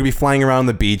 No. They're gonna be flying around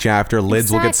the beach after.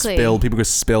 Lids will get spilled. People could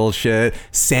spill shit.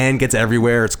 Sand gets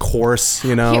everywhere. It's coarse,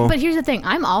 you know. But here's the thing.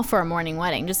 I'm all for a morning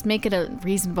wedding. Just make it a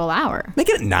reasonable hour. Make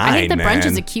it at 9. I think the brunch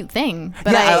is a cute thing.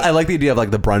 But yeah, I like the idea of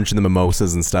like the brunch and the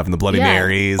mimosas and stuff and the Bloody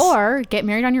Marys. Or get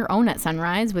married on your own at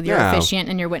sunrise with your officiant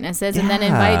and your witnesses, and then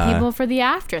invite people for the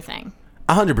after thing.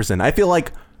 100%. I feel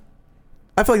like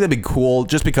that'd be cool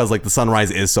just because like the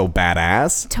sunrise is so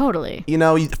badass. Totally. You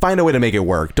know, you find a way to make it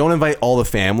work. Don't invite all the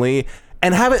family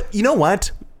and have it. You know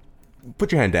what?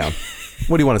 Put your hand down.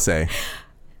 What do you want to say?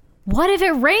 What if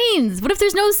it rains? What if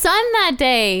there's no sun that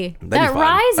day? That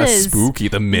rises. That's spooky.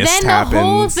 The mist happens. Then the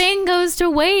whole thing goes to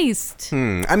waste.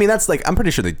 I mean, that's like, I'm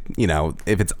pretty sure that, you know,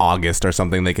 if it's August or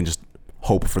something, they can just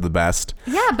hope for the best.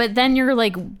 Yeah, but then you're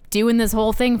like doing this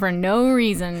whole thing for no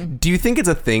reason. Do you think it's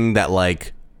a thing that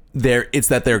like they're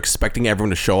expecting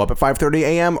everyone to show up at 5:30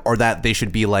 a.m. or that they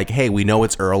should be like, hey, we know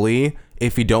it's early.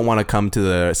 If you don't want to come to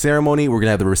the ceremony, we're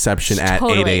gonna have the reception at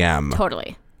 8 a.m.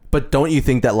 Totally. But don't you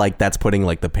think that like that's putting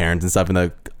like the parents and stuff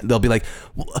in they'll be like,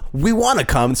 we want to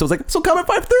come, so it's like, so come at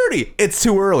 5:30. It's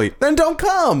too early, then don't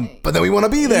come. But then we want to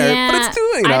be there, but it's too,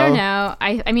 you know. I don't know.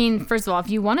 I mean, first of all, if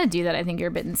you want to do that, I think you're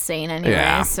a bit insane anyway.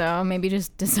 Yeah. So maybe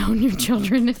just disown your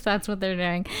children if that's what they're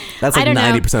doing. That's like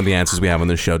 90% of the answers we have on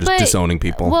this show, just disowning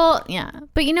people. Well, yeah,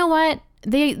 but you know what?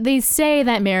 They say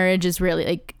that marriage is really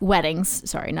like weddings.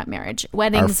 Sorry, not marriage.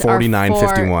 Weddings are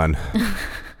 49.51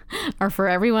 are for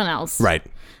everyone else, right?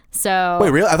 So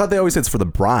wait, really? I thought they always said it's for the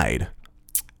bride.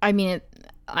 I mean,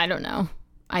 I don't know.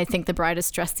 I think the bride is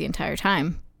stressed the entire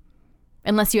time,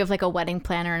 unless you have like a wedding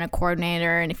planner and a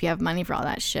coordinator, and if you have money for all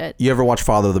that shit. You ever watch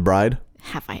Father of the Bride?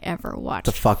 Have I ever watched?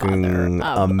 The fucking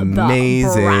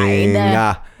amazing.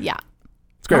 Yeah,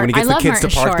 it's great when he gets the kids to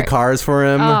park the cars for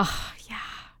him. Oh.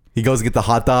 He goes to get the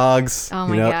hot dogs. Oh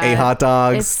my God. 8 hot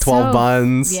dogs, 12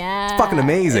 buns. Yeah. It's fucking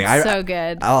amazing. It's so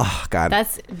good. Oh, God.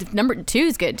 That's number 2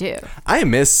 is good too. I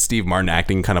miss Steve Martin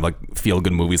acting kind of like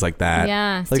feel-good movies like that.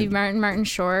 Yeah. Like, Steve Martin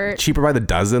Short. Cheaper by the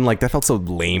Dozen. Like, that felt so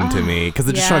lame to me. Because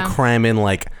they're just trying to cram in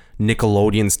like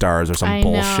Nickelodeon stars or some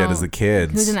bullshit as the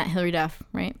kids. Who's in that? Hilary Duff,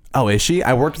 right? Oh, is she?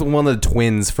 I worked with one of the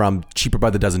twins from Cheaper by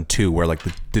the Dozen 2, where like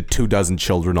the 2 dozen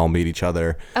children all meet each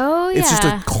other. Oh, yeah. It's just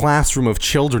a classroom of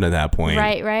children at that point.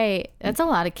 Right. That's a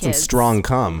lot of kids. Some strong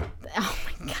cum. Oh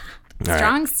my God.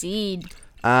 Strong seed.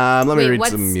 Let me read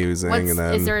some music. And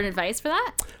then... Is there an advice for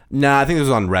that? Nah, I think this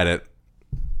was on Reddit.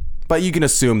 But you can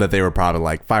assume that they were probably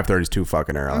like 5:30 is too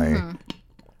fucking early.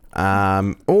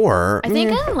 Or I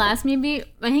think it'd be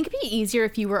easier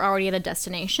if you were already at a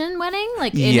destination wedding,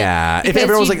 like if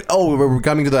everyone's like, oh, we're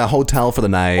coming to the hotel for the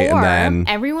night, and then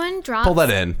everyone drops pull that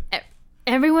in.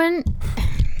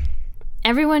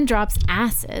 Everyone drops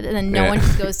acid, and then no one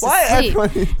just goes to sleep.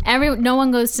 No one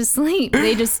goes to sleep.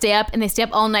 They just stay up, and they stay up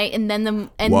all night, and then the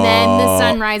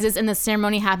sun rises, and the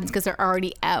ceremony happens because they're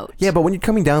already out. Yeah, but when you're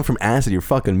coming down from acid, you're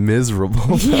fucking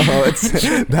miserable.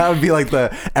 That would be like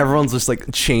everyone's just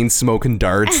like chain smoking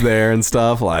darts there and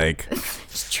stuff, like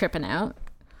just tripping out.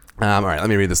 All right, let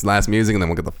me read this last music and then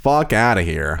we'll get the fuck out of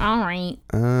here. All right.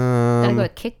 Gotta go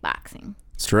to kickboxing.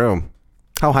 It's true.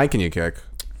 How high can you kick?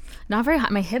 Not very high.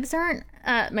 My hips are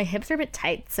a bit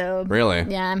tight, so really,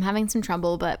 yeah, I'm having some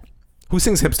trouble. But who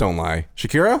sings "Hips Don't Lie"?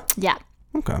 Shakira. Yeah.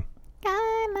 Okay.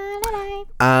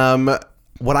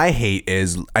 What I hate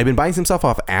is I've been buying some stuff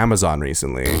off Amazon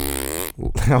recently.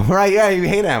 Right? Yeah, you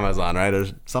hate Amazon, right, or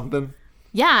something?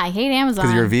 Yeah, I hate Amazon.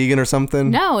 Because you're a vegan or something?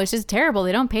 No, it's just terrible.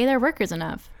 They don't pay their workers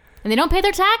enough. And they don't pay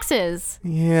their taxes.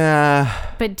 Yeah.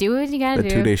 But do what you gotta do.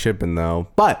 2-day shipping though.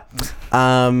 But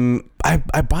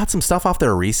I bought some stuff off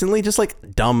there recently, just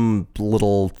like dumb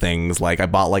little things. Like I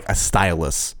bought like a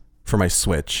stylus for my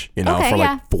Switch, for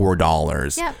like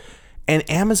 $4. Yep. And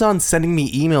Amazon's sending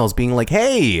me emails being like,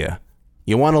 hey,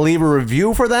 you want to leave a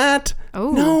review for that?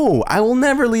 Oh. No, I will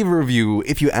never leave a review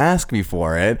if you ask me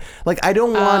for it. Like, I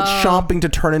don't want shopping to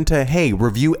turn into, hey,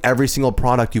 review every single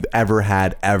product you've ever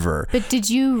had ever. But did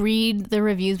you read the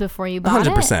reviews before you bought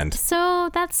 100%. it? So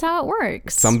that's how it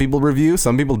works. Some people review,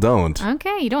 some people don't.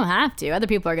 Okay, you don't have to. Other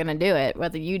people are going to do it,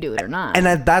 whether you do it or not. And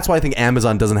that's why I think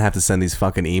Amazon doesn't have to send these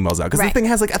fucking emails out. Because the thing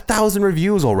has like 1,000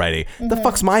 reviews already. The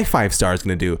fuck's my 5 stars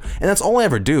going to do? And that's all I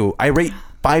ever do. I rate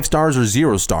 5 stars or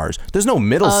 0 stars. There's no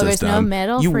middle system. There's no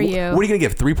middle for you. What are you going to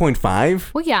give,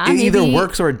 3.5? Well, yeah, it either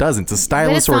works or it doesn't. It's a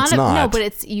stylus or it's not. No, but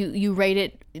it's you rate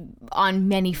it on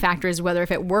many factors, whether if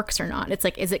it works or not. It's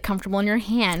like, is it comfortable in your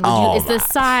hand? Is the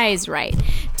size right?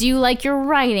 Do you like your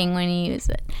writing when you use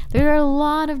it? There are a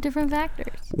lot of different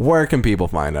factors. Where can people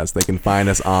find us? They can find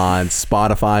us on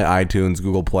Spotify, iTunes,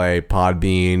 Google Play,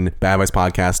 Podbean,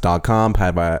 badvicepodcast.com,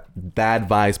 Bad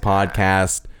Vice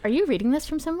Podcast. Are you reading this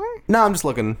from somewhere? No, I'm just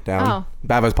looking down.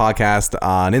 Bad Vice Podcast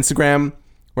on Instagram.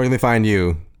 Where can they find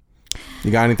you?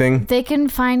 You got anything? They can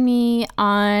find me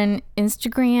on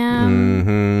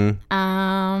Instagram,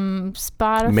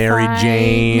 Spotify. Mary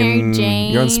Jane.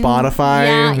 You're on Spotify?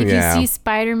 Yeah, if you see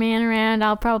Spider-Man around,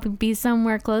 I'll probably be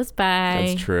somewhere close by.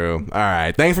 That's true. All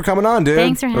right. Thanks for coming on, dude.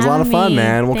 Thanks for having me. It was a lot of fun,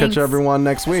 man. We'll Thanks. catch everyone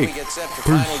next week. We get set for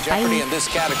Final Jeopardy in this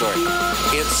category.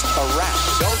 It's a wrap.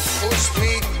 Don't push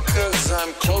me, 'cause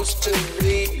I'm close to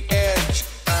the end.